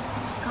thing?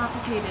 This is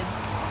complicated.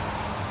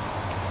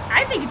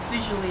 I think it's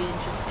visually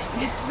interesting.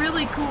 It's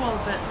really cool,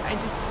 but I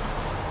just...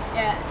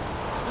 Yeah.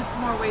 It's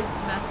more ways to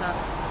mess up.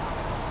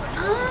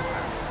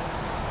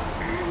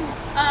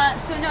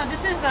 So no,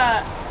 this is,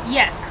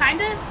 yes,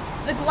 kind of.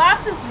 The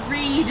glasses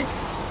read,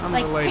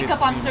 pick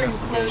up on certain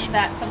clues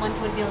that someone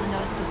would be able to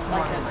notice with,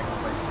 like, a...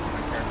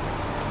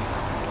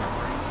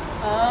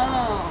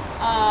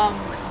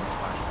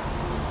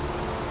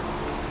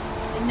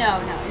 No,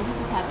 this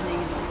is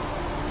happening.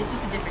 It's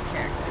just a different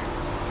character.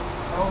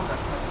 Oh,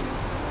 that's not you.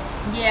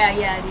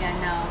 Yeah,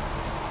 no.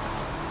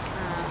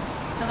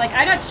 So, like,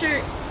 I'm not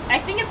sure. I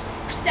think it's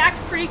stacked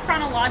pretty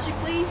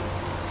chronologically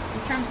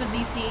in terms of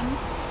these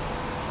scenes,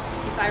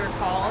 if I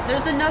recall.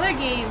 There's another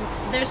game,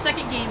 their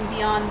second game,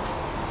 Beyond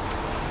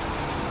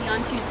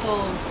Two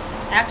Souls,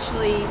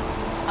 actually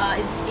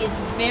is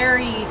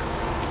very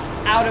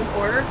out of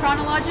order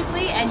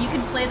chronologically, and you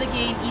can play the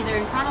game either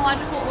in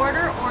chronological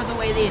order or the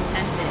way they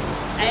intended it,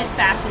 and it's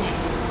fascinating.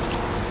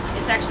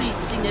 It's actually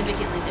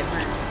significantly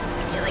different.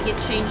 It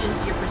changes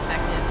your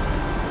perspective.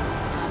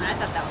 And I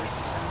thought that was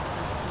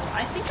cool.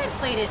 I think I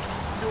played it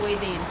the way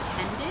they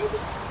intended,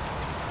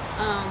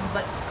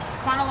 but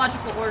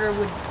chronological order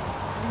would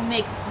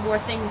make more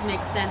things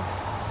make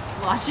sense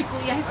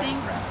logically, I think.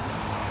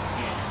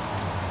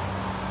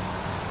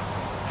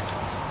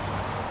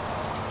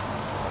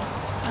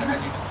 And then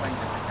you just play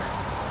different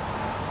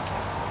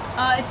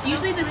characters. It's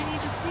usually this.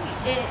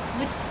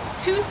 With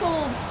Two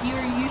Souls,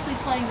 you're usually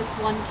playing this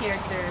one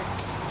character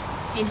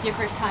in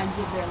different times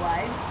of their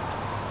lives.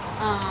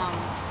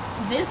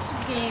 This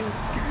game,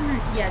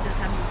 yeah, does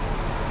have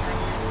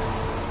protagonists.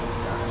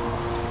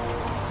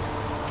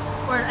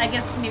 Or I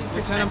guess maybe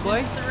Lieutenant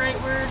Blake? is the right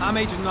word. I'm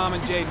Agent Nam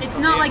and Jaden. It's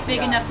not like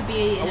big enough to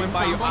be an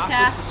ensemble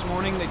cast, this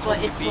morning. They told but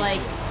me it's to be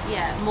like, here.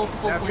 yeah,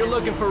 multiple. Now, if you're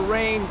looking for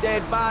rain,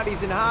 dead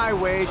bodies, and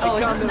highways, you Oh,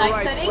 is come this to the night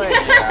right setting? place.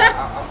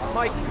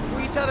 Mike,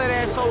 will you tell that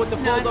asshole with the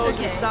No, it's bulldozer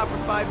to okay. stop for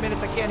 5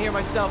 minutes? I can't hear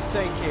myself.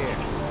 Take care.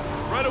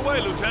 Right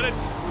away, Lieutenant.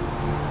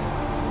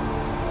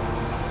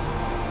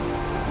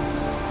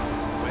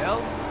 Well,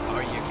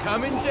 are you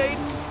coming, Jaden?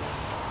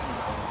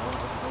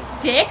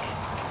 Dick?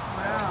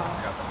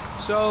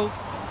 So,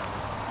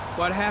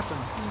 what happened?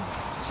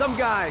 Some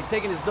guy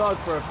taking his dog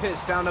for a piss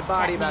found a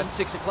body about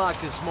 6 o'clock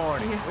this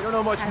morning. We don't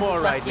know much Hasn't more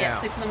slept right yet. now.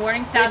 6 in the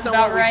morning sounds Based on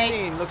about what right. we've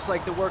seen, looks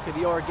like the work of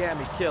the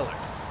Origami Killer.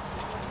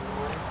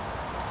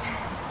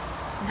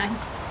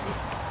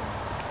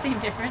 Same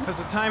difference. Has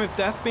the time of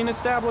death been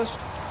established?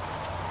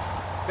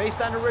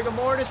 Based on the rigor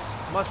mortis,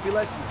 must be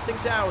less than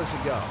 6 hours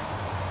ago.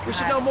 We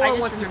should God, know I more just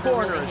once the remember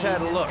coroner really has had a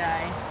hating look. this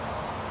guy.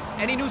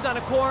 Any news on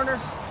the coroner?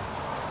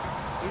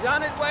 He's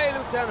on his way,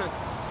 Lieutenant.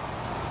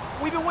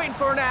 We've been waiting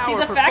for an hour. See,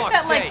 the for fact fuck's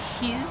that, like, sake.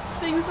 his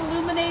thing's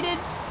illuminated,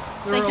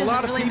 There like, were a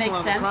lot doesn't of really people make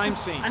on the sense. crime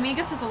 'cause- scene. I mean, I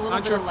guess there's a little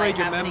Aren't bit you of light afraid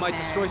your men happening might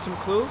there. destroy some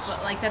clues?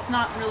 But, like, that's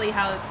not really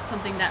how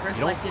something that You don't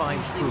reflective find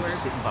usually proof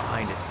works. sitting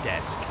behind a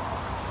desk.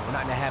 We're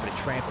not in the habit of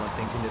trampling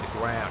things into the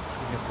ground,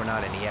 even if we're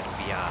not in the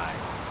FBI.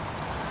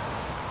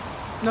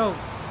 No,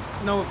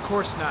 of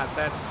course not.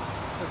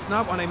 That's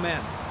not what I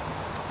meant. Oh,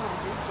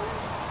 this one?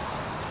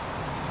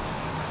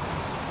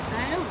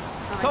 I don't.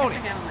 Oh, Tony, I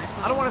guess I got it on my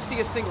phone. I don't want to see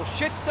a single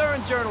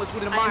shit-stirring journalist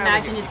within a mile I of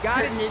imagine you. it's You got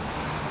pertinent. it?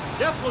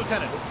 Yes,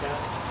 Lieutenant. This guy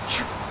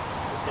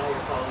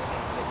you're calling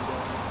things that you don't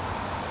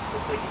know.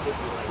 Looks like he could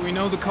be like... Do we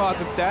know the cause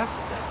of death?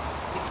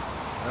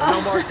 There are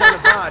no marks on the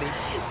body.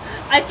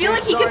 I feel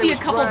like he could be a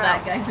Chances are couple he was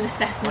bad drowned, guys in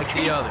Assassin's like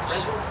Creed. the others.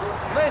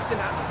 Listen,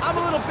 I'm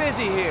a little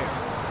busy here.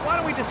 Why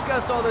don't we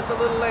discuss all this a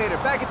little later,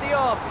 back at the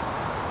office?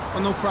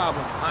 Well, no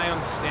problem. I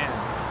understand.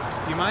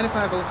 Do you mind if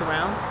I have a look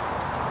around?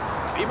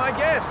 Be my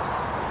guest.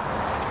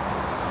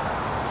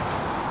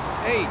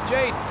 Hey,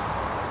 Jade.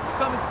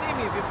 Come and see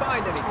me if you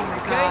find anything, Oh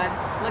my okay? god.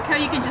 Look how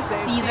you can just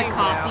Same see the team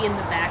coffee now. in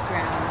the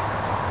background.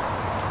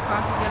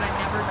 Coffee that I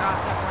never got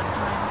that one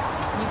time.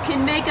 You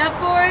can make up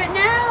for it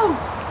now!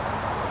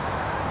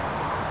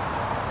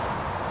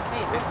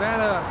 Is that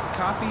a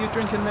coffee you're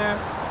drinking there?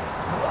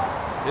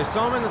 There's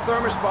some in the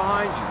thermos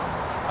behind you.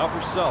 Help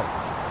yourself.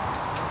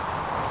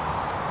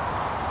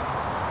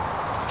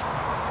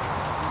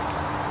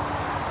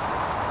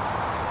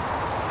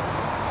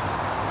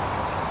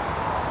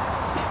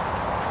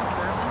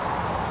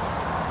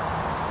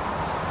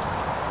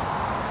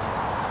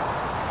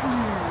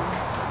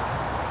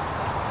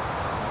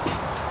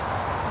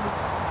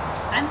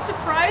 I'm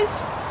surprised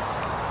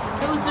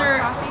those are...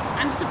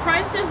 I'm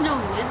surprised there's no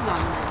lids on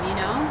them, you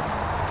know?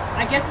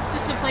 I guess it's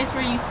just a place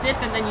where you sip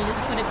and then you just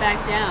put it back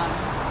down.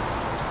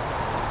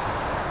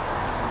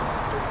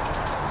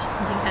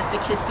 You didn't have to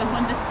kiss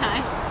someone this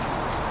time.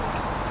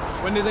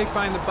 When did they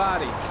find the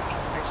body?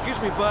 Excuse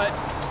me, but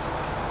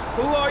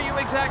who are you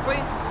exactly?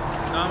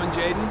 Norman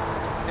Jaden,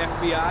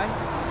 FBI.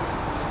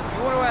 If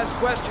you want to ask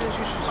questions,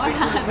 you should speak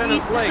to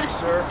Lieutenant Blake,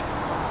 sir.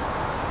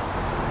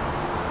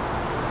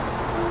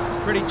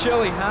 Pretty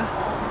chilly, huh?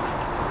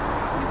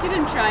 Look at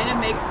him trying to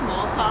make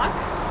small talk.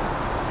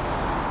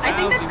 I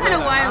think that's kind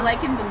of why I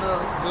like him the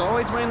most. Does it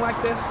always rain like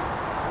this?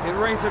 It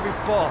rains every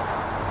fall.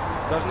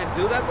 Doesn't it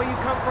do that where you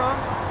come from?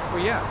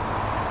 Well, yeah.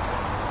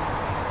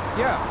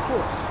 Yeah, of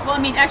course. Well, I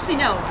mean, actually,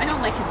 no. I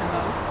don't like him the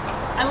most.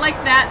 I like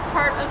that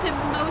part of him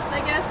the most,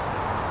 I guess.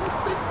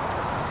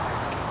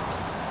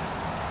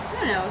 I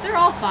don't know. They're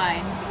all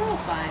fine. They're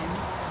all fine.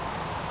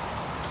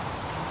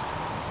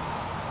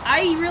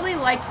 I really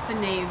liked the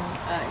name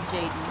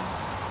Jaden.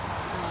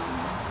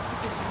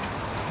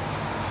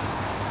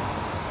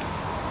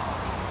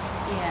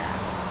 Yeah.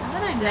 And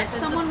then I met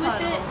someone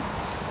with it.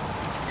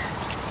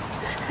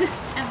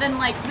 And then,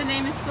 like, the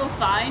name is still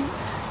fine,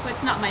 but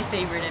it's not my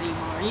favorite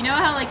anymore. You know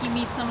how, like, you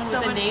meet someone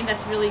with a name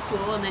that's really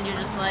cool, and then you're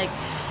just like,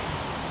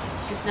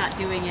 just not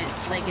doing it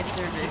like it's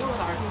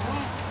service.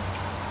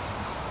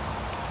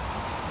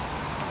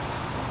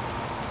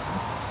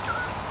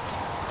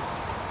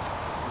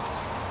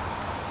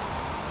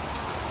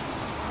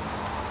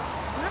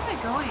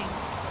 Going?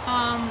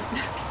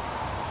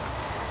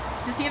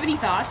 Does he have any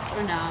thoughts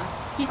or not?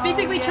 He's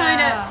basically trying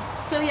to...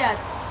 So yeah,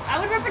 I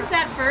would reference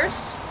that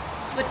first,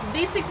 but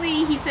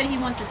basically he said he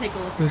wants to take a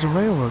look. There's a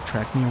railroad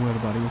track near where the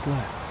body was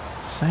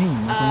left. Same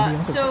as all the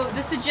other So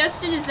the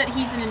suggestion is that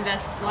he's an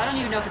well, I don't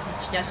even know if it's a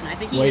suggestion. I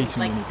think he Way is, too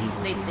like, many people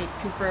they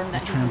confirmed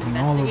that he's an trampling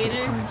all over the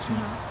investigator. crime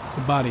scene.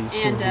 The body is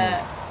still And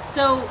here.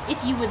 so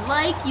if you would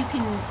like, you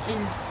can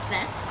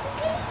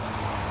investigate.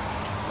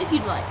 If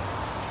you'd like.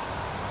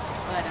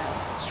 But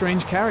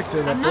Strange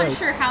character, that I'm not Blake.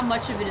 sure how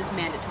much of it is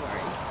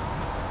mandatory.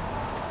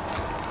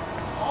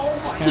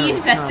 Eric He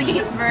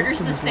investigates Thomas, murders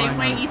victim the is same lying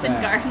way on his Ethan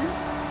back.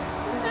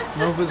 Gardens.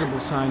 No visible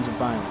signs of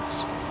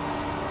violence.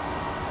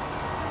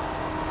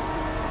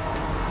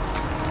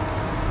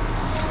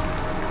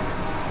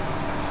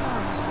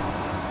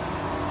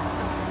 What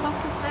the fuck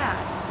is that?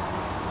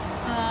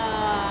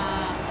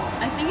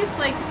 I think it's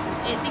like,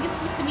 I think it's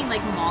supposed to mean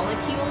like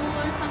molecule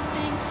or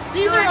something.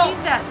 These No, are I all...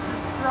 need that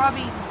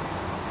throbbing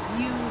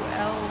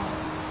UL.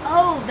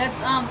 Oh, that's,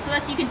 so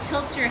that's, you can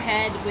tilt your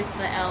head with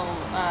the L,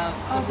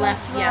 Oh, the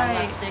left, that's yeah,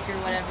 right. left stick or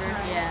whatever, That's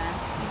right. yeah.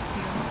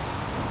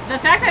 The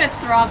fact that it's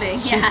throbbing,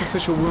 yeah.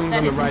 Superficial wound that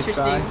on the is right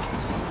interesting.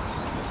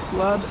 thigh.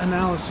 Blood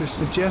analysis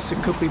suggests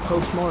it could be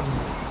post-mortem.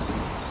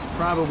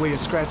 Probably a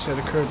scratch that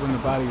occurred when the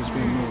body was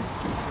being moved.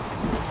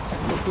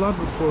 The blood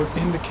report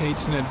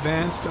indicates an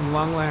advanced and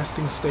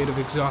long-lasting state of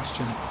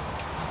exhaustion.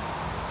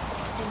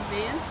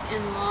 Advanced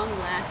and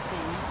long-lasting.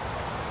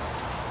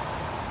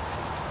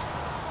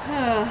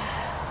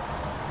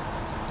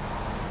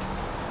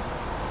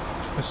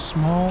 A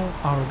small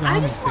origami I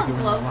just want figure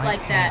in the gloves right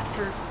like hand. that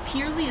for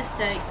purely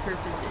aesthetic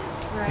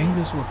purposes.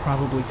 Fingers were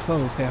probably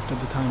closed after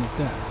the time of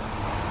death.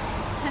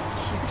 That's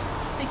cute.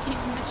 They gave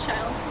him a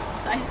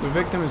child-sized The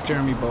victim is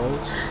Jeremy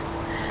Bowles.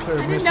 I Declared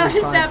didn't missing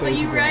notice 5 that, but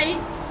days you're ago. right.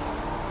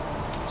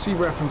 See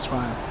reference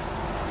file.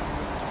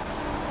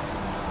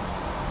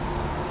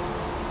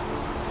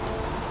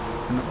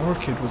 An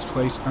orchid was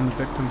placed on the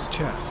victim's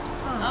chest.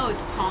 Oh,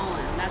 it's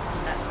pollen. That's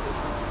what that's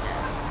supposed to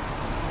suggest.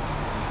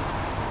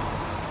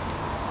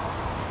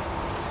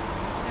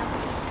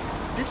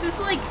 This is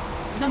like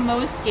the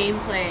most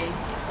gameplay,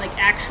 like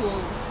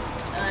actual,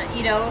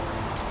 you know,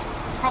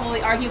 probably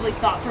arguably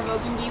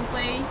thought-provoking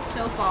gameplay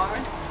so far.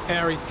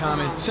 Airy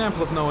comment,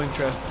 sample of no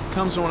interest.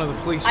 Comes from one of the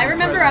police. I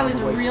remember I was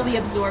really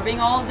absorbing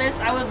all of this.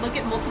 I would look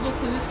at multiple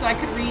clues so I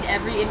could read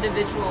every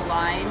individual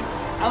line.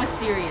 I was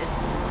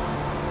serious.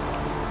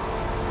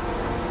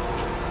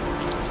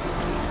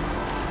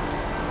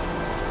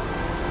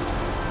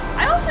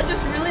 I also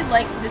just really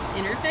like this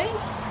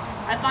interface.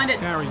 I find it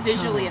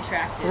visually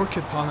attractive.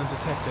 Orchid pollen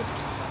detected.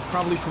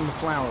 Probably from the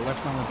flower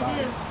left on the body.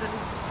 It is, but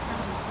it's just kind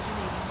of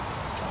intimidating.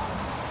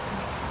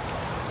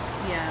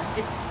 Yeah,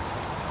 it's...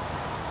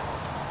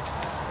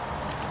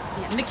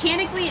 Yeah,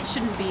 Mechanically, it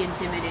shouldn't be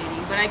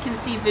intimidating, but I can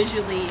see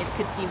visually it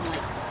could seem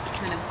like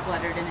kind of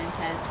cluttered and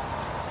intense.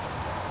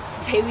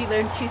 Today we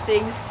learned 2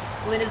 things.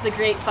 Lynn is a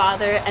great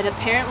father, and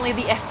apparently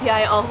the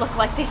FBI all look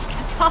like they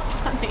stepped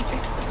off on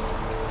Matrix.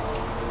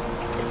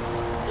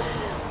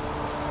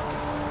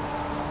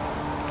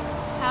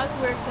 How's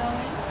work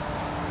going?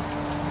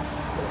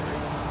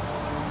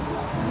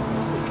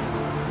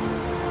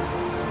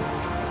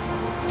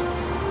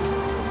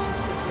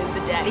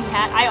 The daddy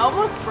hat. I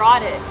almost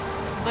brought it,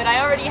 but I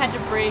already had to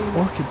bring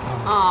Orchid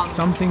power.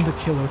 Something the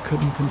killer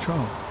couldn't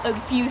control. a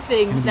few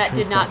things Can it be that did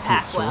traced not back to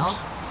pack its well.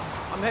 source?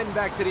 I'm heading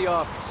back to the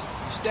office.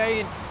 You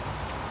staying?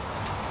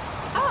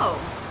 Oh.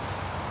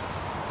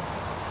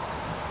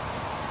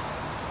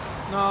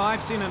 No,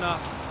 I've seen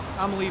enough.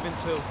 I'm leaving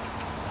too.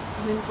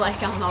 Lynn's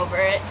like, I'm over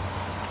it.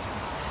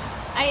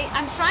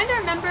 I'm trying to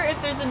remember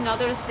if there's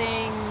another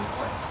thing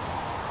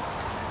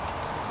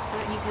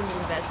that you can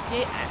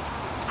investigate.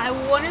 I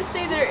want to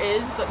say there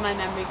is, but my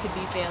memory could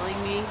be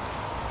failing me.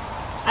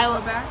 I will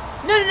go back.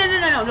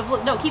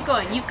 No, keep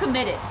going. You've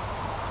committed.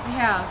 I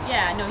have.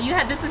 Yeah, no, you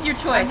had. This is your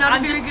choice. I'm not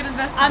a very just, good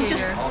investigator. I'm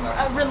just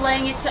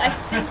relaying it to. I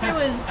think there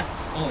was.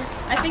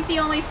 I think the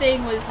only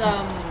thing was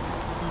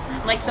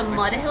like the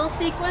Mud Hill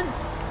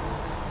sequence,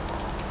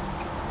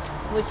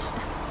 which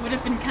would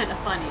have been kind of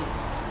funny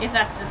if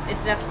that's the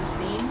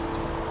scene.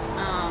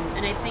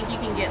 And I think you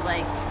can get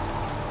like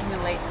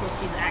wait till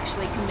she's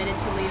actually committed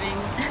to leaving.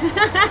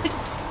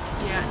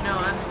 Yeah, no,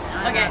 I'm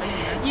okay. out of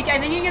here. I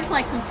think you get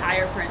like some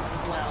tire prints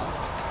as well.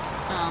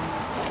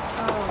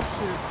 Oh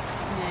shoot.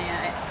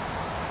 Yeah.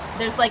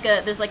 There's like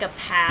a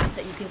path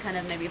that you can kind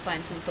of maybe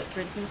find some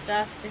footprints and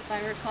stuff, if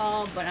I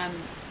recall. But I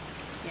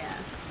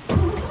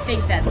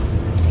think that's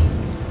the scene.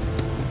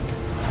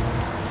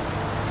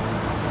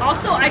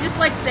 Also, I just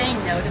like saying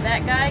no to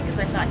that guy because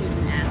I thought he was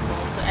an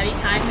asshole. So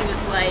anytime he was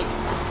like,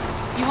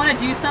 "You want to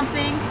do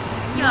something?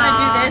 You want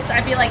to do this?"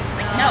 I'd be like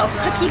no,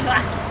 fuck you.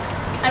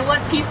 I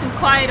want peace and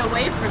quiet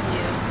away from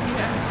you.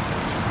 Yeah.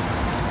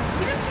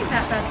 He didn't seem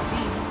that bad to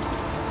me.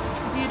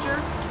 Is he a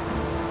jerk?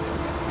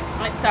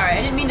 I'm sorry,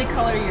 I didn't mean to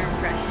color your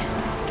impression.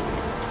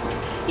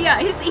 Yeah,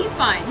 he's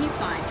fine. He's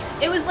fine.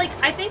 It was like,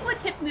 I think what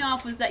tipped me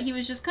off was that he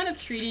was just kind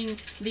of treating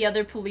the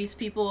other police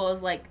people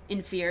as like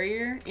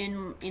inferior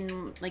in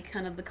like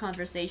kind of the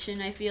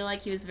conversation. I feel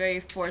like he was very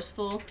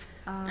forceful,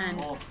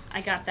 and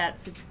I got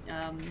that.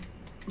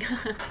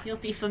 You'll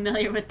be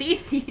familiar with these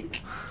scenes.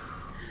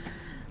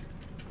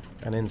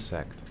 An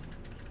insect.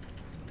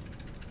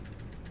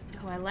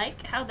 Oh, I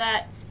like how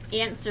that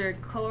answer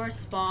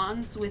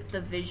corresponds with the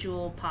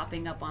visual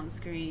popping up on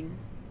screen.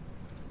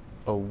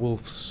 A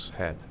wolf's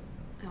head.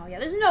 Oh yeah,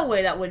 there's no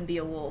way that wouldn't be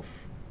a wolf.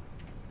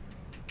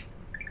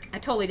 I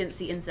totally didn't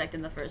see insect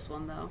in the first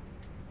one though.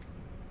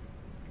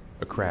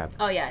 A crab.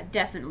 Oh yeah,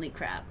 definitely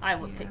crab. I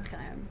would pick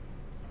crab.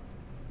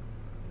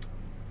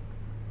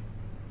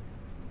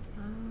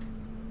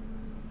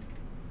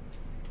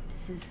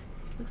 This is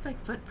looks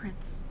like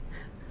footprints.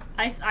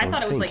 I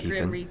thought it was like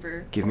Grim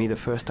Reaper. Give me the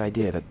first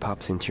idea that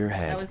pops into your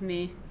head. That was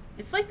me.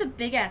 It's like the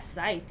big ass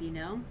scythe, you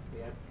know?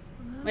 Yeah.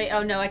 Wait,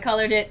 oh no, I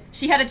colored it.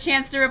 She had a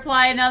chance to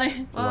reply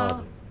another.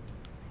 Blood.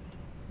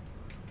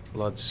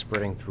 Blood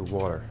spreading through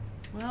water.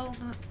 Well,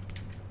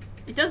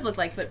 it does look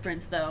like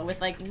footprints though, with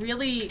like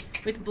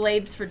with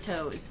blades for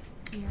toes.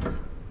 Yeah.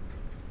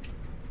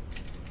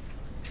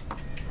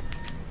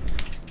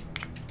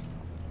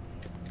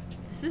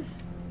 This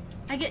is,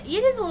 it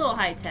is a little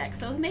high tech,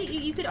 so maybe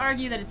you could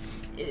argue that it's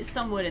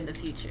somewhat in the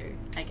future,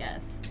 I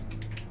guess.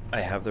 I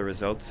have the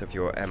results of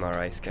your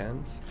MRI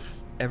scans.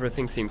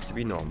 Everything seems to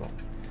be normal.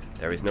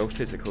 There is no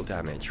physical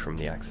damage from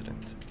the accident.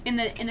 In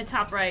the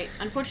top right,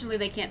 unfortunately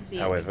they can't see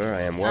it. However,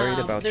 I am worried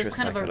about your there's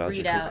kind of a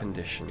psychological readout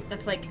condition.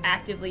 That's like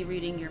actively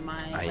reading your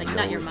mind, I like know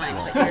not your it's mind,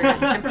 not. but your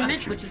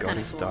temperament, which is kind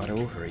of cool. Start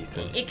over,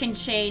 Ethan. It can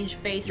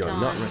change based You're on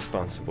not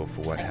responsible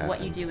for what like, happened.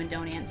 what you do and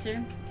don't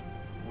answer.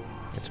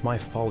 It's my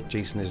fault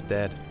Jason is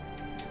dead.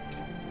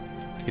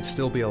 He'd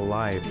still be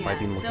alive if I'd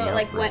been looking so it out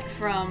like for went him.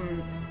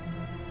 from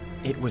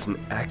It was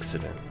an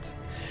accident.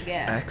 like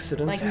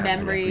Accidents happen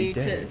every memory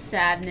day. to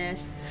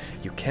sadness.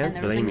 You can't and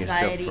there was blame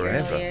yourself anxiety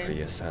forever earlier. for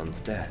your son's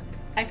death.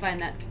 I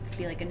find that to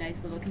be like a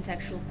nice little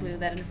contextual clue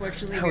that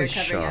unfortunately How we're is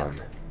covering up.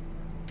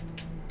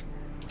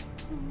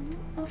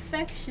 Sean?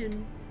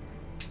 Affection.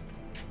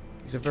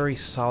 He's a very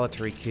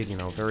solitary kid, you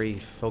know, very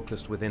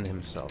focused within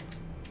himself.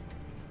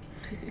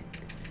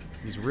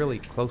 He's really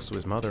close to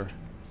his mother.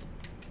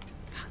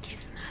 Fuck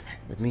his mother.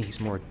 With me,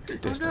 he's more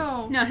distant.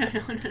 Oh, no. No.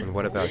 And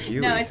what about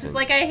you? No, it's just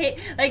like I hate.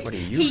 Like What do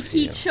you he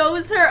feel?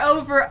 chose her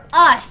over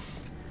us.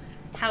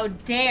 How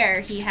dare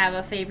he have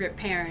a favorite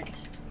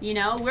parent? You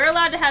know, we're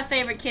allowed to have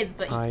favorite kids,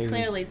 but I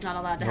clearly he's not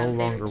allowed to no have a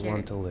favorite longer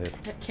want to live.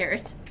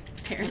 parent.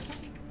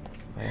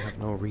 I have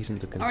no reason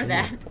to continue. Or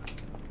that.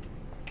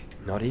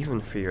 Not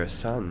even for your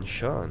son,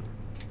 Sean.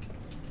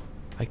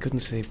 I couldn't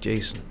save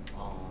Jason.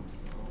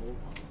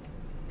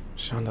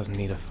 Sean doesn't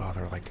need a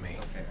father like me.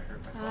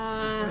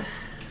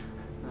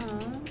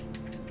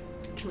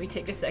 Can we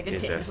take a second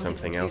Is to there analyze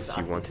something this else dude's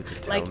you outfit? wanted to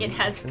tell Like, me? it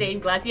has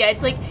stained glass. Yeah,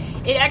 it's like,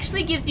 it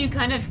actually gives you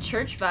kind of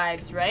church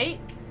vibes, right?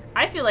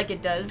 I feel like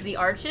it does. The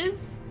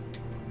arches.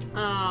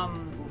 I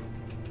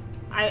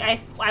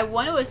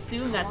want to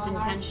assume that's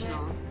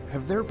intentional.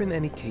 Have there been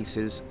any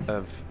cases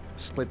of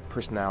split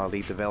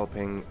personality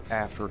developing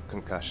after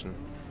concussion?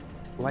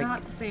 Like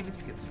Not the same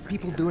as schizophrenia.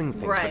 people doing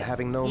things but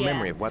having no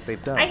memory of what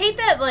they've done. I hate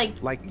that, like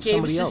James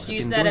somebody else just had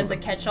used been that doing as a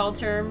them. catch-all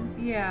term.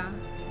 Yeah.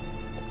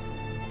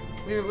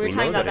 We were We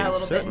talking know about that a in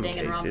little bit in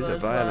certain Danganronpa cases, a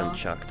as violent well.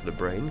 shock to the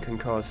brain can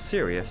cause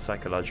serious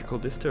psychological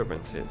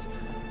disturbances,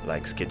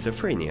 like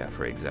schizophrenia,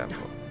 for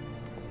example.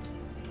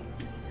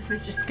 We're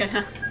just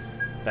gonna...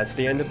 That's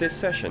the end of this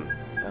session.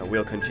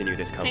 We'll continue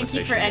this conversation. Thank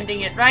you for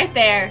ending it right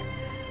there.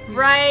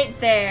 Right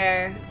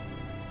there.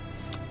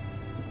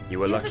 You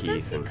were Yeah, lucky, that does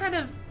Ethan. seem kind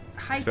of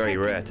It's high-tech very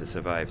rare and to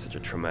survive such a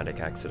traumatic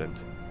accident.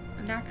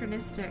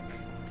 anachronistic.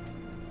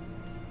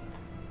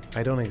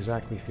 I don't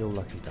exactly feel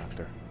lucky,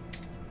 Doctor.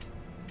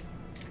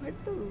 Where'd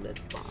the lip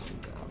balm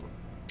go?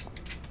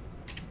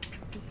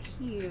 It's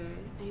here.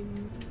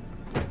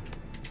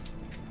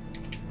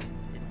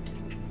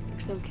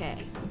 It's okay.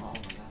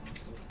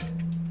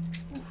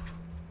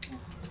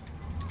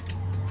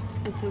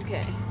 It's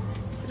okay.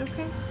 Is it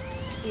okay?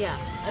 Yeah,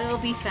 it'll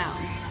be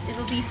found.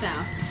 It'll be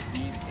found.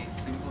 Need a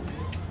single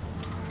bit.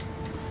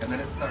 And then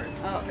it starts.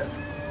 Oh. Okay.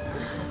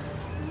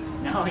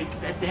 No, he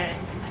said that.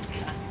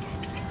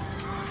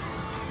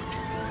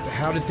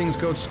 How did things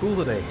go at school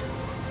today?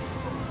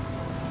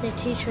 The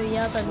teacher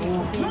yelled at me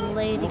for being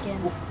late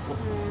again.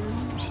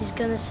 She's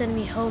gonna send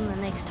me home the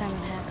next time it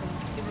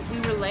happens. We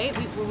were late?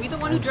 Were we the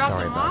one who I'm dropped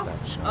sorry him about off?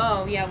 that, Sean.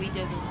 Oh, yeah, we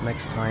did.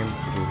 Next time,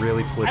 we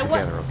really pull it I wa-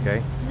 together,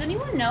 okay? Does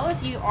anyone know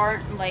if you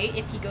aren't late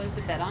if he goes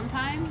to bed on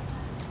time?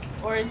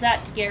 Or is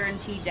that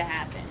guaranteed to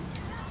happen?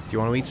 Do you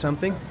want to eat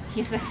something?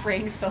 He has a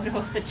framed photo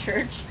of the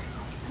church.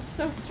 That's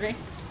so strange.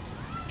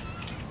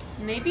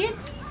 Maybe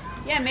it's...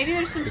 Yeah, maybe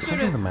there's some Is sort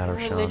something of the matter,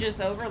 Sean? religious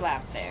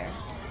overlap there.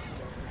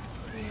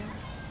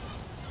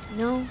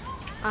 No,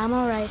 I'm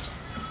alright.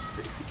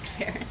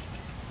 Ferris.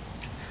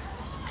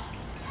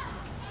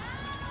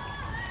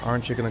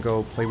 Aren't you gonna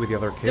go play with the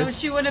other kids?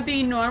 Don't you want to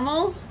be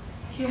normal?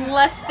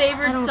 Less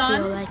favored I don't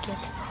son? feel like it.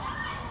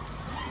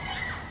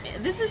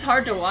 This is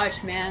hard to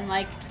watch, man.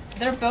 Like,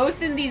 they're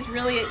both in these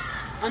really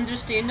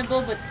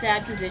understandable but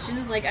sad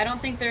positions. Like, I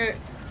don't think they're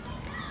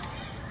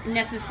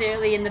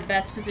necessarily in the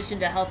best position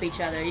to help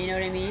each other, you know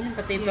what I mean?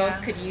 But they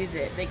both could use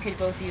it. They could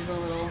both use a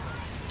little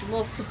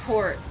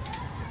support.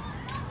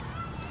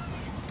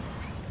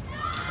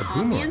 A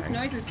Ambience boomerang?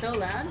 noise is so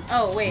loud.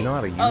 Oh, wait. You know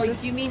how to use oh, it?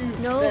 do you mean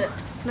No,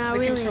 not the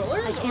really.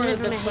 controllers I came or in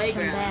from the a hit come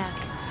playground? back.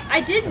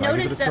 I did Can I give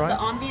notice it a that try? the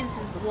ambience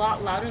is a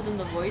lot louder than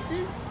the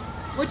voices,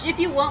 which if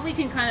you want we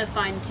can kind of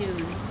fine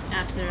tune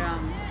after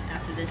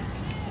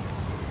this.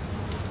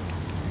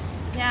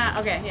 Yeah,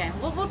 okay, yeah.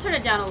 We'll turn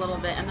it down a little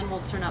bit and then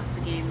we'll turn up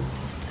the game,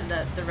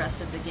 the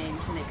rest of the game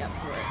to make up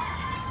for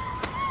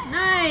it.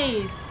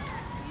 Nice!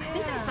 I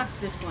think I fucked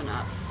this one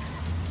up.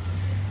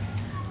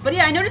 But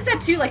yeah, I noticed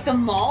that too, like the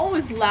mall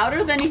was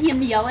louder than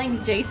him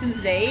yelling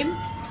Jason's name.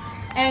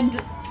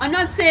 And I'm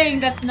not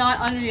saying that's not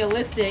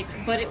unrealistic,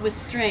 but it was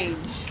strange.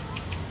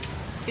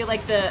 I feel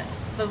like the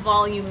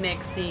volume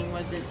mixing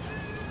wasn't...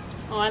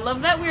 Oh, I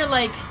love that we're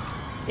like...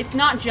 It's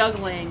not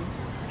juggling.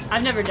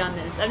 I've never done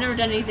this. I've never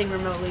done anything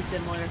remotely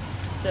similar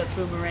to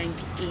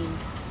boomerang-ing.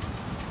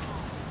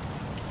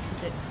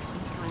 Is it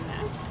coming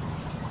back?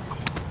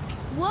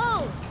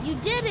 Whoa! You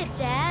did it,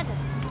 Dad!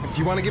 Do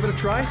you want to give it a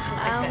try?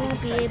 I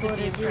won't be able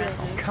to do it.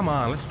 Come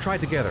on, let's try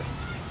it together.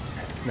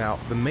 Now,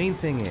 the main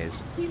thing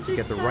is to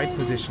get the right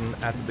position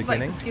at the It's like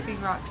beginning. the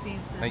skipping rock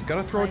scenes. Now you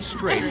gotta throw it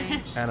straight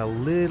and a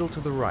little to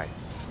the right.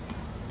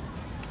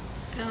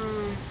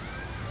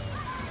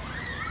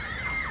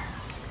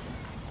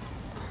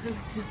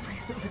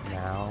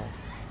 Now,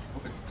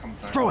 Hope it's come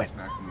back Throw and it.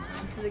 smacks him in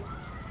the head.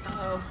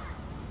 Uh-oh.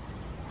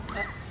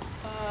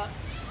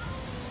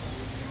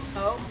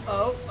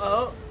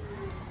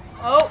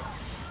 Oh.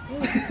 Ooh,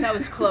 that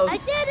was close. I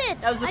did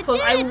it! That was a I close.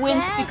 did I it,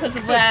 winced Dad. because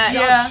of Good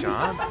that.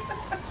 job,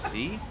 Sean,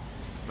 see?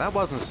 That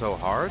wasn't so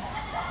hard.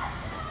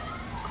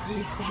 Are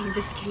you saying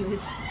this game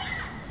is...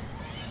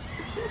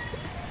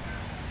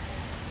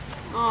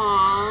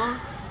 Aww.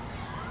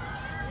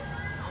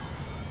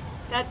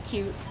 That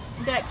cute.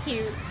 That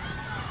cute.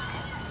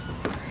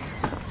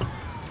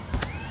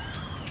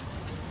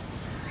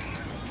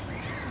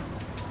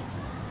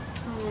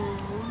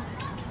 Aww.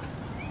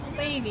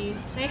 Baby.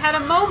 They had a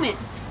moment.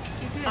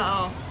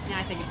 Uh-oh. Yeah,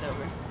 I think it's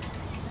over.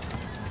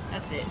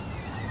 That's it.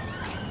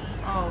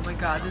 Oh my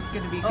god, this is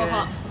gonna be good.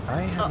 Uh-huh.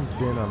 I haven't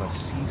been on a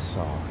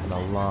seesaw in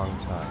a long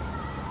time.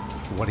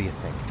 What do you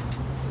think?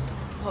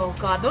 Oh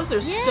god, those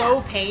are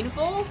so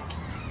painful.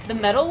 The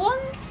metal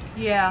ones?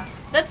 Yeah.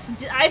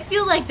 I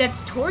feel like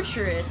that's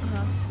torturous.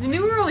 I mean, we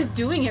were always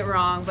doing it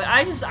wrong, but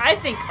I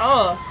think,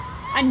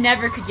 I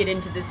never could get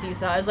into the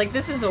seesaw. I was like,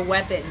 this is a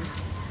weapon.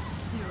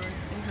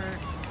 It hurt.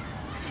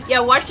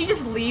 Yeah, watch you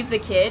just leave the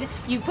kid.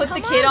 You put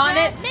the kid on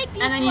it,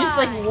 and then you just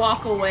like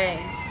walk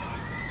away.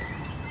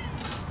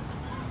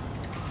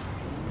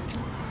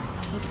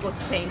 this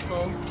looks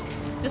painful.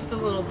 Just a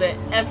little bit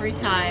every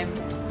time.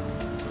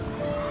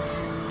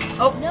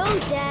 Oh no,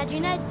 Dad,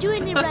 you're not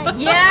doing it right.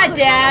 Yeah, Push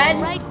Dad. at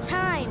the right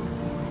time.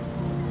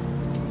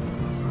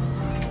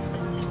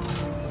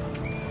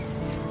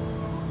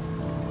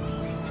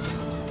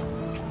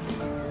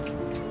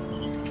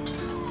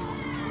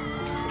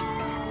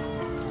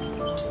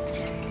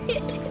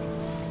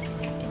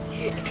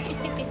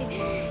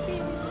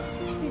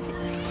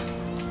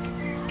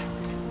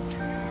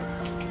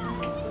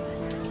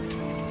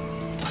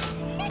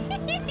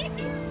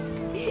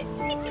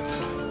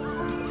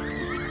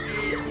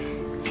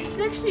 This is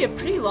actually a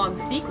pretty long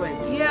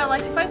sequence. Yeah,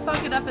 like if I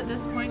fuck it up at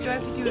this point, do I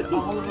have to do it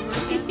all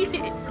over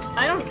again?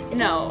 I don't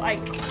know. I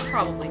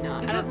probably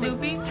not. Is I it don't think-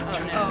 looping? Oh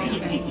no. Oh,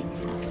 okay.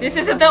 This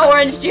isn't the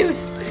orange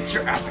juice.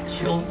 You're at the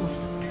kill for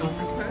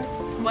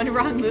One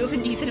wrong move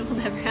and Ethan will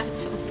never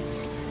actually.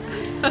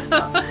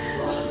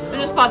 I'll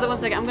just pause it 1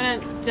 second. I'm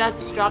gonna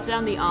just drop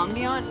down the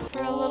ambient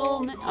for a little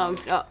minute. Oh,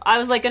 I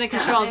was like gonna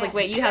control. I was like,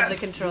 wait, you have the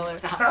controller.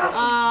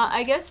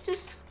 I guess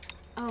just.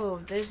 Oh,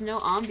 there's no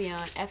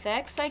ambient.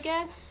 FX, I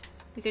guess.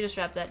 We could just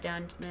drop that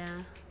down to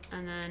there,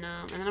 and then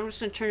I'm just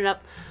gonna turn it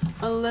up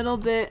a little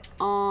bit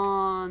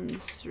on the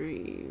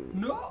stream.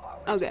 No.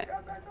 Okay.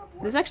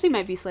 This actually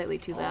might be slightly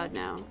too loud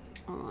now.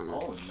 Hold on.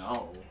 Oh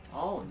no.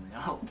 Oh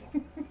no.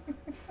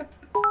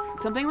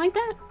 Something like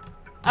that?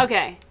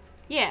 Okay.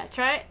 Yeah,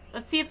 try it.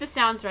 Let's see if this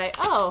sounds right.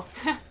 Oh.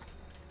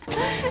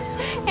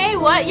 Hey,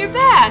 what? You're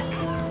back.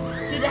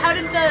 How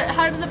did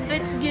the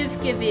bits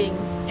giving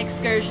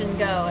excursion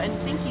go? And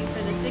thank you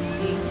for the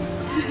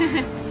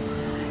 60.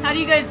 How do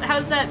you guys?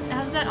 How's that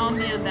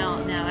ambient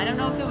balance now? I don't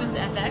know if it was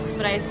FX,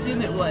 but I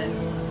assume it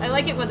was. I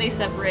like it when they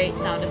separate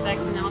sound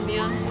effects and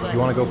ambience, but You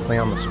want to go play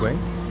on the swing?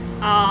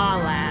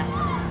 alas.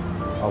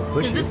 I'll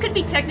push Because you. this could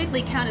be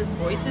technically count as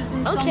voices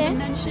in some Okay.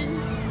 dimension,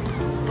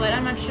 but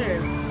I'm not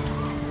sure.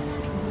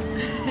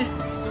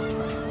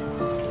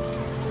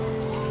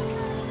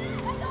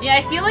 Yeah,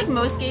 I feel like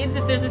most games,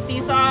 if there's a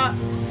seesaw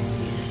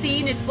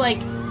scene, it's like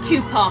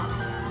 2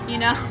 pumps, you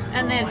know?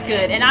 And then it's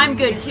good. And I'm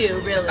good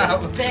too, really.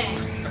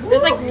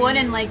 There's like one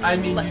in like, I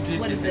mean, you did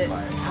what get is hit it?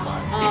 by it. Come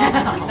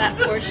on. That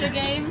Porsche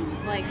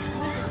game? Like,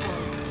 what is it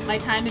called? My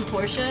Time in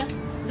Porsche?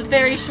 It's a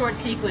very short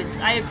sequence.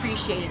 I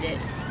appreciated it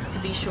to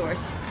be short.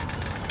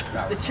 This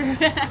is the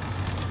truth.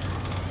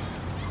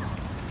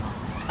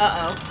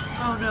 Uh-oh.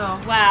 Oh no.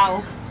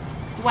 Wow.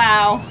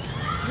 Wow.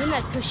 You're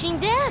not pushing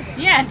Dad.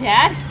 Yeah,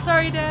 Dad.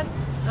 Sorry, Dad.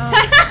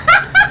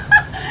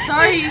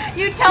 Sorry.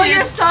 You tell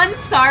your son,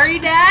 sorry,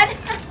 Dad?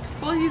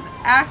 Well, he's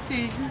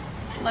acting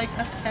like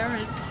a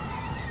parent.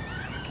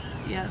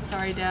 Yeah,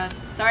 sorry, Dad.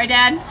 Sorry,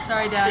 Dad.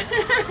 Sorry, Dad.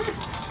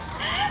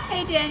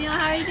 Hey, Daniel,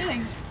 how are you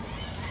doing?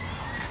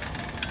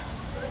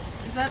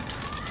 Is that...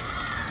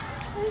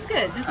 This is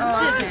good. This is,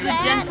 Oh, this is okay.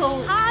 a gentle.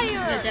 This is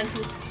Higher. a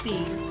gentle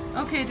speed.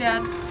 Okay,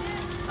 Dad.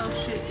 Oh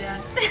shit,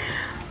 Dad.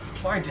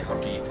 Why down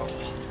B?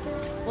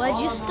 Why'd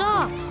you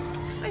stop?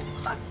 Because I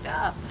fucked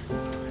up.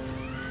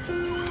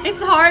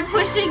 It's hard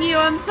pushing you.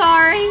 I'm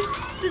sorry.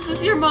 This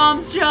was your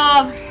mom's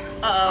job.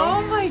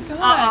 Oh my god.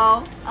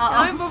 Uh-oh.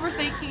 Now I'm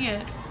overthinking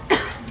it.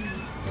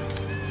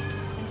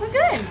 We're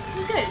good.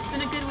 We're good. It's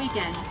been a good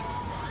weekend.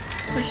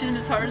 Pushing him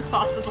as hard as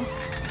possible.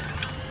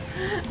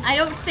 I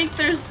don't think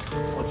there's.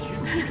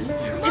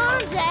 Come on,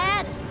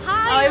 Dad. Oh,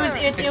 Higher.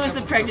 it was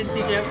a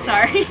pregnancy joke.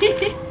 Sorry.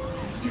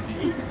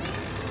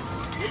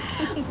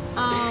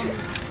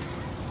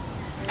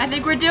 I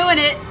think we're doing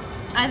it.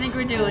 I think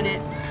we're doing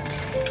it.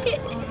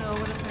 Oh no,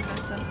 what if I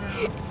mess up now?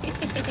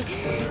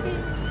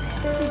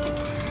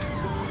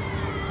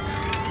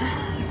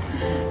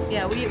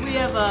 Yeah, we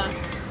have a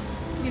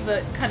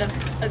kind of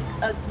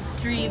a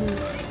stream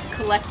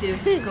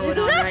collective going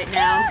on right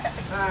now.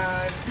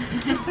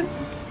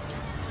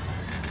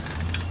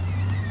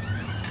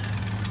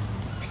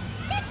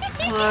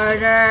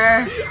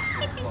 Harder.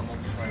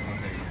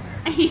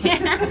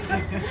 Yeah.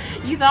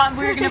 You thought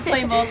we were gonna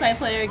play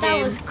multiplayer games. That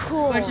was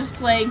cool. We're just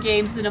playing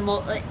games in a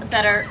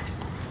that are.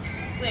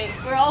 Wait,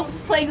 we're all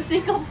just playing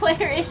single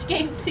player-ish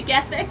games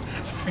together.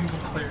 Single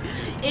player.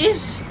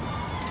 Ish.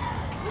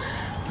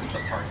 What's the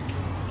party?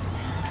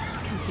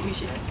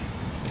 Confusion.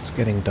 It's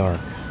getting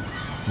dark.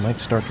 It might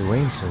start to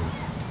rain soon.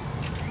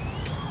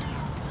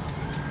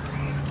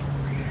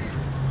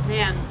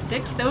 Man,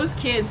 those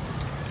kids,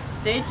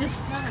 they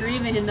just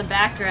screaming in the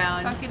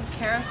background. Fucking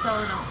carousel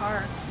in a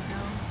park, you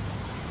know?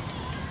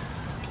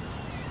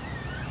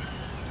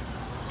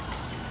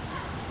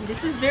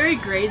 This is very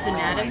Grey's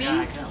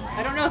Anatomy.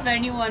 I don't know if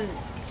anyone...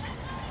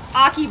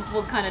 Aki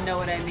will kind of know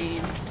what I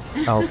mean.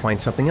 I'll find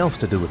something else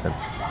to do with him.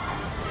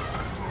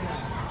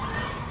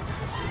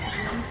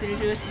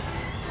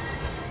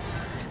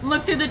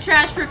 Look through the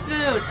trash for food!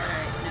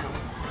 Alright, no.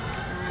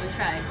 We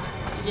tried.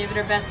 We gave it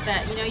our best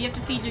bet. You know, you have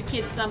to feed your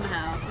kids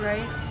somehow.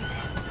 Right?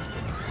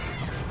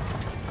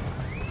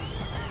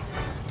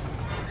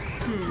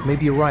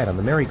 Maybe you're right on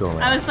the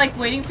merry-go-round. I was like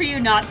waiting for you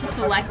not to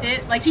select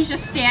it. Like he's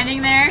just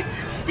standing there,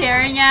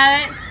 staring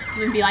at it,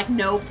 and then be like,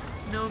 nope.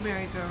 No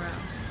merry-go-round.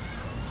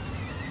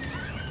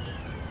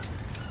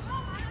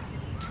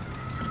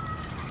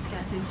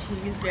 Sketch.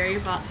 He's very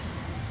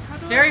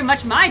it's very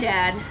much my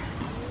dad.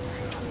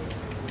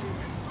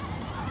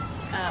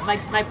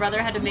 My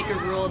brother had to make a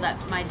rule that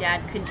my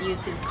dad couldn't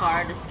use his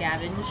car to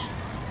scavenge.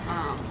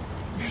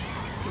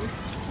 He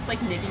was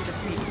like nicking the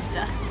paint and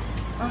stuff.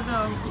 Oh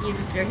no. He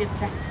was very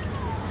upset.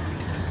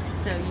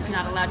 So he's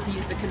not allowed to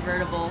use the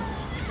convertible.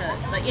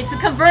 Like, it's a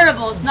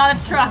convertible, it's not a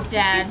truck,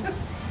 Dad.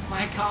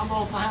 My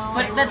combo file.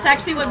 But that's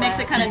actually what makes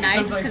it kind of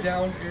nice, because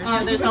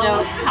there's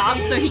no top,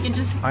 so he can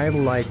just I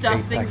like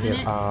stuff things in it.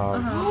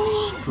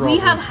 strawberry We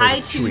have high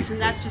chewy chews, fruit.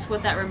 and that's just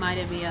what that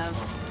reminded me of.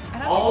 I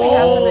don't think we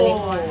have them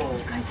anymore.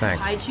 You guys have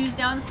Thanks. high chews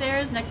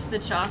downstairs next to the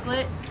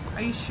chocolate?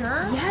 Are you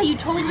sure? Yeah, you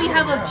totally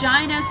have a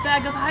giant ass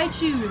bag of high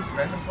chews.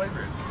 Random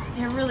flavors.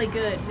 They're really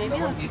good. Maybe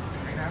No I'll... one eats the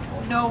green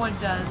apple. No one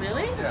does.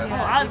 Really? Yeah. Oh,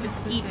 I'll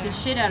just eat the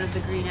shit out of the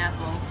green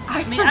apple.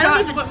 I mean, forgot I don't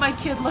even, what my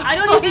kid looks I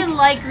don't like. even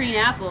like green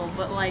apple,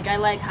 but like I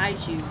like high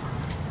chews.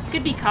 It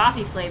could be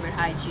coffee flavored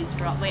high chews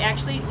for all. Wait,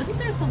 actually, wasn't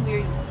there some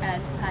weird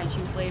ass high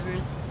chew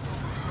flavors?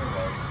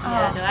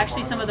 Yeah, no,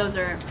 actually some of those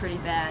are pretty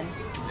bad.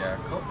 Yeah,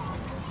 Coke.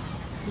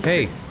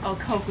 Hey, Oh,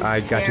 Coke was I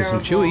got you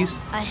some terrible. chewies.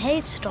 I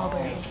hate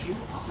strawberry.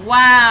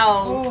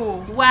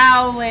 Wow.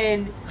 Wow,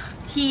 Lynn.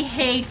 He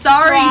hates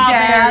Sorry,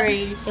 Dad.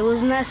 strawberry. It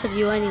was nice of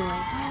you anyway.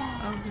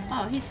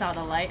 Oh, he saw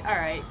the light. All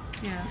right.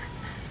 Yeah.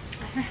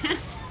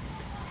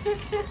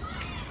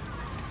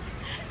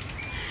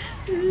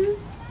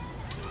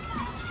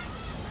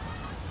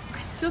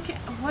 I still can't.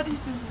 What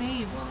is his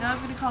name? Now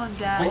I'm gonna call him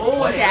Dad.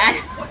 Oh, Dad.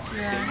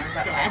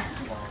 Yeah. Dad.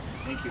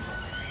 Thank you.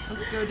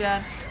 Let's go,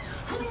 Dad.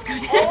 Let's go,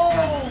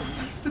 Dad.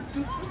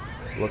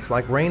 Looks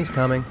like rain's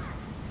coming.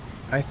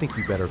 I think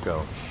you better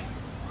go.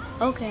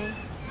 Okay.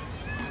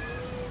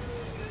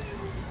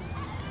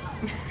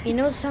 You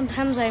know,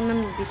 sometimes I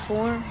remember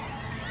before.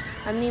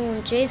 I mean,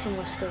 when Jason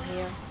was still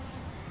here.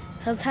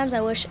 Sometimes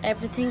I wish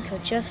everything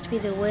could just be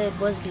the way it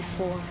was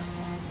before.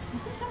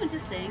 Wasn't someone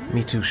just saying that?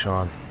 Me too,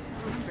 Sean.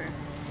 I don't remember.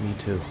 Me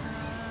too.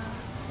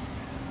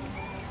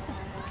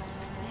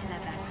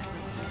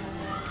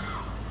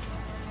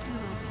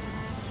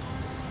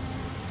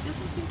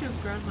 Doesn't seem to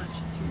have grown much in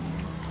 2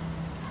 years.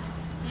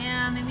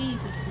 Yeah, maybe he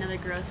needs another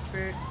growth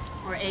spurt.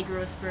 Or a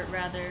growth spurt,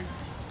 rather.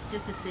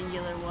 Just a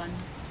singular one.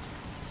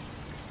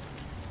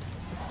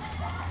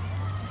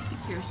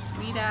 Your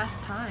sweet ass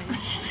time.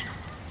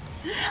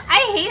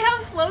 I hate how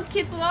slow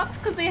kids walk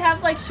because they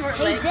have like short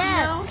Hey, legs,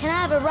 Dad, you know? can I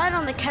have a ride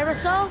on the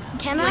carousel?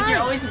 Can It's like I? you're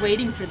always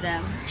waiting for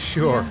them.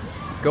 Sure.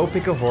 Go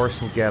pick a horse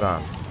and get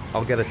on.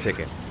 I'll get a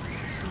ticket.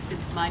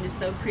 His mind is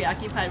so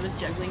preoccupied with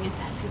juggling and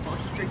basketball,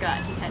 he forgot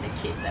he had a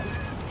kid that was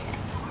 10.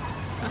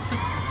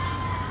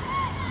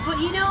 But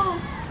you know,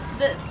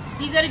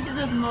 you gotta do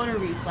those motor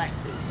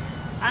reflexes.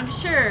 I'm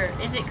sure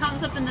if it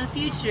comes up in the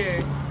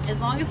future, as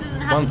long as it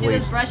doesn't have One, to do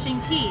with please.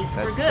 brushing teeth,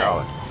 That's we're good.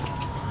 solid.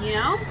 You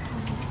know?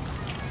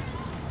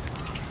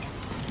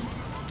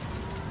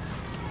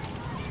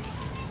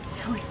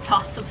 So it's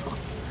possible.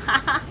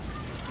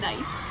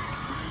 Nice.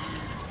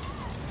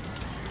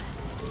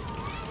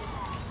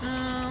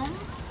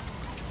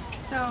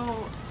 So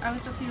I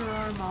was at the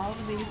Aurora Mall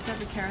and they used to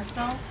have a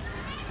carousel.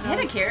 They had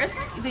a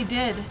carousel? They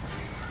did.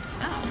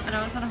 Oh. And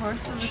I was on a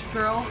horse and this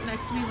girl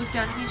next to me looked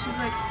down at me and she's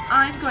like,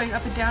 I'm going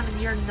up and down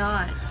and you're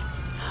not.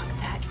 Fuck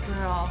that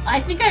girl. I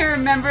think I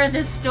remember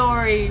this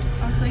story.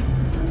 I was like,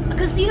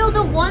 because you know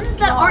the ones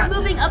that Stop. aren't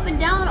moving up and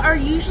down are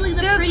usually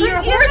the prettier pretty-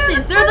 yeah,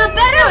 horses. the They're the pretty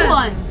better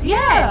ones. ones.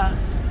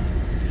 Yes.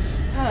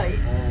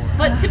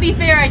 But to be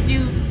fair, I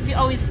do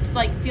always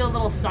like feel a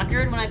little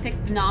suckered when I pick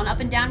non up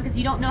and down because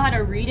you don't know how to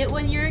read it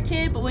when you're a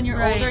kid, but when you're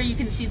Right. older, you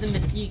can see the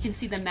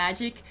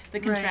magic, the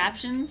Right.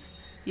 contraptions.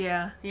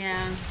 yeah. Yeah.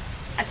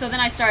 So then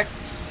I start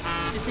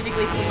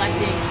specifically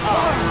selecting.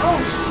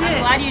 Oh shit. I'm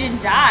glad you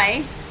didn't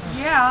die.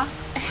 Yeah.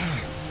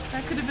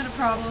 That could have been a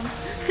problem.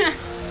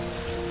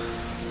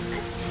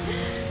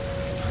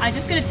 I'm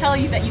just gonna tell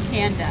you that you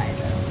can die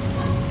though.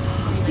 Let's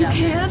leave it You out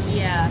there. can?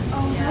 Yeah.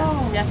 Oh, yeah.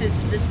 no. Death is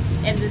this,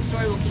 and the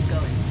story will keep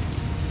going.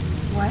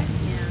 What?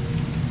 Yeah.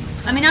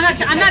 I mean,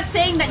 I'm not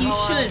saying that you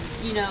should,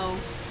 you know.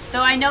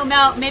 Though I know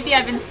Mal, maybe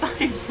I've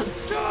inspired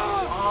something.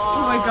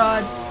 Oh my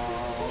god.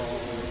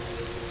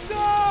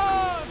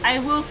 I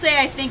will say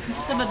I think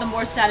some of the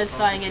more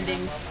satisfying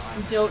endings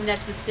don't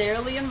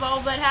necessarily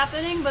involve that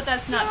happening, but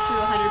that's not true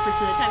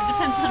 100% of the time. It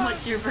depends on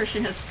what's your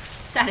version of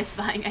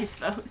satisfying, I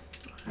suppose.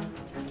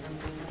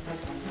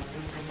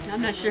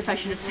 I'm not sure if I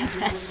should have said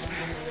that.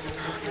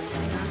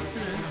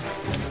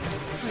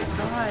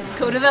 Oh my god.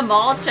 Go to the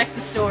mall, check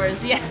the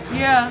stores, yeah.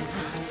 Yeah.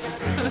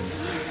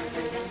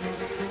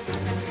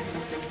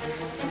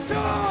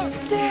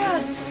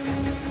 Dad!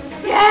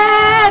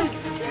 Dad!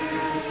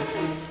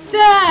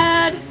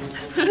 Dad!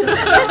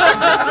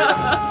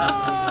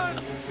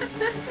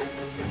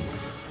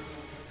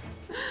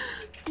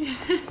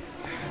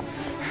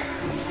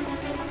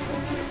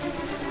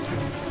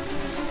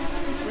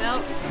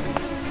 Well,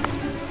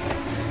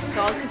 it's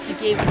called because you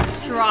gave him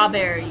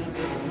strawberry.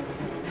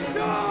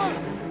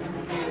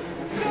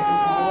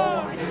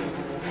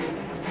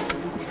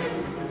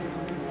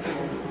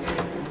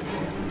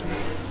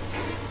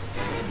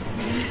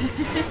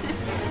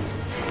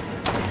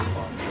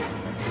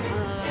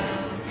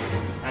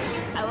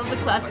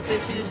 classic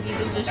glitch is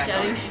Ethan just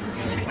shouting.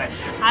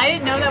 I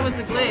didn't know that was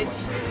a glitch.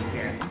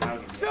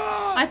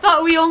 I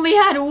thought we only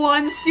had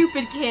one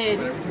stupid kid.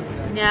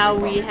 Now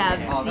we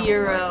have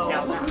 0.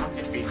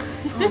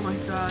 Oh my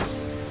gosh.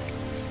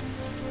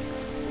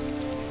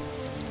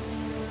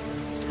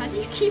 How do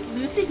you keep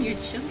losing your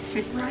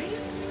children? Right?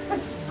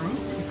 That's rude.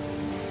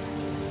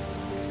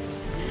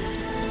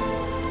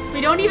 We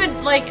don't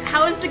even, like,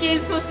 how is the game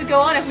supposed to go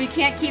on if we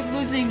can't keep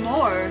losing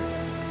more?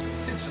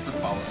 It's just a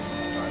follow.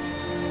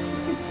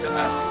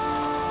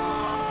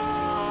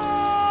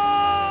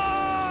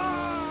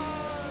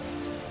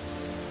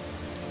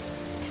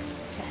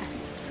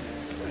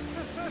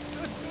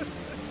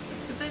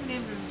 But they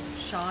named him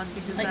Sean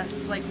because Like-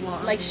 that's like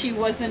long. Like she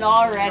wasn't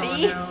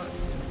already? drawn out.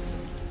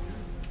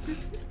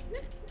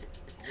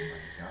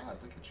 God,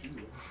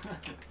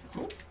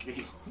 look at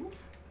you.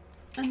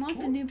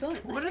 Unlocked a new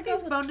bonus. What are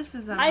these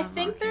bonuses I'm I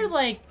think they're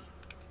like,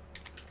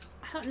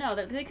 I don't know.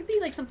 They could be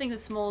like something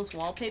as small as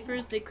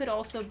wallpapers. They could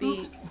also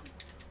be.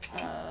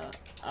 Oh,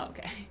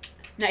 okay,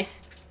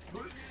 nice.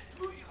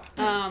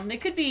 They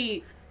could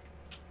be.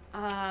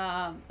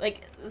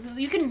 Like so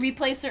you can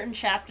replay certain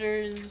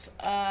chapters.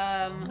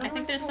 I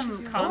think there's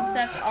some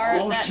concept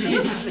art that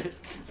maybe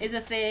is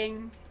a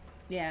thing.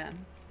 Yeah.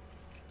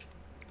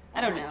 I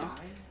don't know.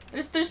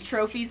 There's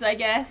trophies, I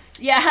guess.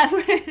 Yeah,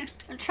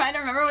 I'm trying to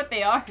remember what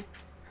they are.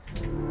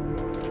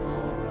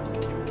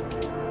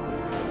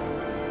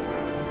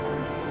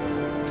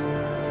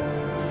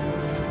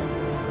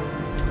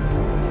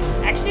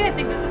 Actually, I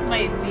think this is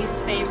my least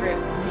favorite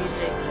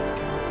music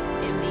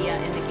in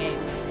the game.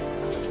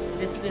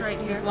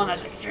 This one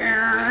that's like,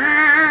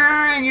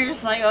 and you're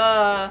just like,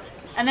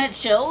 and then it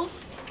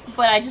chills.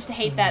 But I just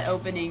hate that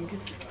opening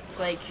because it's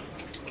like,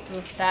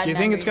 bad. Do you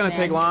think it's gonna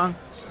take long?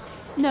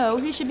 No,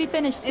 he should be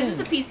finished soon. This is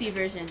the PC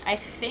version. I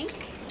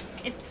think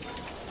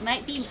it's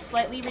might be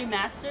slightly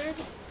remastered.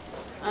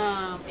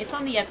 It's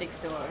on the Epic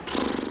Store.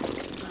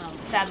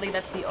 Sadly,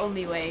 that's the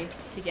only way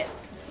to get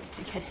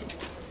it.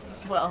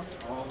 Well,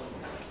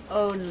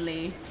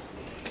 only.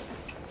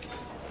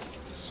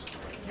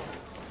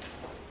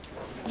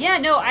 Yeah,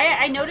 no,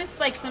 I noticed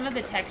like some of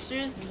the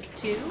textures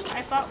too.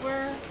 I thought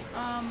were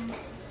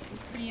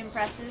pretty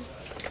impressive.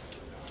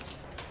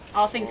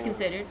 All things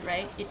considered,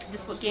 right?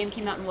 This game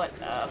came out in what?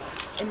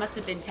 It must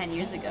have been 10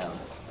 years ago.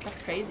 That's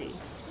crazy.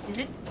 Is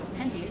it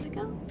 10 years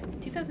ago?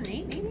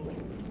 2008, maybe?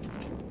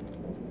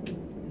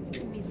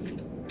 Let me see.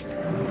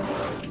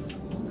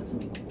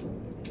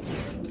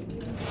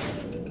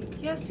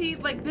 Yeah, see,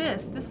 like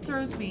this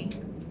throws me.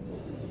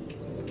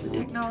 The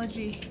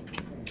technology.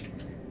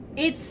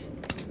 It's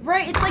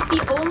right. It's like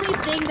the only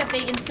thing that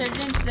they inserted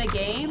into the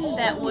game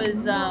that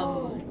was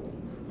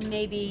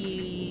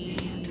maybe.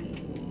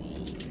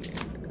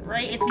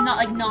 Right? It's not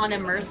like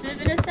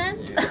non-immersive in a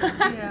sense.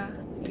 Yeah.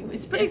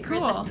 It's pretty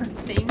cool.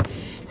 Thing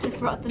and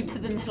brought them to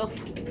the middle.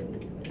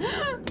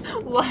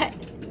 What?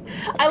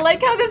 I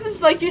like how this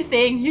is like your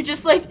thing. You're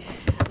just like,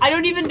 I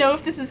don't even know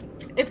if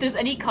there's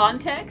any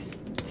context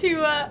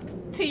to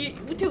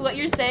what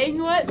you're saying,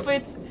 but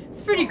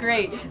it's pretty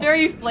great. It's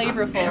very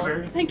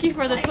flavorful. Thank you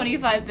for the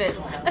 25 bits.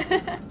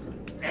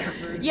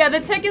 Yeah, the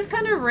tech is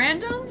kind of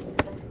random,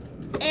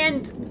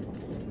 and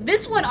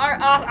this one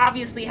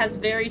obviously has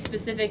very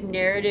specific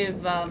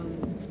narrative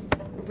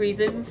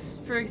reasons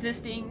for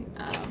existing.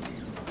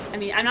 I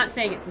mean, I'm not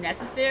saying it's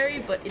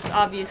necessary, but it's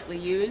obviously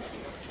used.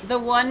 The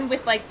one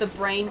with like the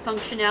brain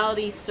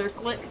functionality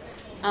circlet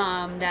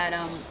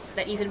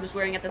that Ethan was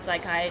wearing at the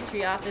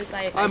psychiatry office.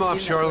 I'm off,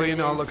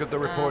 Charlene. I'll look at the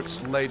reports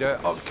later.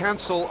 Oh,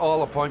 cancel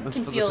all appointments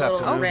for this afternoon. Can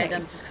feel a little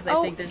random just because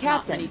I think there's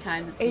not many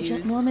times it's Agent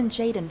used. Norman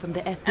Jaden from the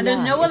FBI. And there's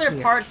no other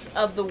here. parts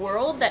of the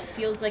world that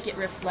feels like it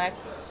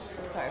reflects.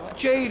 Sorry, what?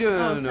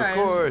 Jaden, of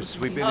course.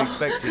 We've been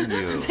expecting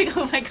you. I was like,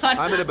 oh my god.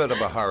 I'm in a bit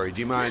of a hurry. Do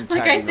you mind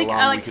Like, tagging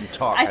along? We can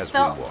talk as we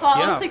walk. I thought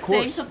I was like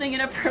saying something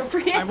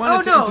inappropriate. I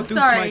wanted to introduce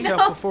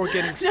myself before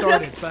getting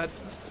started, but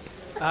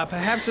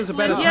perhaps there's a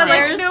better Yeah,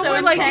 time. like, no, so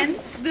we're like in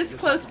intense. this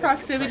close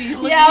proximity.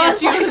 Looking Yeah, I at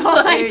was you like, is oh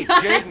my like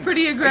God. Jaden,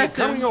 pretty aggressive.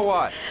 Are you coming or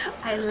what?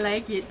 I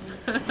like it.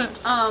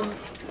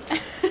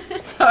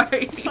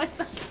 Sorry. What's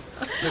up?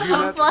 Have you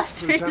I'm met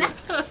flustered Lieutenant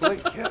now.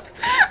 Blake yet?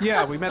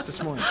 Yeah, we met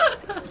this morning.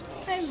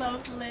 I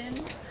love Lynn.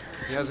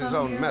 He has his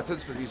own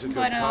methods, but he's a good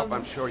But, cop.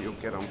 I'm sure you'll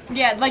get him.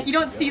 Yeah, like you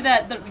don't see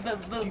that the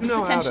You know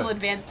how potential to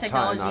advanced tie a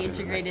technology knot in a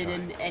integrated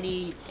in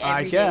any I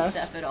everyday guess.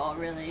 stuff at all,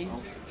 really.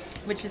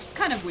 Which is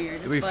kind of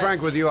weird. To be but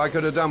frank with you, I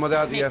could have done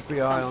without the makes FBI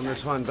some on this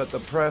sense. one, but the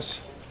press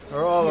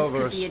are all This over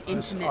could us. be an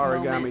This intimate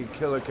Origami moment.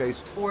 Killer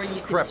case Or you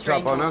could crept up on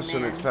strangle a us,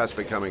 and man. it's fast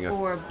becoming a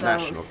Or both.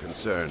 national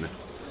concern.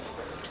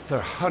 There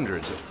are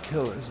hundreds of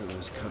killers in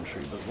this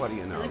country, but what do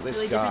you know? looks This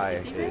really guy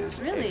different since is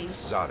you've been- Really?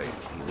 exotic.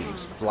 He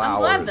leaves I'm flowers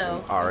glad though.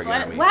 and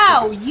origami.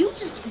 Wow, tickets. you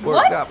just Work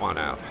what? that one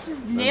out.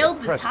 Just Then nailed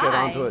the press tie. get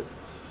onto it.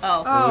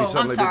 Oh, And we I'm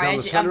suddenly sorry. become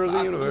the center of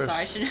the universe. I'm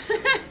sorry. I shouldn't.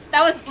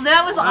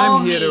 that was all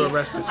I'm here me. to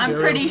arrest a I'm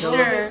serial pretty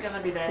killer.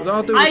 sure. With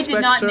all due I respect,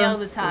 did not sir, nail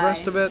the tie. The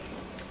rest of it,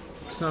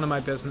 it's none of my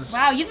business.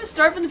 Wow, you have to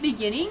start from the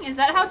beginning? Is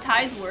that how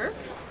ties work?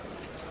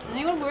 Does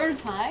anyone wear a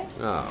tie?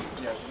 No,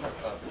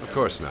 of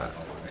course not.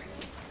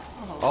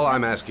 Oh, All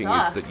I'm that asking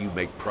sucks. is that you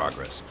make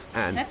progress,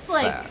 and That's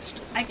like, fast.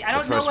 I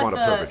don't the know press what want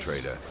the... a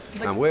perpetrator,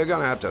 and we're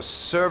gonna have to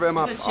serve him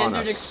up the on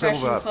gendered a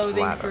expression silver clothing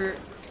platter.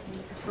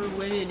 for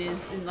women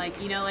is, and like,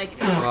 you know, like...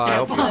 Well, I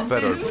hope you're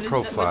better What is that-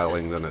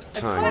 profiling than a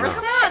tiny... What was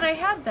that? I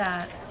had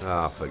that.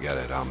 Oh, forget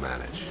it. I'll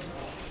manage.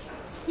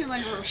 He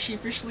like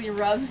sheepishly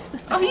rubs.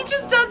 Oh, he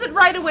just does it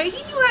right away.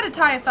 He knew how to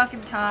tie a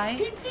fucking tie.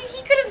 He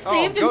could have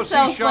saved go see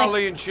himself Charlene,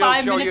 like and she'll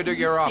 5 show you minutes to of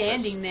your just office.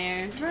 standing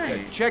there.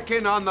 Right. Check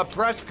in on the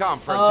press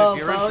conference Oh, if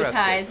you're bow interested.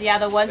 ties. Yeah,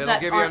 the ones It'll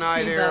that give you an aren't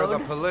idea of the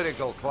pre-bowed.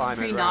 political climate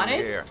around Pre-knotted?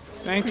 here.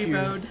 Thank you,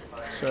 Pre-bowed.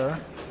 sir.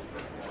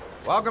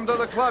 Welcome to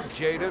the club,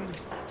 Jaden.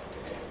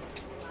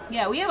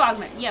 Yeah, we have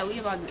augment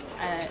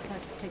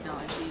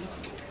technology,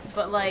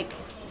 but like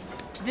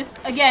this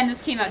again.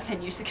 This came out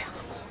 10 years ago.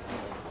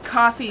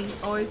 Coffee.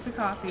 Always the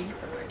coffee.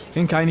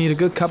 Think I need a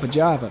good cup of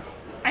Java.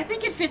 I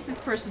think it fits his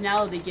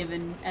personality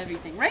given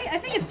everything, right? I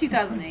think it's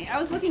 2008. I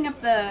was looking up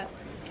the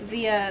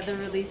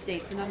release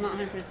dates, and I'm not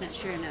 100%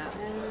 sure now.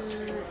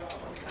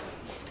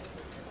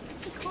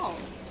 What's it called?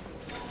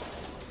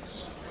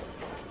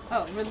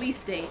 Oh,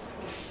 release date.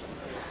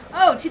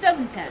 Oh,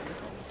 2010.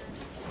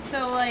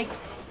 So like,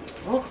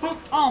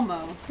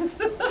 almost.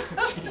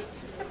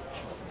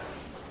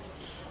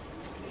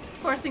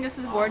 Forcing us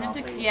as bored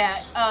into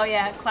oh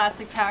yeah,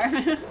 classic power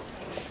move.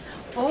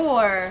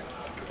 Or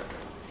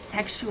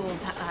sexual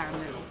power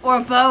move.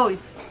 Or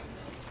both.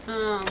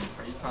 Are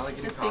you finally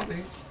getting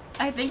coffee?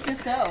 I think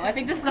so. I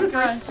think this is the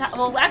first time.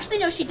 Well, actually,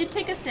 no. She did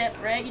take a sip,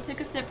 right? You took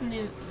a sip from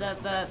the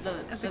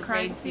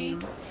crime raid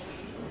scene.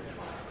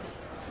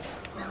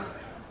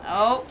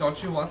 Oh.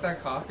 Don't you want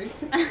that coffee?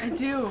 I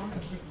do.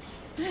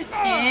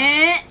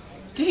 Eh.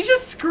 Did you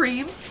just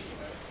scream?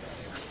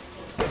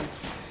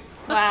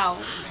 Wow.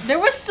 There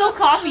was still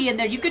coffee in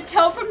there. You could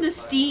tell from the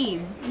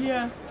steam.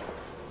 Yeah.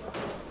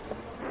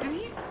 Did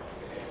he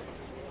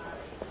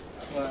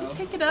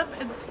pick it up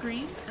and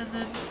scream and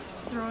then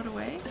throw it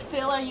away?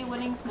 Phil, are you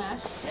winning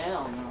Smash?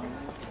 Hell no.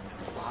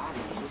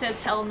 He says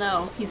hell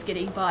no. He's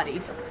getting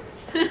bodied.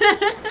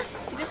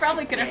 He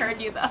probably could have heard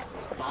you though.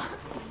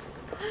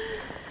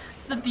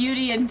 It's the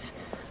beauty and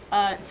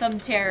some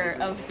terror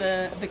of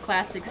the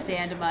classic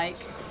stand mic.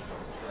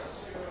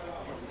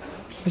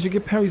 I should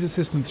get Perry's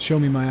assistant to show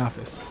me my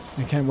office.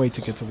 I can't wait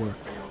to get to work.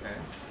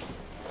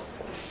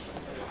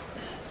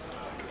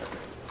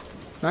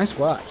 Nice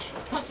watch.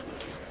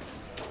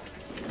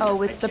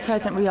 Oh, it's the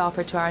present we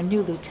offer to our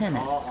new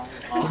lieutenants.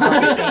 We've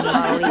got the same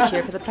model each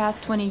year for the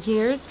past 20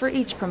 years for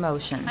each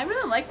promotion. I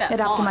really like that It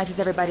font. optimizes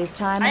everybody's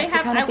time, and it's the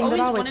kind of thing that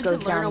always wanted goes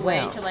to learn down a way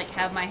well. to like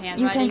have my You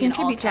handwriting can in all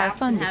contribute to our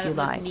caps and fund have if you it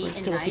look like. neat We're and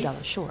still a few nice.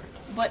 dollars short.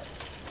 But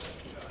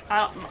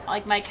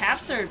like my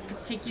caps are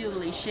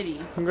particularly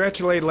shitty.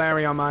 Congratulate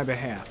Larry on my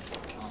behalf.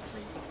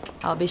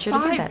 I'll be sure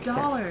to do that, sir.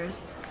 $5.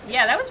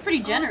 Yeah, that was pretty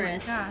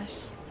generous. Oh my gosh.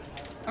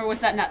 Or was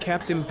that not?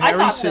 Captain I Perry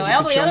thought said so. you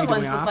All could the show other me to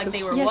ones my looked like office?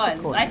 they were Yes, of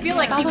ones. course. I feel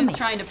like he Follow was me.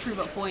 trying to prove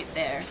a point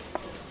there.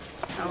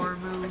 Power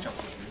move.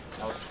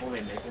 I was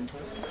totally missing to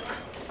it.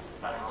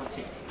 But I'll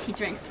take it. He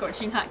drank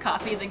scorching hot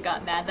coffee, then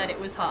got mad that it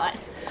was hot.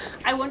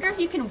 I wonder if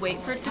you can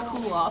wait for it to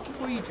cool off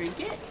before you drink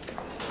it.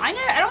 I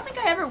don't think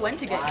I ever went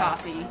to get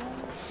coffee.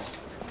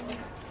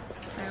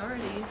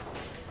 Priorities.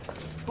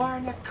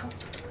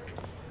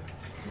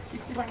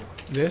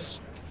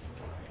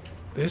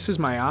 This is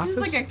my office?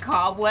 There's like a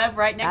cobweb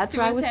right next That's to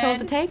where I his was head. told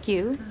to take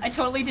you. I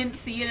totally didn't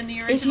see it in the If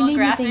you original need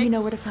graphics. anything, you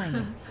know where to find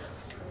me.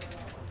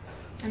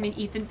 I mean,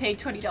 Ethan paid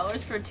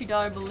 $20 for a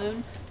 $2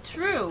 balloon.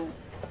 True.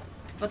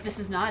 But this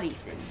is not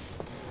Ethan.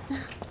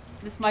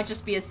 This might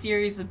just be a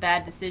series of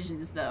bad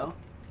decisions, though.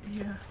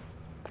 Yeah.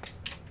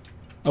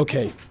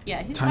 Okay.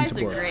 Yeah, his time eyes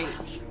to are work. great.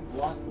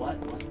 What?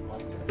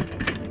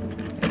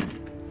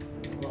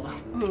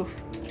 Ooh,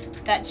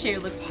 that chair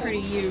looks pretty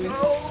used.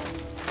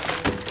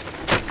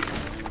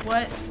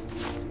 What?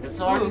 It's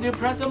hard to do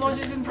press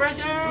emotions and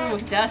pressure. Ooh,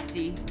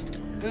 dusty.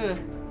 Ugh.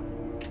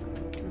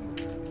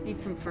 Need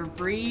some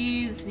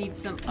Febreze. Need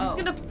some. He's Oh.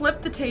 gonna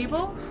flip the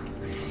table?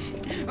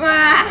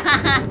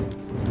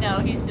 No,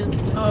 he's just.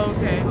 Oh,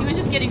 okay. He was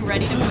just getting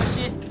ready to push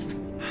it.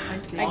 I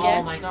see. I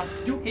guess. Oh my god.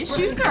 His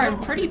shoes are in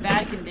pretty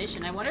bad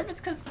condition. I wonder if it's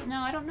because. No,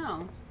 I don't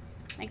know.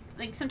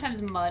 Like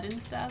sometimes mud and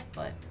stuff,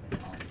 but.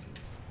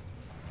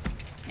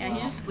 Yeah,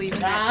 he's just leaving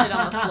that shit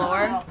on the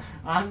floor.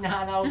 I'm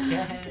not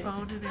okay.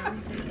 Phone and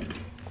everything.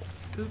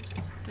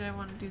 Oops. Did I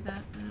want to do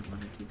that? I didn't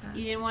want to do that.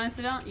 You didn't want to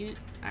sit down? You didn't?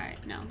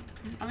 Alright, no.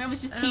 I mean, I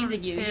was just I don't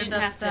teasing you. You stand didn't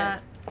up have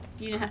that to.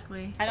 You didn't have.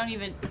 quickly. I don't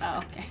even. Oh,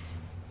 okay.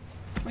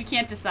 We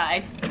can't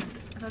decide.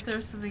 I thought there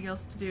was something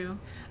else to do.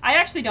 I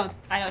actually don't.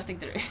 I don't think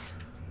there is.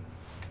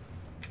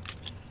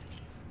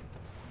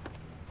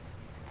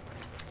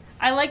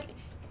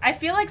 I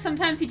feel like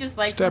sometimes he just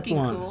likes Step looking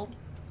one. cool,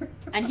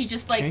 and he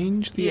just like.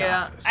 Change the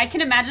office. I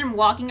can imagine him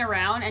walking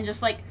around and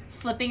just like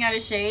flipping out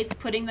his shades,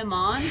 putting them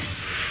on,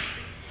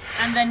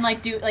 and then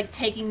like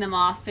taking them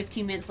off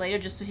 15 minutes later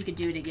just so he could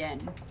do it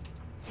again.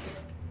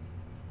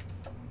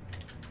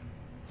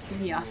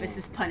 In the office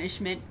is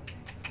punishment.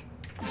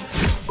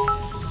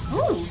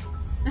 Ooh.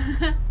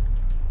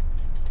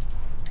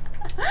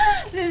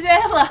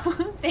 Hello.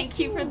 Thank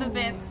you for the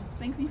bits.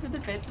 Thanks you for the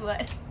bits,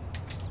 what?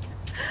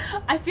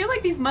 I feel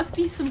like these must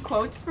be some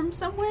quotes from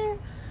somewhere,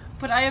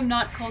 but I am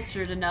not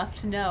cultured enough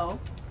to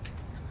know.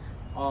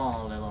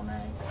 Oh, little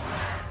Meg.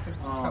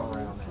 Oh,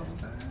 little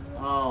Meg.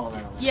 Oh,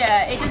 little Meg.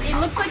 Yeah, it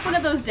looks like one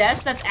of those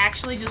desks that's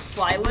actually just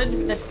plywood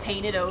that's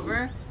painted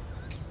over.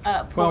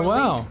 Well,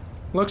 wow.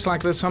 Looks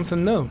like there's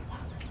something new.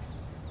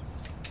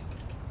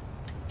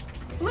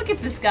 Look at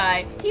this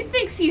guy. He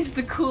thinks he's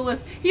the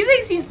coolest. He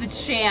thinks he's the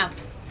champ.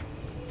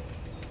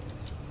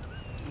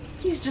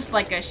 He's just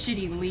like a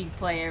shitty league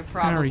player,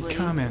 probably. Harry,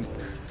 comment.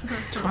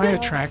 Tire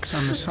tracks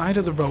on the side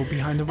of the road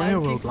behind the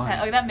railroad line.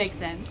 Oh, that makes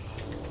sense.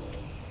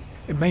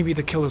 It may be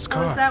the killer's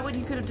car. Oh, is that what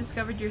you could have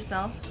discovered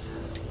yourself?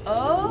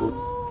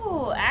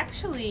 Oh,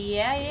 actually,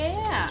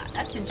 yeah.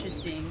 That's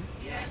interesting.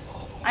 Yes.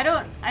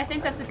 I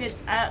think that's a good,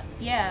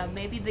 yeah,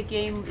 maybe the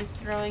game is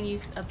throwing you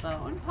a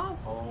bone,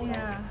 possibly.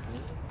 Yeah.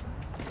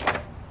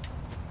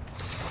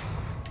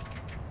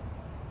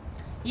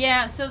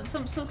 Yeah, so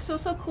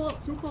cool,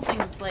 some cool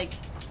things, like,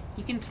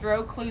 you can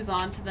throw clues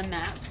onto the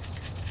map.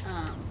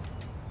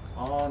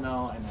 Oh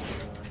no, I know.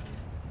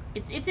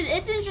 It's an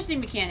interesting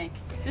mechanic.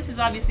 This is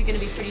obviously going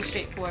to be pretty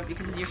straightforward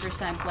because it's your first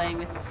time playing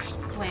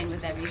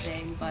with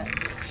everything, but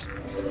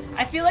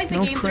I feel like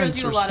the game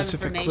throws you a lot of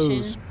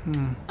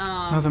information.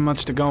 Nothing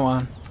much to go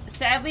on.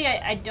 Sadly,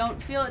 I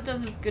don't feel it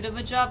does as good of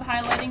a job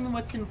highlighting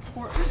what's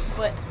important,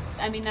 but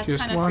I mean that's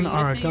just kind of for you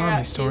to figure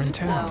out origami store too, in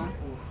town.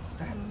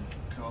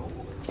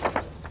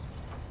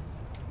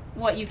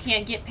 What, you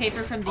can't get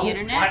paper from the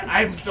internet?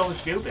 I'm so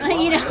stupid.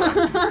 You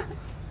know.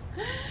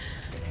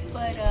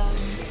 But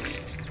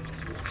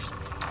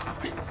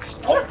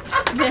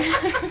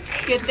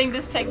good thing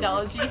this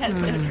technology has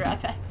no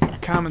drawbacks.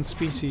 Common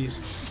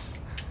species.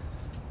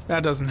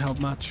 That doesn't help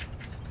much.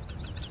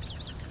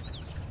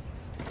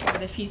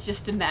 What if he's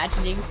just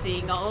imagining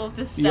seeing all of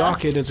this stuff? The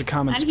orchid is a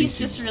common and species.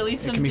 And he's just really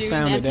some dude in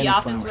an empty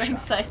office wearing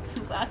sights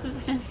and glasses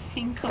and a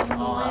single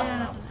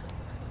man.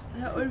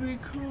 That would be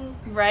cool.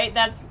 Right?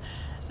 That's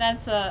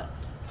the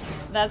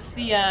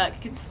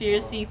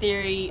conspiracy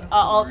theory,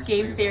 alt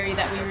game theory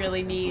that we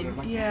really need.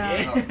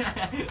 Yeah.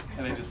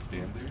 And I just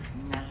stand there.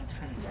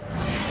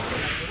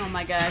 Oh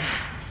my gosh.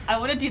 I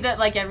want to do that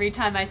like every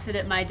time I sit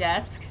at my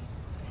desk.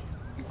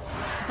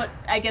 But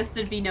I guess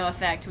there'd be no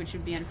effect, which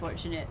would be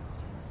unfortunate.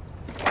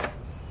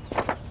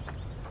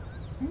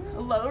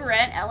 Low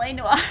rent, LA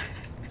Noire.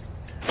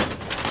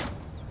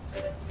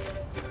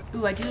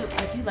 Ooh, I do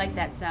like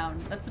that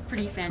sound. That's a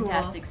pretty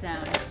fantastic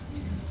sound.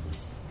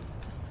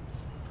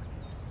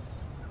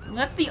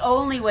 That's the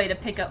only way to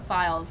pick up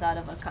files out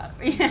of a cup.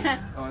 Oh,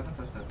 I thought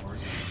that said organ.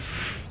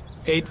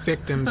 8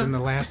 victims in the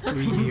last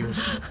 3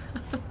 years.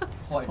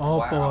 Like, all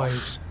wow.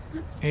 boys,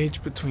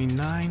 aged between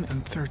 9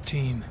 and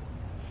 13.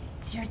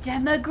 It's your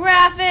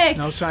demographic!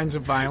 No signs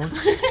of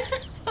violence.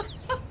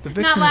 The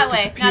victims Not that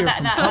way. disappear Not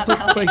from that public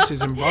way.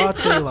 places in broad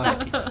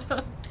daylight.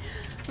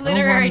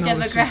 Literary no one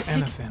notices demographic.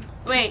 anything.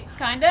 Wait,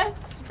 kinda?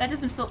 That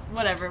doesn't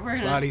whatever, we're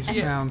gonna... Bodies are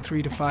found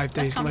 3 to 5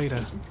 days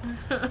later.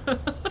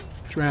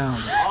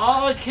 Drowned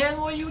Oh, Ken,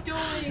 what are you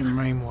doing? in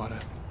rainwater.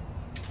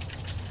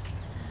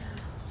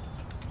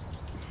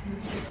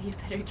 You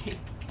better get...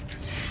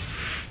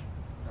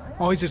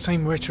 Always the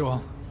same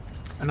ritual.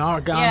 An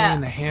origami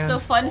in the hand. So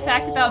fun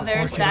fact about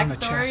Vera's orchid on the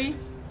backstory chest.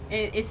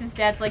 is his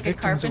dad's like The a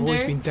victims have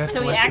always carpenter, been dead so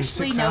for he less than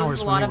actually 6 knows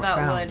hours a when lot they were about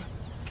found. wood.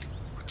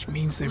 Which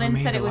means they Lynn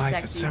remained said it was alive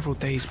for sexy. several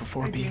days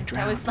before being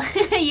drowned. I was like,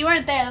 you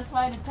weren't there, that's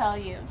why I didn't tell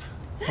you.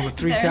 Over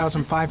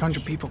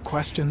 3,500 people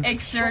questioned.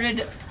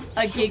 Exerted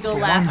a giggle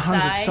laugh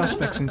 100 sigh.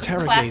 suspects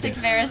interrogated. Classic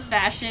Vera's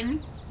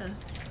fashion.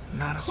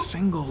 Not a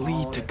single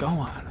lead to go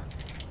on.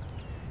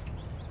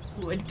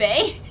 Would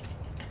they?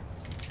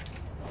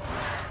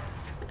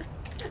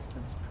 Guess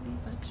that's pretty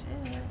much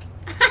it.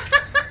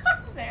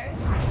 Vera.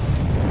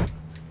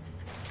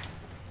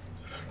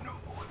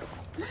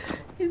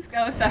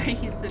 Oh, sorry,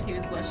 he said he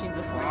was blushing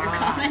before your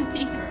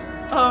commenting.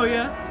 Oh,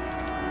 yeah?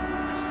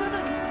 I'm so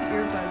not used to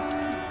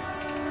earbuds.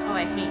 Oh,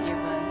 I hate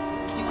earbuds.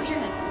 Do you want your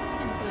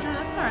headphones? No,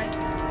 that's alright.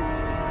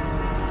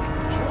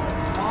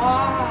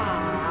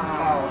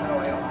 Oh, no,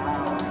 I also...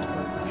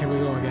 Here we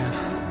go again.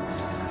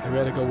 I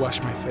better go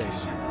wash my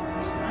face.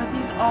 Are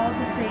these all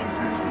the same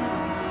person?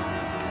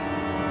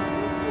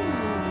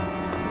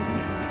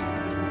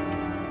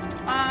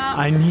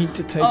 I need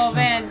to take oh some.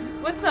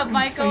 man, what's up,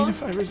 Michael?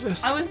 Insane if I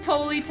resist. I was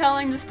totally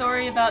telling the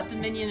story about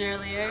Dominion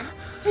earlier.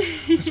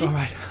 It's all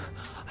right.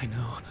 I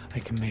know I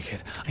can make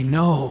it. I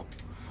know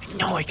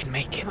I can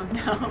make it. Oh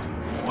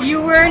no,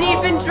 you weren't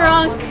even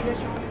drunk.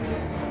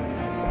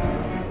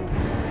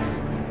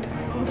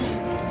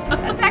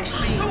 That's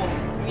actually,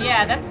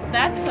 yeah,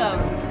 that's a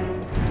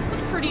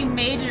pretty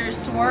major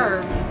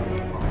swerve.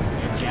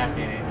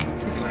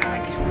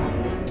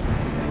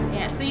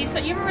 Yeah, so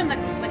you remember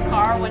in the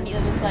car when he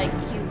was like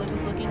he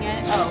was looking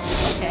at it? Oh,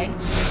 okay.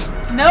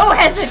 No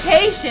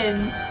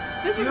hesitation.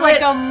 This is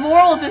like a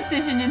moral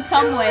decision in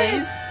some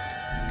ways.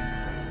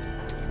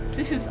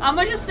 This is, I'm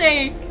gonna just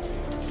say,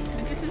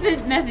 this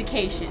isn't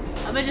medication.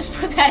 I'm gonna just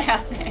put that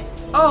out there.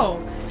 Oh.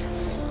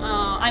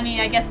 I mean,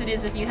 I guess it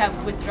is if you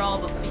have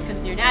withdrawal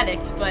because you're an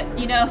addict, but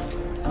you know.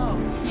 Oh.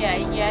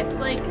 Yeah, it's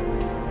like.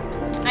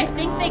 I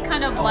think they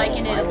kind of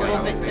liken it a little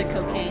bit to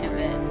cocaine a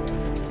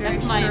bit.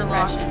 That's my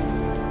impression.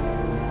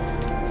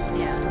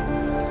 Yeah.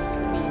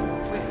 I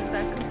mean, wait, is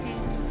that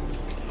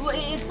cocaine? Well,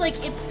 it's like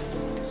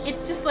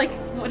it's just like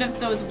one of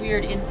those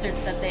weird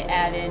inserts that they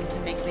add in to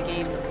make the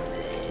game,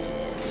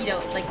 you know,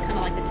 like kind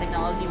of like the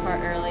technology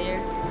part earlier.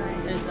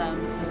 Right. There's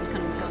just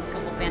kind of those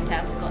couple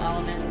fantastical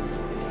elements.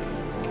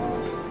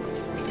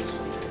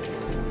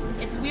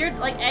 It's weird,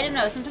 like, I don't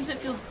know, sometimes it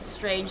feels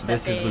strange that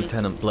This is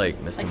Lieutenant Blake,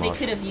 Mr. like, Moss. they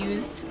could have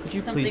used Could you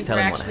something please tell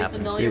we're him what actually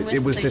happened? familiar with.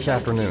 It was They this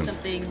chose to do afternoon.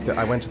 something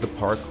I went to the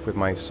park with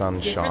my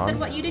son different Sean. than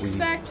what you'd we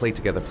expect played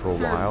together for a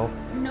for while,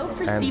 no and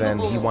then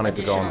perceivable he wanted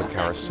to go on the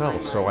additional effect in my carousel,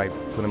 so I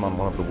put him on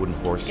one of the wooden I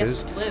guess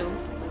horses. it's blue.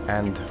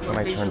 And It's when more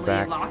I turned visually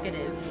back,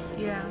 evocative.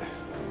 Yeah.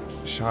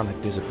 Sean had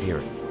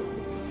disappeared.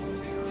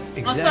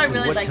 Exactly Also, I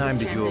really what like time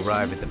this did you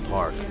arrive at the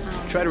park?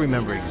 Try to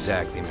remember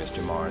exactly,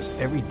 Mr. Mars.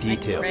 Every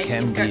detail Right,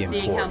 can you start be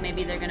seeing how important.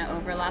 maybe they're gonna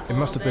overlap a It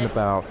must have little been bit.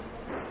 about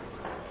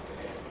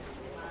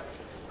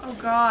Oh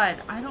God,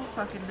 I don't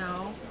fucking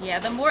know. Yeah,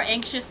 the more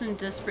anxious and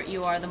desperate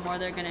you are, the more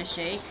they're gonna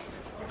shake.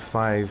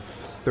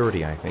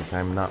 5:30, I think.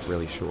 I'm not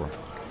really sure.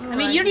 I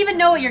mean, you don't even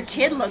know what your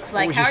kid looks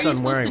like. was How your are you son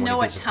supposed to wearing when know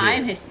he what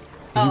time it?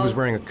 He was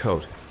wearing a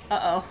coat.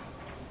 Uh-oh.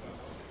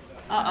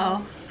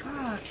 Uh-oh.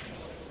 Fuck.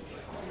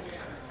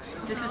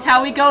 This is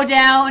how we go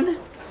down.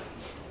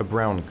 A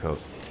brown coat.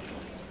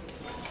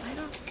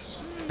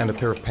 And a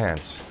pair of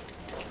pants.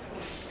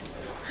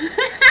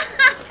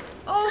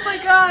 Oh my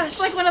gosh. It's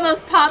like one of those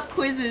pop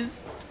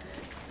quizzes.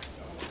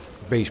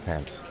 Beige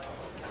pants.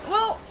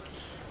 Well,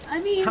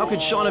 I mean... How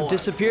could Sean have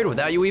disappeared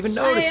without you even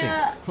noticing?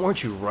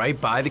 Weren't you right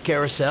by the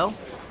carousel?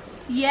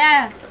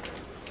 Yeah.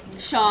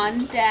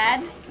 Sean,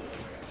 Dad.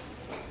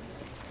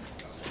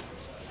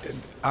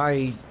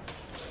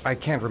 I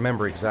can't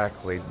remember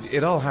exactly.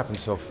 It all happened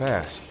so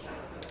fast.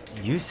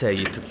 You say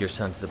you took your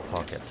son to the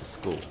park after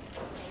school,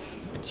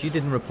 but you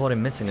didn't report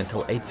him missing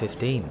until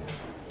 8:15.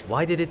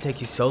 Why did it take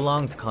you so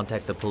long to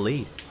contact the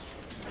police?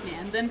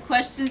 Man, them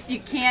questions you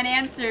can't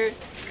answer,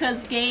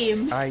 'cause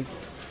game. I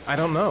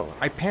don't know.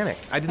 I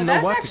panicked. I didn't But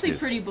know what that's to actually do.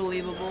 pretty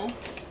believable.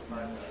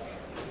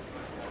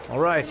 All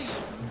right.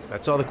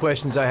 That's all the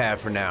questions I have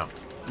for now.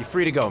 You're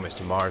free to go,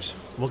 Mr. Mars.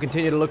 We'll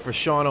continue to look for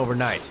Sean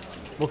overnight.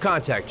 We'll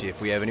contact you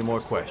if we have any more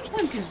questions.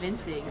 That's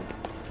unconvincing.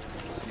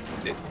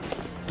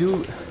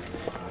 Do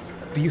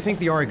you think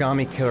the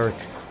Origami Killer...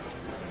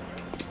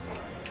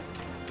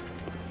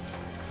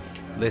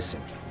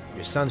 Listen,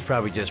 your son's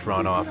probably just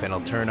run off and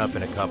he'll turn up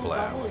in a couple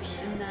hours.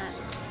 In that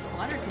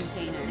water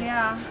container.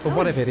 Yeah. But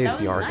what if it is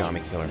that the was Origami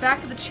nice. Killer? The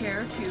back of the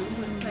chair too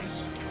looks like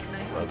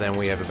nice. Well, then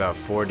we have about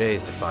 4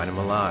 days to find him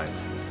alive.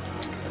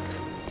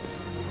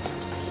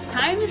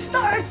 Time to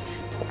start!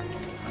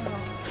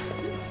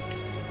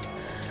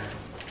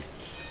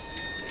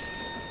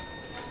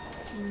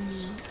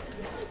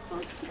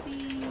 Supposed to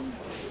be...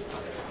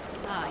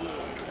 Oh, yeah.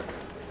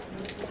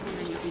 I was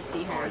wondering if we'd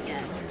see her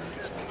again.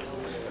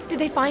 Did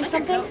they find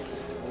something?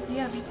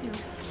 Yeah, me too.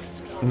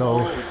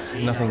 No,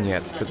 nothing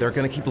yet. But they're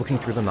gonna keep looking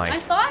through the I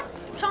night. thought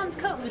Sean's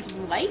coat was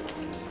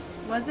white.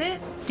 Was it?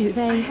 Do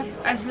they?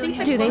 I really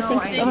think Do they the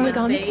think thing it's was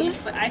Origami beige, Killer?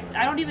 but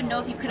I don't even know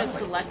if you could have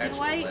selected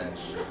white. I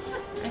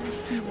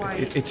didn't see why.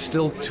 It's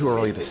still too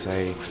early to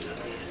say,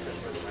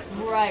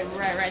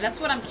 Right. That's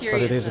what I'm curious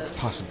but it is a of.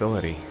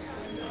 possibility.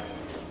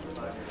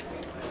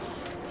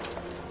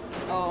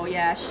 Oh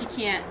yeah, she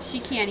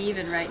can't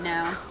even right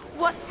now.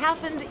 What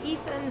happened,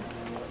 Ethan?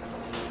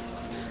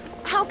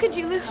 How could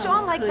you lose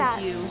Sean like could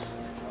that? you?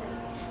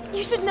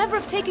 You should never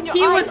have taken your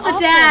He eyes was the off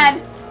dad.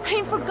 him. I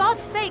mean, for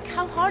God's sake,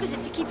 how hard is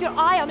it to keep your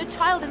eye on a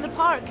child in the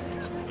park?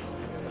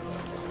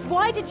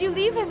 Why did you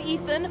leave him,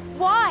 Ethan?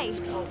 Why?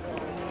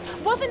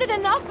 Wasn't it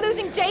enough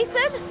losing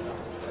Jason?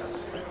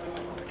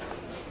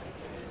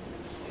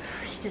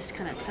 He just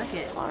kind of took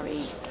it.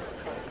 Sorry.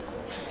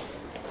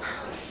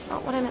 It's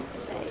not what I meant to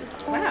say.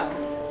 Wow.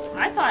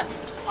 I thought,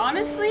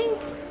 honestly,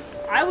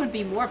 I would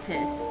be more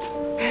pissed.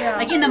 Yeah.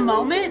 Like in the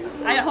moment,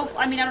 I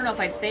don't know if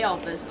I'd say all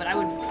this, but I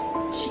would,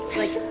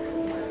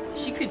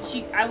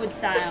 I would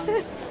sound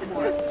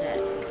more upset.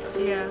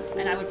 Yeah.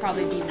 And I would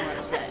probably be more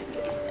upset.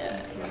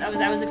 So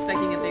I was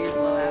expecting a bigger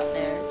blowout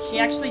there. She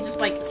actually just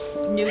like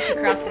knew she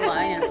crossed the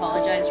line and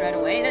apologized right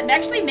away. That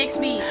actually makes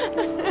me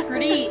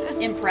pretty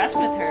impressed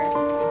with her.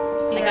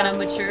 Like on a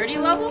maturity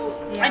level.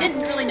 Yeah. I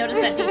didn't really notice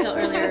that detail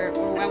earlier,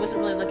 or I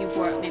wasn't really looking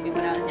for it maybe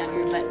when I was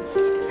younger, but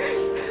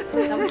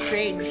that was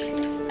strange.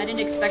 I didn't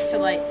expect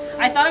to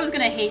I thought I was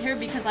gonna hate her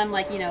because I'm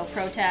like, you know,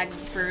 protag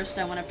first,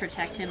 I want to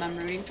protect him, I'm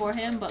rooting for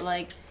him, but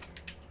like,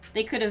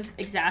 they could have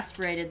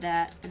exasperated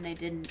that, and they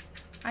didn't.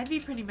 I'd be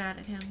pretty mad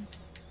at him.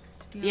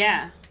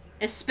 Yeah. Honest.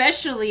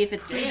 Especially if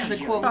it's Damn, the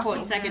he's quote-unquote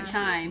fucking second mad.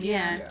 time,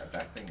 yeah. Yeah,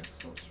 that thing is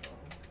so strong.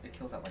 It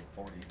kills at like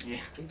 40. Yeah,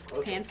 he's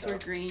close. Pants were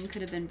green,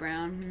 could have been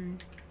brown.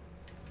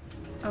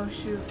 Oh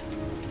shoot.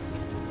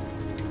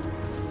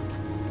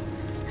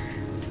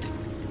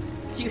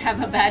 Do you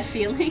have a bad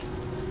feeling?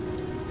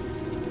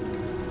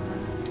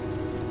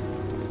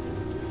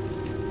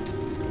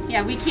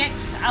 Yeah, we can't.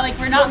 Like,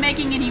 we're not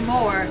making any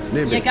more.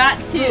 Maybe. You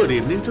got to. Good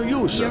evening to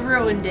you, You sir.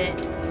 ruined it.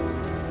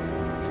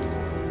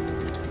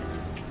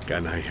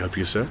 Can I help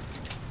you, sir?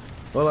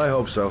 Well, I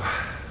hope so.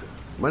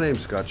 My name's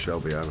Scott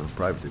Shelby. I'm a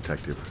private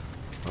detective.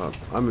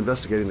 I'm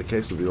investigating the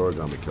case of the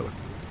Origami Killer.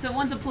 So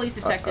one's a police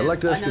detective. I'd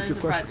like to ask you a another's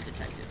few a private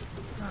detective.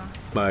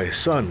 My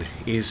son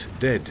is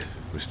dead,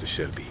 Mr.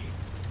 Shelby.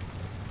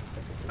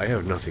 I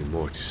have nothing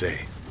more to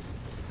say.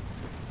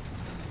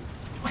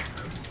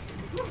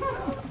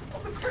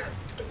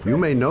 You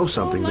may know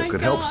something that my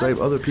could help God. save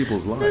other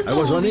people's lives. I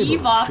was a unable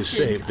leave to option.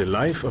 save the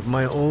life of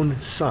my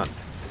own son.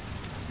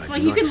 So I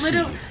do you not could see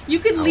literally, you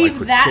could how I leave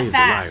could that save the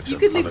fast. lives You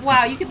of could leave. other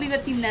Wow, you could leave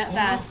that scene that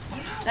fast.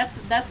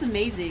 That's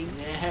amazing.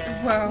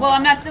 Wow. Well,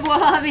 I'm not.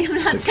 Well, I mean,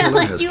 I'm not The saying killer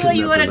like has do what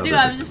you want to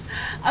kidnapped do. another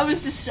I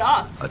was just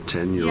shocked. A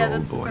 10-year-old Yeah,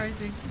 that's boy.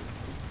 surprising.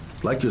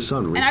 Like your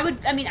son, Reese.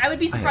 And I would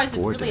be I had surprised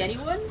if 4 really days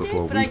anyone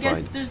before did, but we I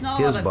guess find there's not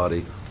a his lot of.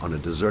 body on a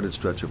deserted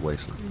stretch of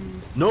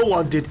wasteland. No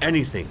one did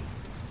anything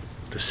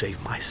to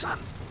save my son.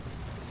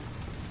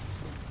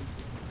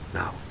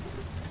 Now,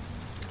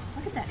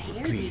 Look at that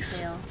hair please,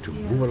 detail. to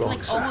move along,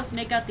 Like sir. almost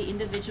make out the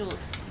individual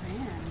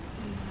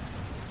strands.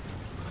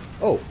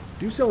 Oh,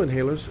 do you sell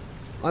inhalers?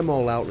 I'm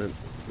all out, and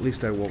at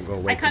least I won't go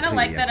away. I kind of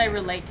like completely that I empty.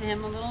 relate to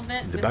him a little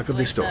bit. The with, back of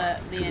the like, store,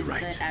 the, to the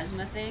right. the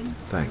asthma thing.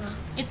 Thanks.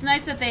 It's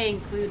nice that they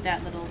include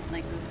that little,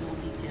 like those little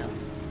details.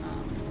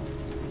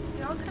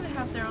 They all kind of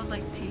have their own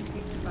like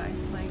pacing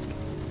device, like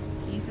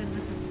Ethan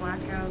with his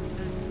blackouts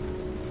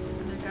and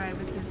another guy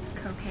with his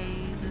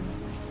cocaine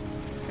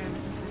and this guy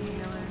with his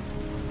inhaler.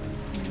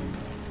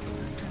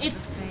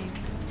 It's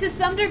to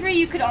some degree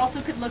you could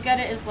look at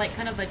it as like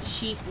kind of a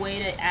cheap way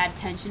to add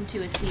tension to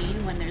a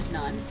scene when there's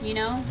none, you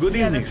know? Good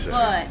evening, sir.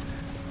 But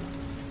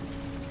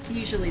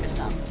usually there's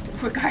some,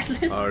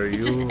 regardless. Are It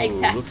you just looking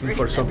exasperates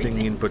for something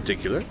everything. in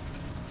particular?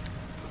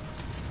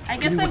 I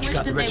guess I wish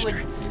that they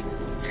would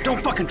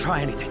Don't fucking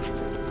try anything.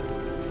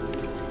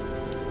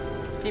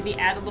 maybe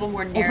add a little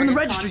more Open narrative the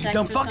register, you context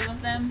dumb for fuck. some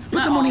of them. Put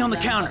Not the money all on of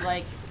the them, counter. but,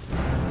 like,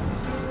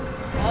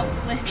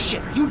 oh,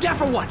 Shit, are you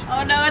deaf or what?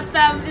 oh no,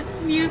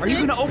 it's music. Are you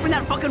gonna open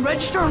that fucking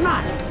register or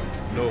not?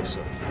 No, sir.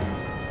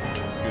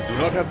 You do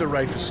not have the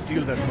right to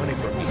steal that money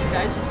from me. These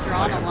guys just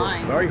drawing I a have worked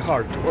line. very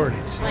hard to earn it.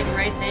 It's like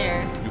right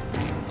there.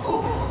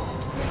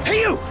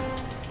 Hey, you!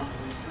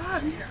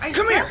 God, I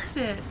Come here! guessed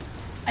it.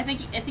 I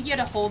think you had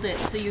to hold it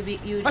so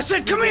you. I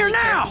said, be come here really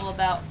now! Careful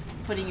about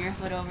putting your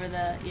foot over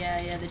the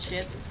the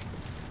chips.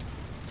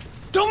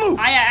 Don't move!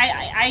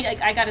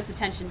 I got his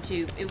attention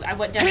too. I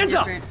went down Hands a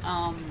up! different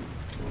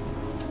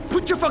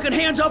Put your fucking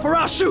hands up or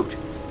I'll shoot!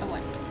 Oh,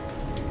 what?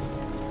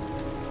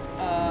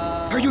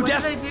 Are you What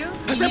deaf? did I do?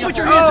 I said You put need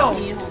your to hands hold-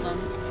 up! You need to hold them.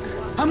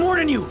 I'm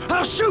warning you!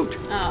 I'll shoot!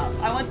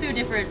 I went through a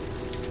different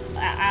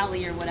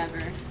alley or whatever.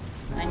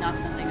 I knocked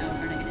something over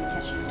and I didn't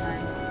catch it in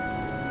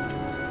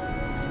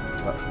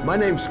time. My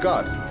name's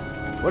Scott.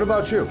 What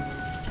about you?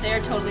 They're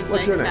totally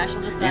What's playing your name? Smash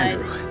on the side.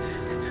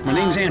 Andrew. My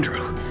name's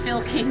Andrew.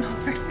 Phil came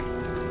over.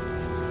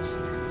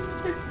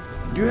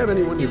 Do you have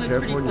anyone He you was care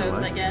pretty for in your close,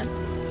 I life? guess.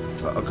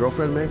 A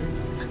girlfriend, maybe?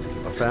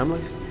 A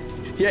family?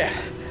 Yeah.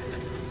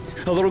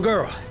 A little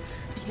girl.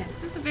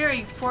 This is a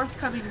very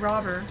forthcoming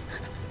robber.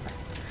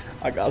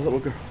 I got a little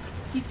girl.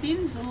 He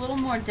seems a little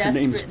more desperate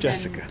name's than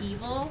Jessica.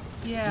 evil.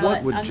 Yeah. What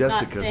but would I'm not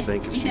Jessica saying-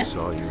 think if she yeah.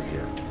 saw you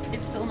here?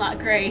 It's still not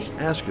great.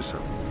 Ask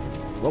yourself,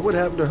 what would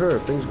happen to her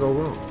if things go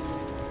wrong?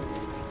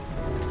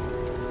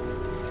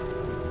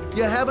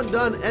 You haven't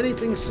done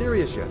anything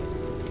serious yet.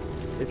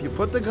 If you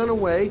put the gun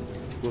away,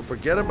 we'll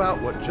forget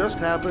about what just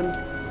happened,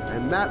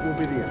 and that will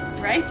be the end.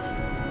 Right?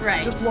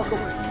 Right. Just walk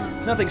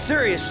away. Nothing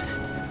serious.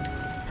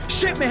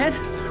 Shit, man!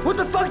 What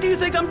the fuck do you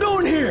think I'm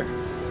doing here?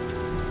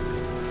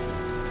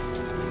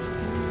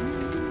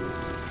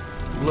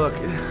 Look,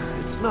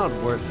 it's not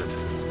worth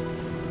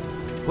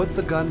it. Put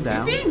the gun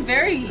down. You're being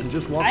very. And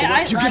just walk I, away.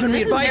 I, You like, giving me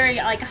this advice? Is very,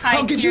 like, high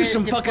I'll give you tier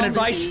some fucking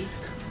advice. diplomacy.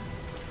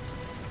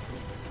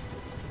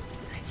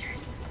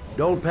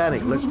 Don't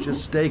panic. Let's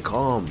just stay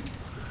calm.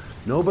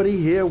 Nobody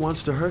here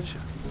wants to hurt you.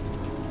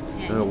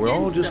 Yeah, he's We're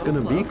all getting just so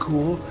gonna be close.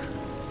 cool,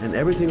 and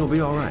everything will be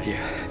all right.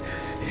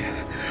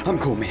 Yeah. I'm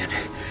cool, man.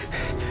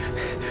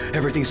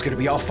 Everything's gonna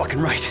be all fucking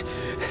right.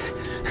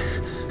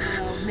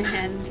 Oh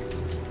man.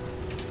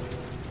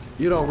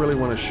 You don't really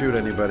want to shoot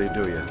anybody,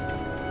 do you?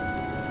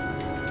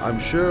 I'm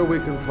sure we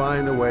can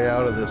find a way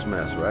out of this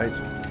mess, right?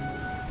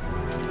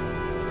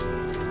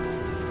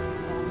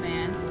 Oh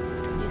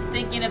man. He's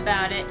thinking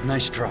about it.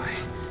 Nice try.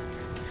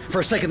 For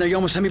a second there, you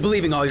almost had me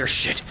believing all your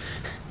shit.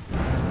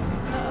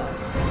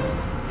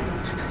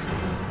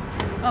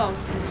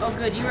 Oh,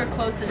 good. You were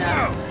close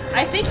enough.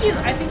 I think you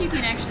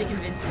can actually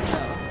convince him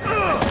though.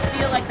 I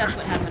feel like that's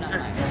what happened on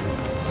my end.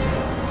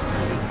 So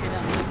we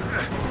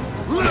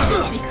could avoid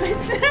this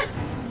sequence.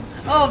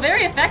 Oh,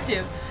 very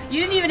effective.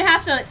 You didn't even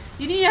have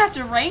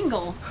to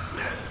wrangle.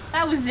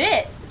 That was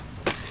it.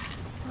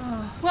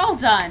 Well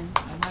done.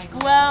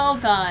 Well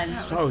done.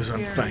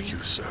 Thank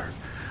you, sir.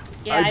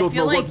 Yeah, I don't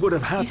feel know like what would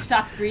have happened. you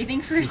stopped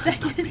breathing for a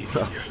second.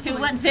 It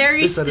went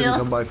very This I didn't still.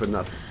 come by for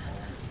nothing.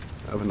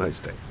 Have a nice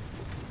day.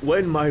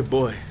 When my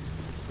boy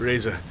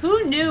Reza,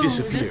 Who knew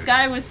disappeared. this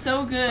guy was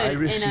so good I in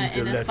received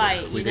a letter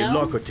fight, you with know? a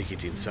locker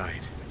ticket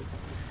inside.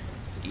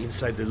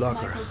 Inside the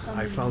locker,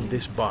 I found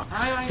this box.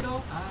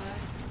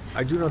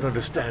 I do not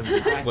understand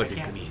what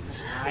it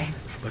means,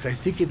 but I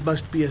think it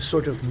must be a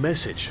sort of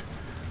message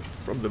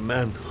from the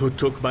man who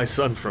took my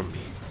son from me.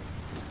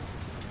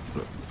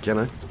 Can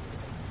I?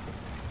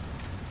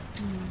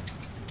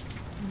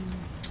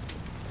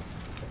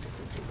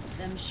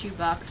 Them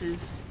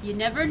shoeboxes. You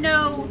never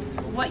know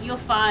what you'll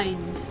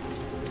find.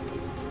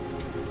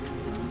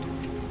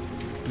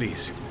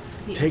 Please,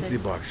 take the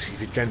box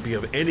if it can be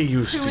of any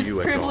use Who to was you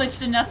at all.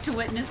 privileged enough to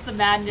witness the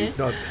madness.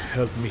 Did not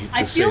help me to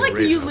I feel save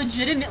like you Reza,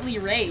 legitimately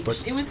raged.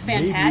 but It was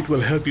maybe fantastic. it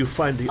will help you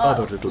find the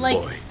other little like,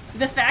 boy.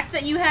 The fact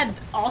that you had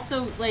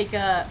also like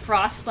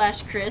Frost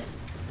 /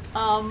 Chris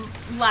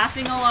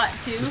laughing a lot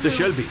too, Mr. who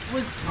Shelby.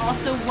 was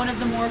also one of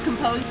the more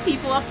composed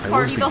people at the I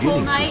party was the whole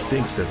beginning night. to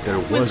think that there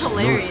was was no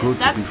hilarious. good to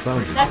That's be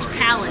found in that's this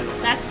talent.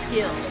 That's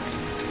skill.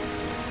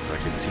 I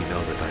can see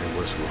now that I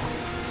was wrong.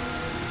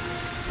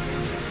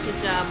 Good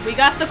job. We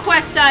got the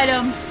quest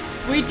item.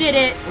 We did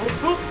it.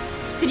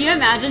 Can you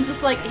imagine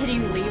just like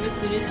hitting leave as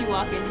soon as you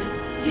walk into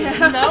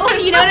scene, though?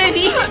 You know what I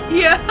mean?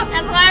 Yeah.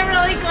 That's why I'm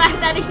really glad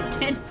that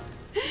he did.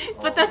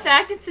 But the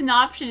fact it's an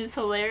option is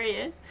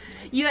hilarious.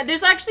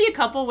 There's actually a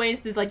couple ways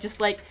to just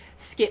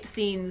skip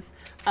scenes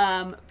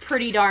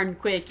pretty darn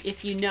quick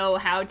if you know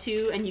how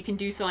to, and you can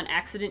do so on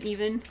accident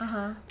even.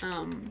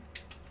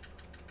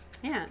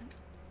 Yeah.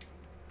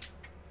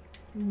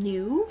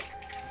 New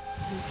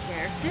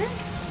character?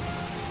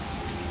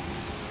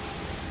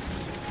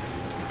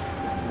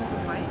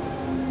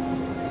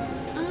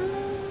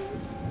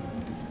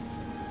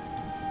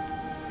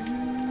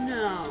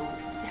 No.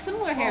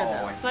 Similar hair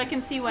though, so I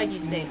can see why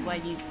you say why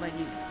you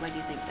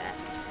think that.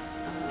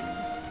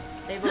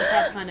 They both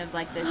have kind of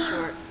like this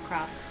short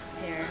cropped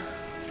hair.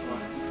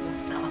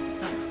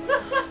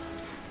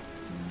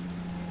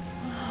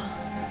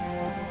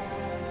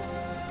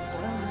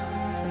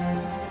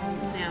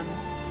 Yeah.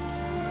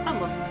 Oh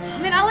look.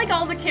 I mean, I like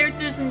all the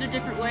characters in their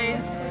different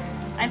ways.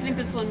 I think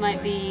this one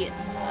might be,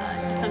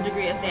 to some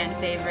degree, a fan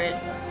favorite.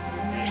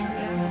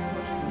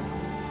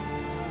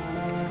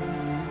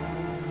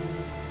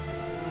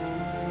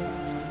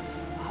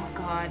 Oh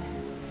god.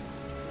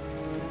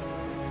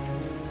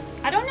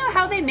 I don't know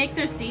how they make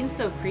their scenes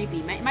so creepy.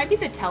 It might be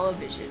the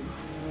television.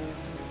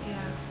 Yeah.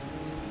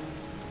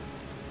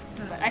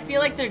 But I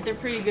feel like they're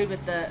pretty good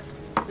with the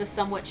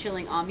somewhat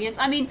chilling ambience.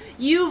 I mean,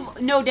 you've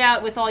no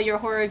doubt with all your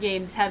horror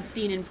games have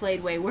seen and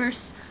played way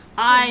worse.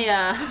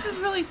 This is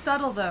really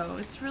subtle though.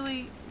 It's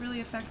really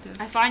effective.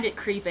 I find it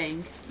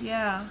creeping.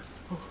 Yeah.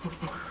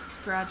 It's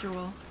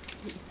gradual.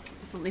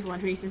 There's only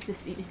one reason this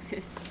scene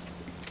exists.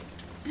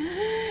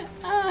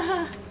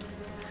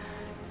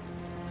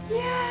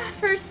 Yeah,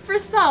 for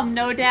some,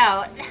 no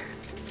doubt.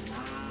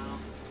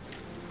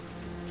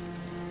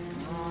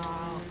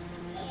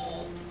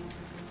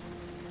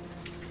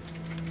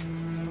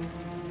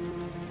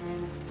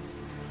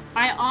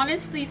 I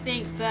honestly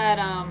think that,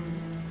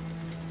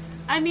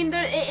 I mean,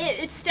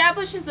 it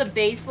establishes a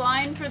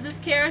baseline for this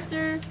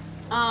character,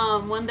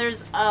 when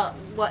there's,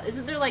 what,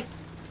 isn't there, like,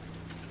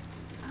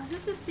 is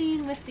it the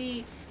scene with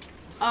the,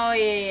 oh,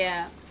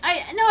 yeah.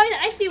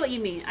 I see what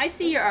you mean. I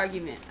see your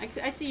argument.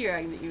 I see your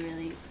argument, you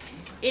really.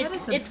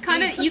 It's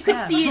kind of, you could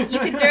see it, you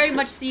could very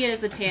much see it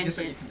as a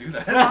tangent. You can do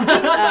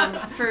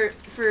that.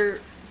 For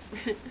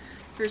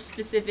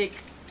specific,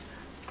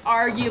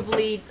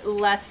 arguably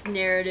less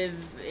narrative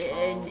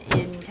and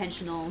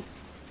intentional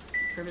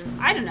purposes.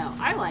 I don't know.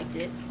 I liked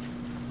it.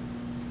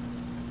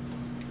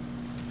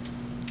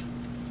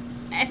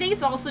 I think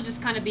it's also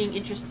just kind of being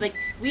interested. Like,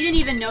 we didn't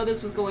even know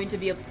this was going to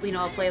be a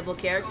playable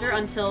character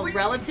until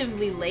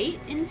relatively late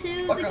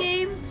into the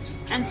game,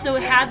 and so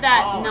had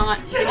that not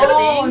been a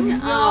thing,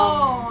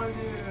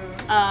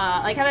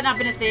 had that not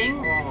been a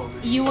thing,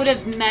 you would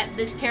have met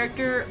this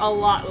character a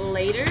lot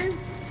later.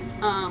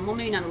 Well,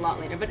 maybe not a lot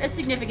later, but a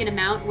significant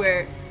amount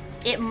where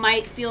it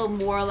might feel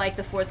more like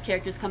the fourth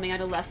character's coming out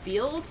of left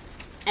field,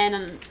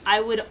 and I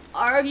would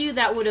argue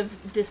that would have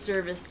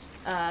disserviced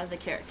the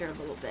character a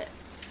little bit.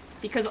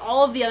 Because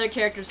all of the other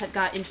characters had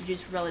got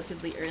introduced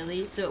relatively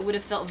early, so it would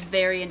have felt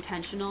very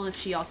intentional if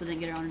she also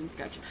didn't get her own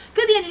introduction.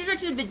 Could the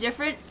introduction have been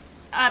different?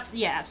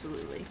 Yeah,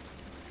 absolutely.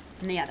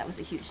 And yeah, that was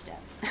a huge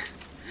step.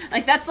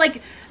 that's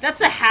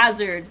a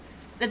hazard.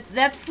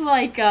 That's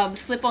like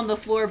slip on the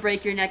floor,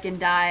 break your neck and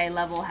die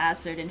level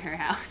hazard in her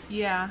house.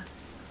 Yeah.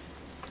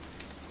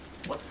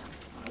 What?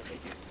 I'll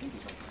take it. Thank you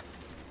so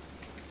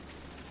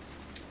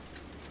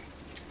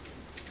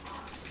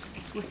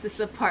much. What's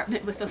this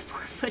apartment with a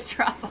 4-foot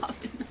drop off?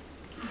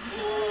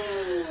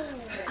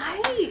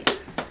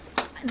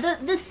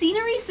 The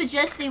scenery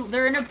suggests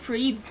they're in a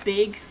pretty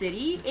big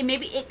city.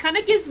 It kind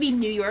of gives me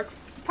New York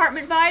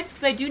apartment vibes,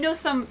 because I do know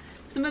some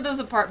of those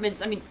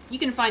apartments. I mean, you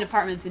can find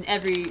apartments in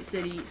every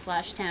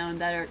city/town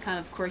that are kind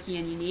of quirky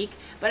and unique.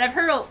 But I've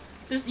heard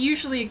there's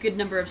usually a good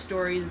number of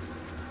stories.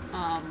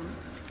 Oh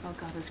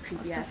god, those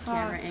creepy ass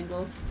camera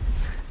angles.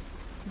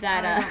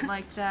 that I don't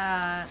like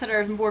that. that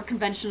are more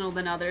conventional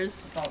than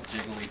others. It's all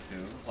jiggly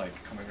too,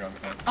 like coming around the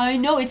corner. I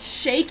know, it's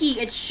shaky.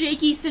 It's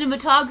shaky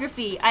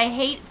cinematography. I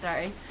hate.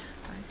 Sorry.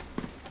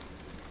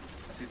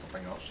 I see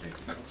something else shaky.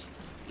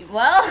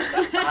 Well,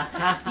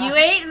 you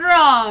ain't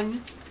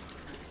wrong.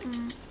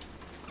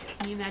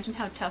 Can you imagine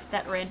how tough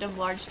that random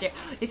large stair?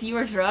 If you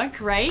were drunk,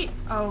 right?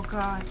 Oh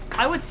god.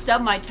 I would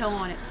stub my toe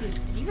on it too.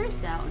 Did you hear a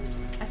sound?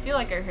 I feel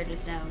like I heard a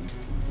sound.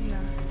 Yeah.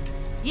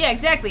 Yeah,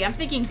 exactly.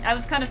 I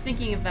was kind of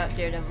thinking about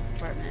Daredevil's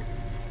apartment.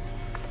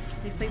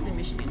 Takes place in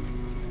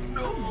Michigan.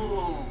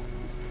 No.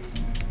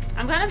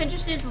 I'm kind of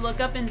interested to look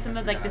up in some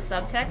of like the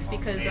subtext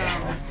because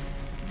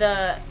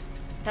that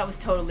was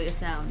totally a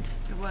sound.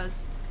 It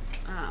was.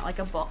 Like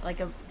a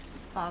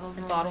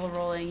bottle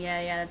rolling.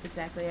 Yeah, that's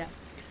exactly it.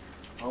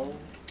 Oh.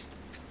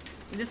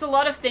 There's a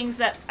lot of things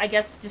that I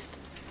guess just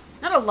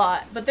not a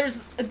lot, but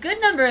there's a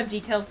good number of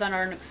details that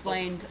aren't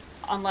explained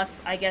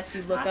unless I guess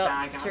you look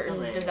up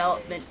certain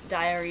development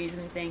diaries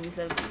and things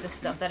of the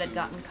stuff that had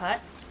gotten cut.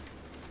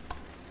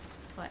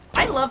 But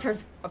I love her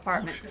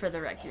apartment for the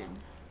record.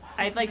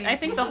 I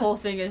think the whole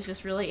thing is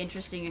just really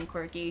interesting and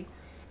quirky.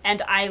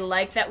 And I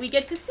like that we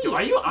get to see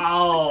it.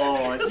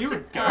 Oh,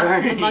 you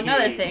dirty. Among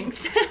other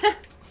things.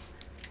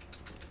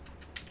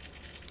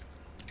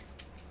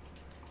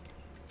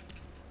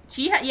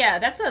 Yeah,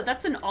 that's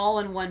an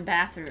all-in-one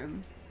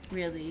bathroom,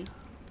 really.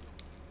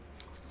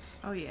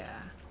 Oh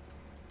yeah.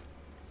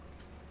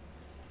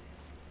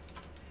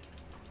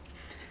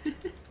 Oh,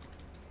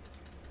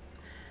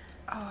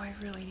 I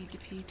really need to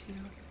pee too.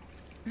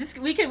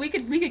 We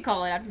could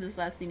call it after this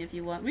last scene if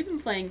you want. We've been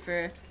playing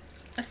for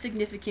a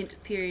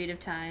significant period of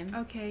time.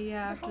 Okay,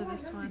 yeah, after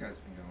this one. You guys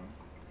been going?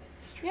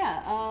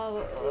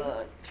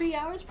 Yeah, 3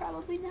 hours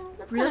probably now.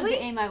 That's kind of Really?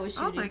 the aim I was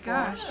shooting Oh my for.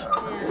 gosh.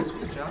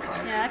 Good job.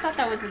 Yeah, I thought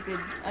that was a good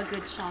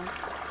chunk.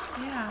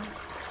 Yeah.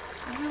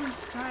 I'm really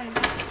surprised.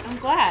 I'm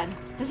glad.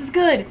 This is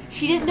good.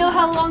 She didn't know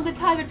how long the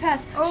time had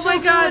passed. Oh She'll my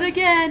god. do it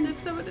again. There's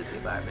someone in the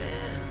apartment.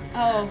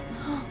 Oh.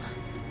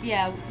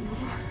 Yeah.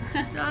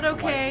 Not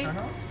okay.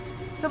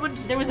 Someone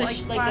just There was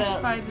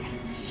flashed by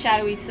this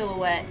shadowy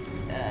silhouette.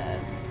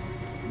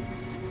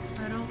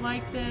 I don't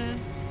like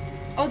this.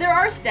 Oh, there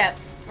are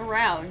steps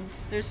around.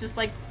 There's just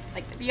like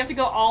you have to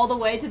go all the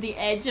way to the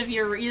edge of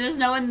your. There's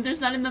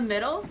none in the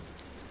middle.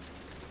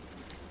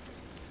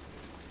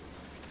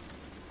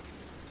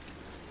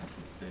 That's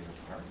a big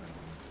apartment,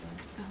 honestly.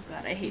 Oh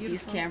god, I hate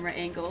these camera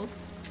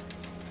angles.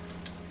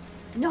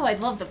 No, I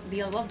love the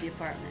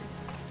apartment.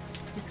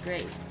 It's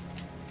great.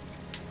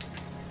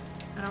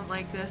 I don't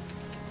like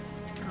this.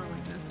 I don't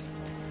like this.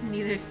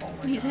 Neither did I.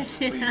 Please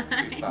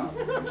stop.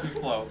 I'm too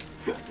slow.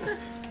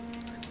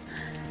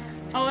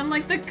 Oh, and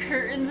like the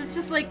curtains, it's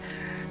just like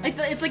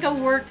it's like a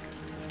work.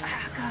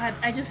 Oh, god,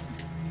 I just.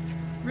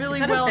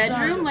 Really is that well a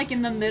bedroom, done. like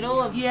in the middle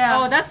of? Yeah.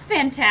 Oh, that's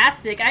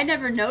fantastic. I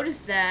never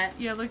noticed that.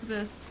 Yeah, look at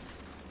this.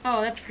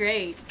 Oh, that's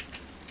great.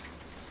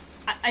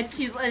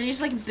 She's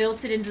just like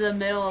built it into the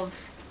middle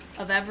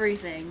of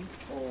everything.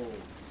 Oh.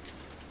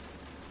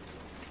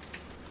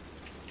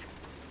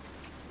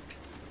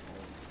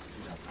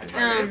 I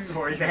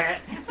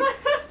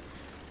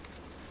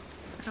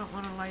don't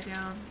want to lie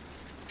down.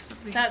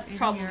 Something's That's in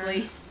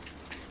probably here.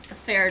 a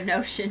fair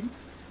notion.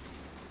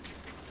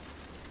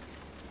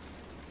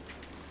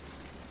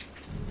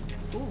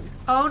 Ooh.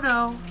 Oh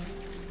no.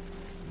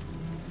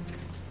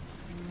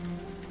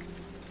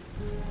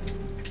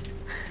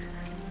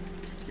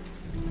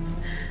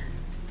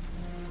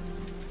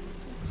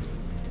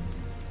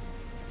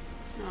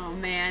 Oh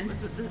man.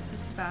 Is the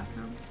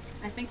bathroom?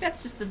 I think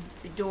that's just the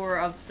door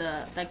of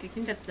the I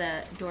think that's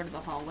the door to the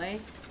hallway.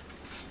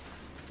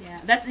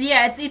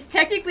 Yeah, it's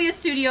technically a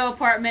studio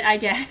apartment, I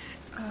guess.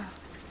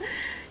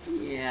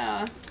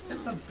 Yeah.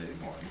 It's a big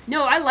one.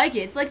 No, I like it.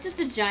 It's like just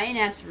a giant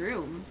ass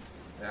room.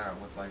 Yeah,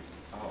 with like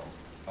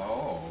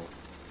oh.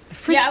 The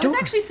fridge yeah, I was door.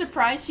 actually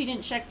surprised she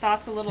didn't check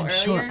thoughts a little I'm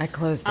earlier. sure I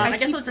closed it. I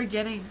guess keep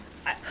forgetting.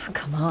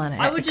 Come on,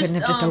 I it would couldn't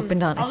have just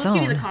opened on I'll its just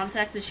give own. you the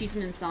context that she's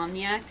an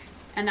insomniac,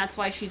 and that's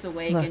why she's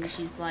awake Look. and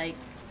she's like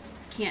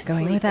can't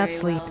Going sleep without very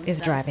sleep well and is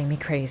stuff. driving me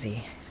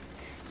crazy.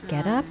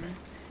 Get up,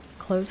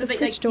 close So the they,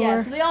 fridge like, door. yeah,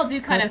 so they all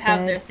do kind go of to have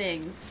bed. their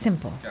things.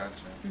 Simple. Gotcha.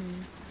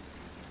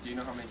 Do you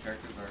know how many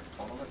characters are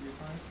total that you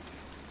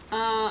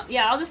find?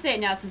 Yeah, I'll just say it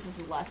now since this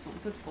is the last one,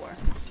 so it's 4.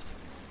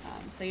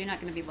 So you're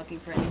not going to be looking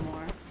for any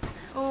more.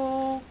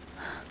 Oh.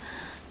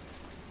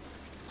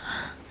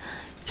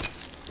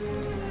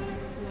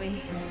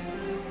 Wait.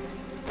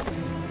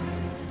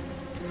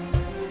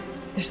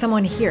 There's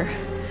someone here.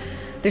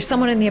 There's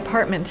someone in the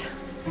apartment.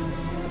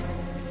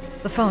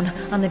 The phone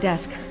on the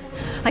desk.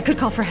 I could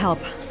call for help.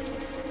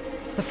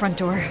 The front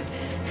door.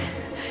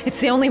 It's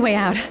the only way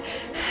out.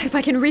 If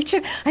I can reach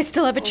it, I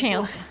still have a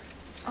chance.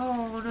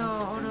 Oh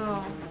no, oh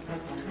no.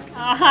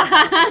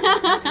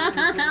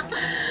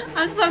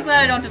 I'm so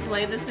glad I don't have to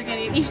play this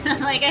again.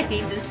 Like, I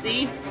hate this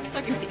scene.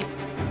 Fucking hate it.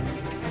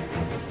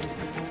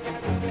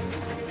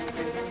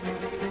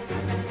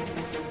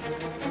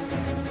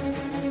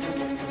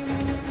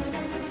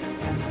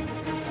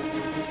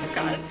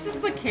 God, it's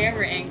just the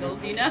camera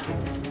angles, you know?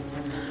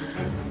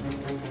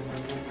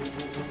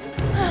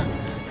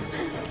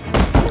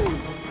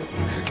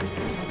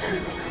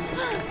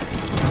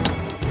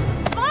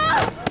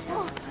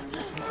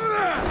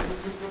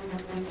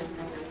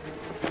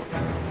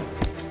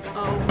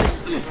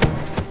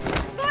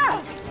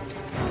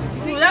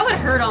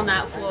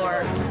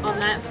 floor. On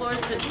that floor.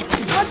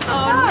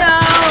 Oh no!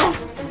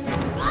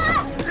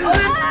 Oh,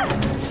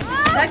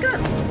 that got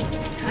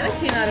kind of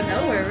came out of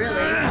nowhere,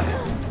 really.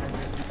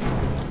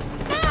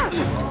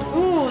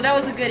 Ooh, that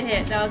was a good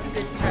hit. That was a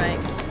good strike.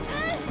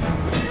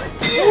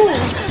 Ooh.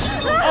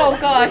 Oh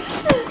gosh.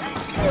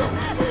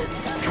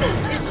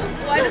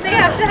 Why do they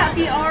have to have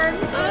the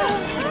arms?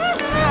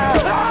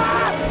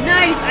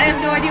 Nice. I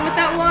have no idea what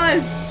that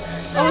was.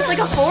 Oh, it's like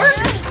a fork?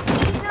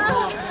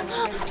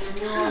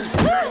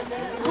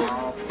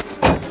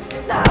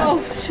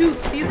 Oh shoot,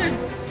 these are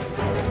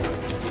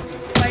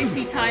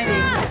spicy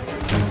timings.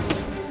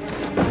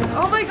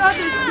 Oh my god,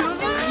 there's two of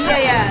them?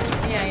 Yeah.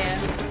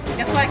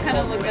 That's why it kind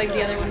of looked like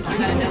the other one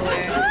came out of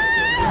nowhere.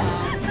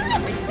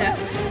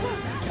 Except...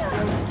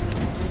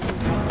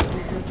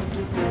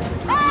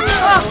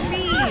 Oh,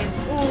 me!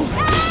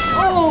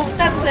 Oh,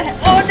 that's the...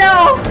 Oh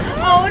no!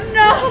 Oh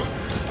no!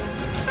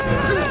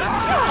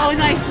 Oh,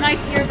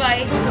 nice ear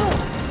bite.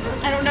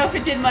 I don't know if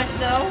it did much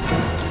though.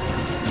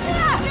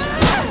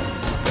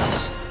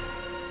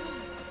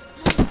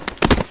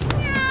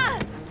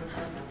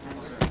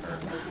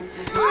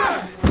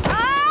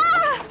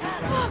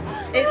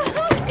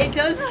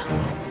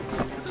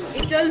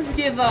 It does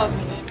give they do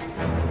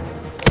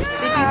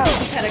seem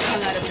to kind of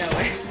come out of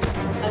nowhere.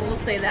 I will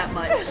say that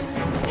much.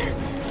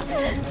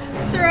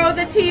 Throw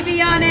the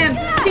TV on him!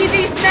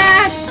 TV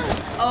smash!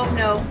 Oh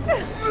no.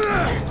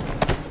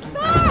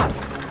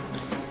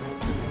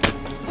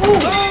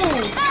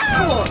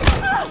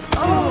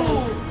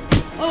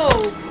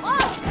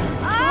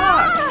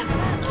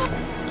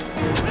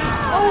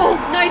 Oh,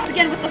 nice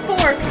again with the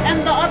fork,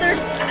 and the other,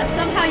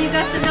 somehow you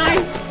got the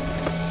knife.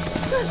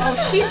 Oh,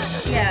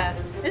 yeah.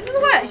 This is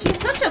what, she's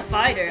such a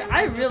fighter.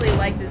 I really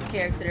like this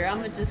character.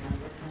 I'll just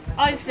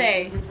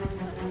say.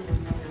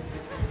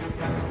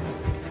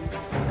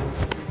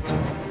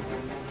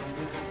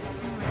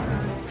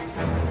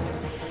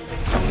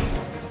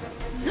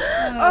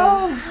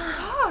 Oh,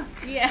 fuck.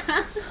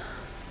 Yeah.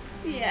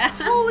 Yeah.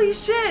 Holy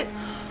shit.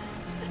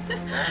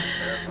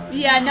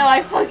 Yeah, no,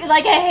 I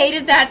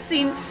hated that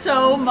scene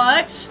so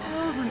much.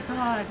 Oh my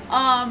god.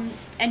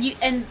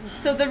 And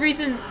so the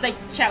reason, like,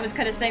 chat was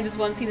kind of saying this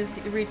one scene is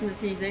the reason the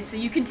scene is so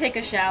you can take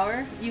a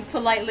shower. You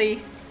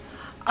politely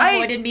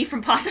avoided me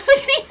from possibly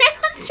getting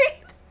banned on stream.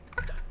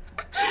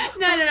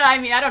 No, I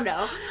mean, I don't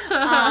know.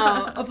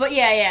 But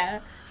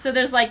yeah. So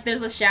there's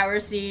a shower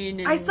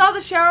scene. And I saw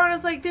the shower and I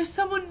was like, there's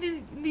someone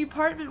in the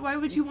apartment. Why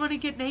would you want to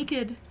get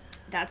naked?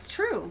 That's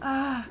true.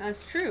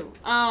 That's true.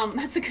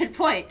 That's a good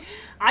point.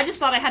 I just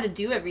thought I had to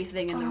do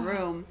everything in the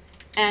room.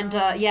 And,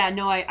 yeah,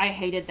 no, I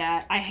hated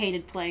that. I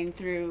hated playing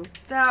through.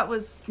 That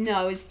was...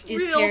 No, it's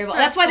terrible. Stressful.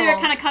 That's why they were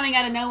kind of coming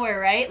out of nowhere,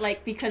 right?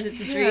 Like, because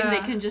it's a dream, they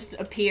can just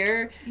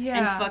appear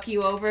and fuck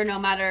you over no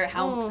matter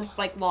how,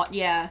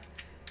 yeah.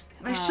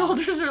 My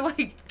shoulders are,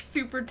 like,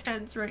 super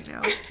tense right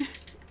now.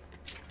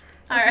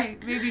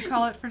 Alright. Maybe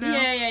call it for now.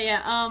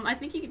 Yeah. I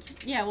think you could,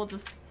 we'll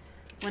just,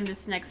 when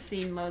this next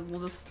scene loads, we'll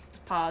just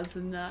pause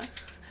and,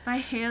 my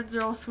hands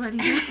are all sweaty.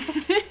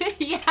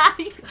 Yeah.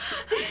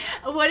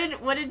 What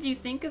did you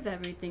think of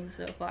everything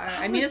so far?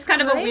 I mean, it's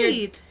kind of a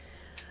weird.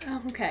 Oh,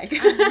 okay.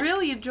 I'm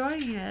really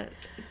enjoying it.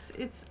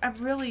 I'm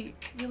really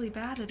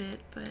bad at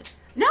it, but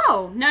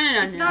no.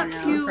 It's not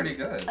too pretty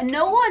good.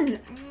 No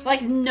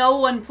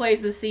one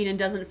plays the scene and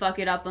doesn't fuck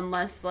it up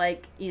unless they're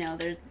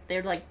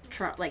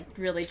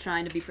really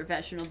trying to be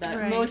professional about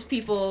it. Most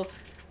people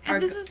are.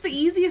 And this is the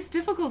easiest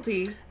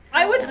difficulty.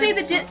 I would say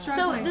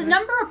the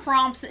number of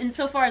prompts,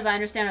 insofar as I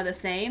understand, are the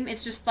same.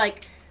 It's just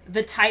like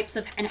the types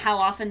of and how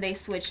often they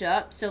switch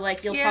up. So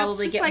like you'll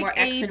probably get more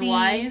X and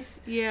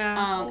Ys.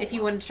 Yeah. If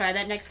you want to try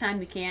that next time,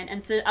 you can.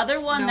 And so the other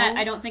one that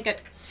I don't think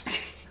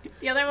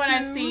the other one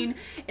I've seen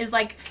is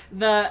like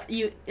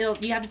you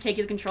have to take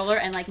the controller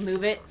and like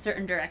move it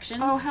certain directions.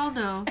 Oh hell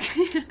no!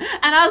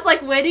 And I was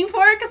like waiting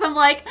for it because I'm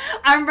like,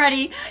 I'm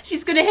ready.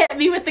 She's gonna hit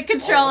me with the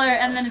controller,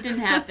 and then it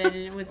didn't happen, and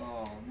it was.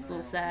 A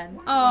little sad.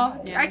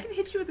 Oh, yeah. I can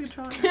hit you with the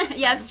controller.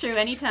 Yeah, it's true.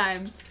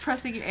 Anytime. Just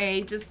pressing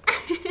A, just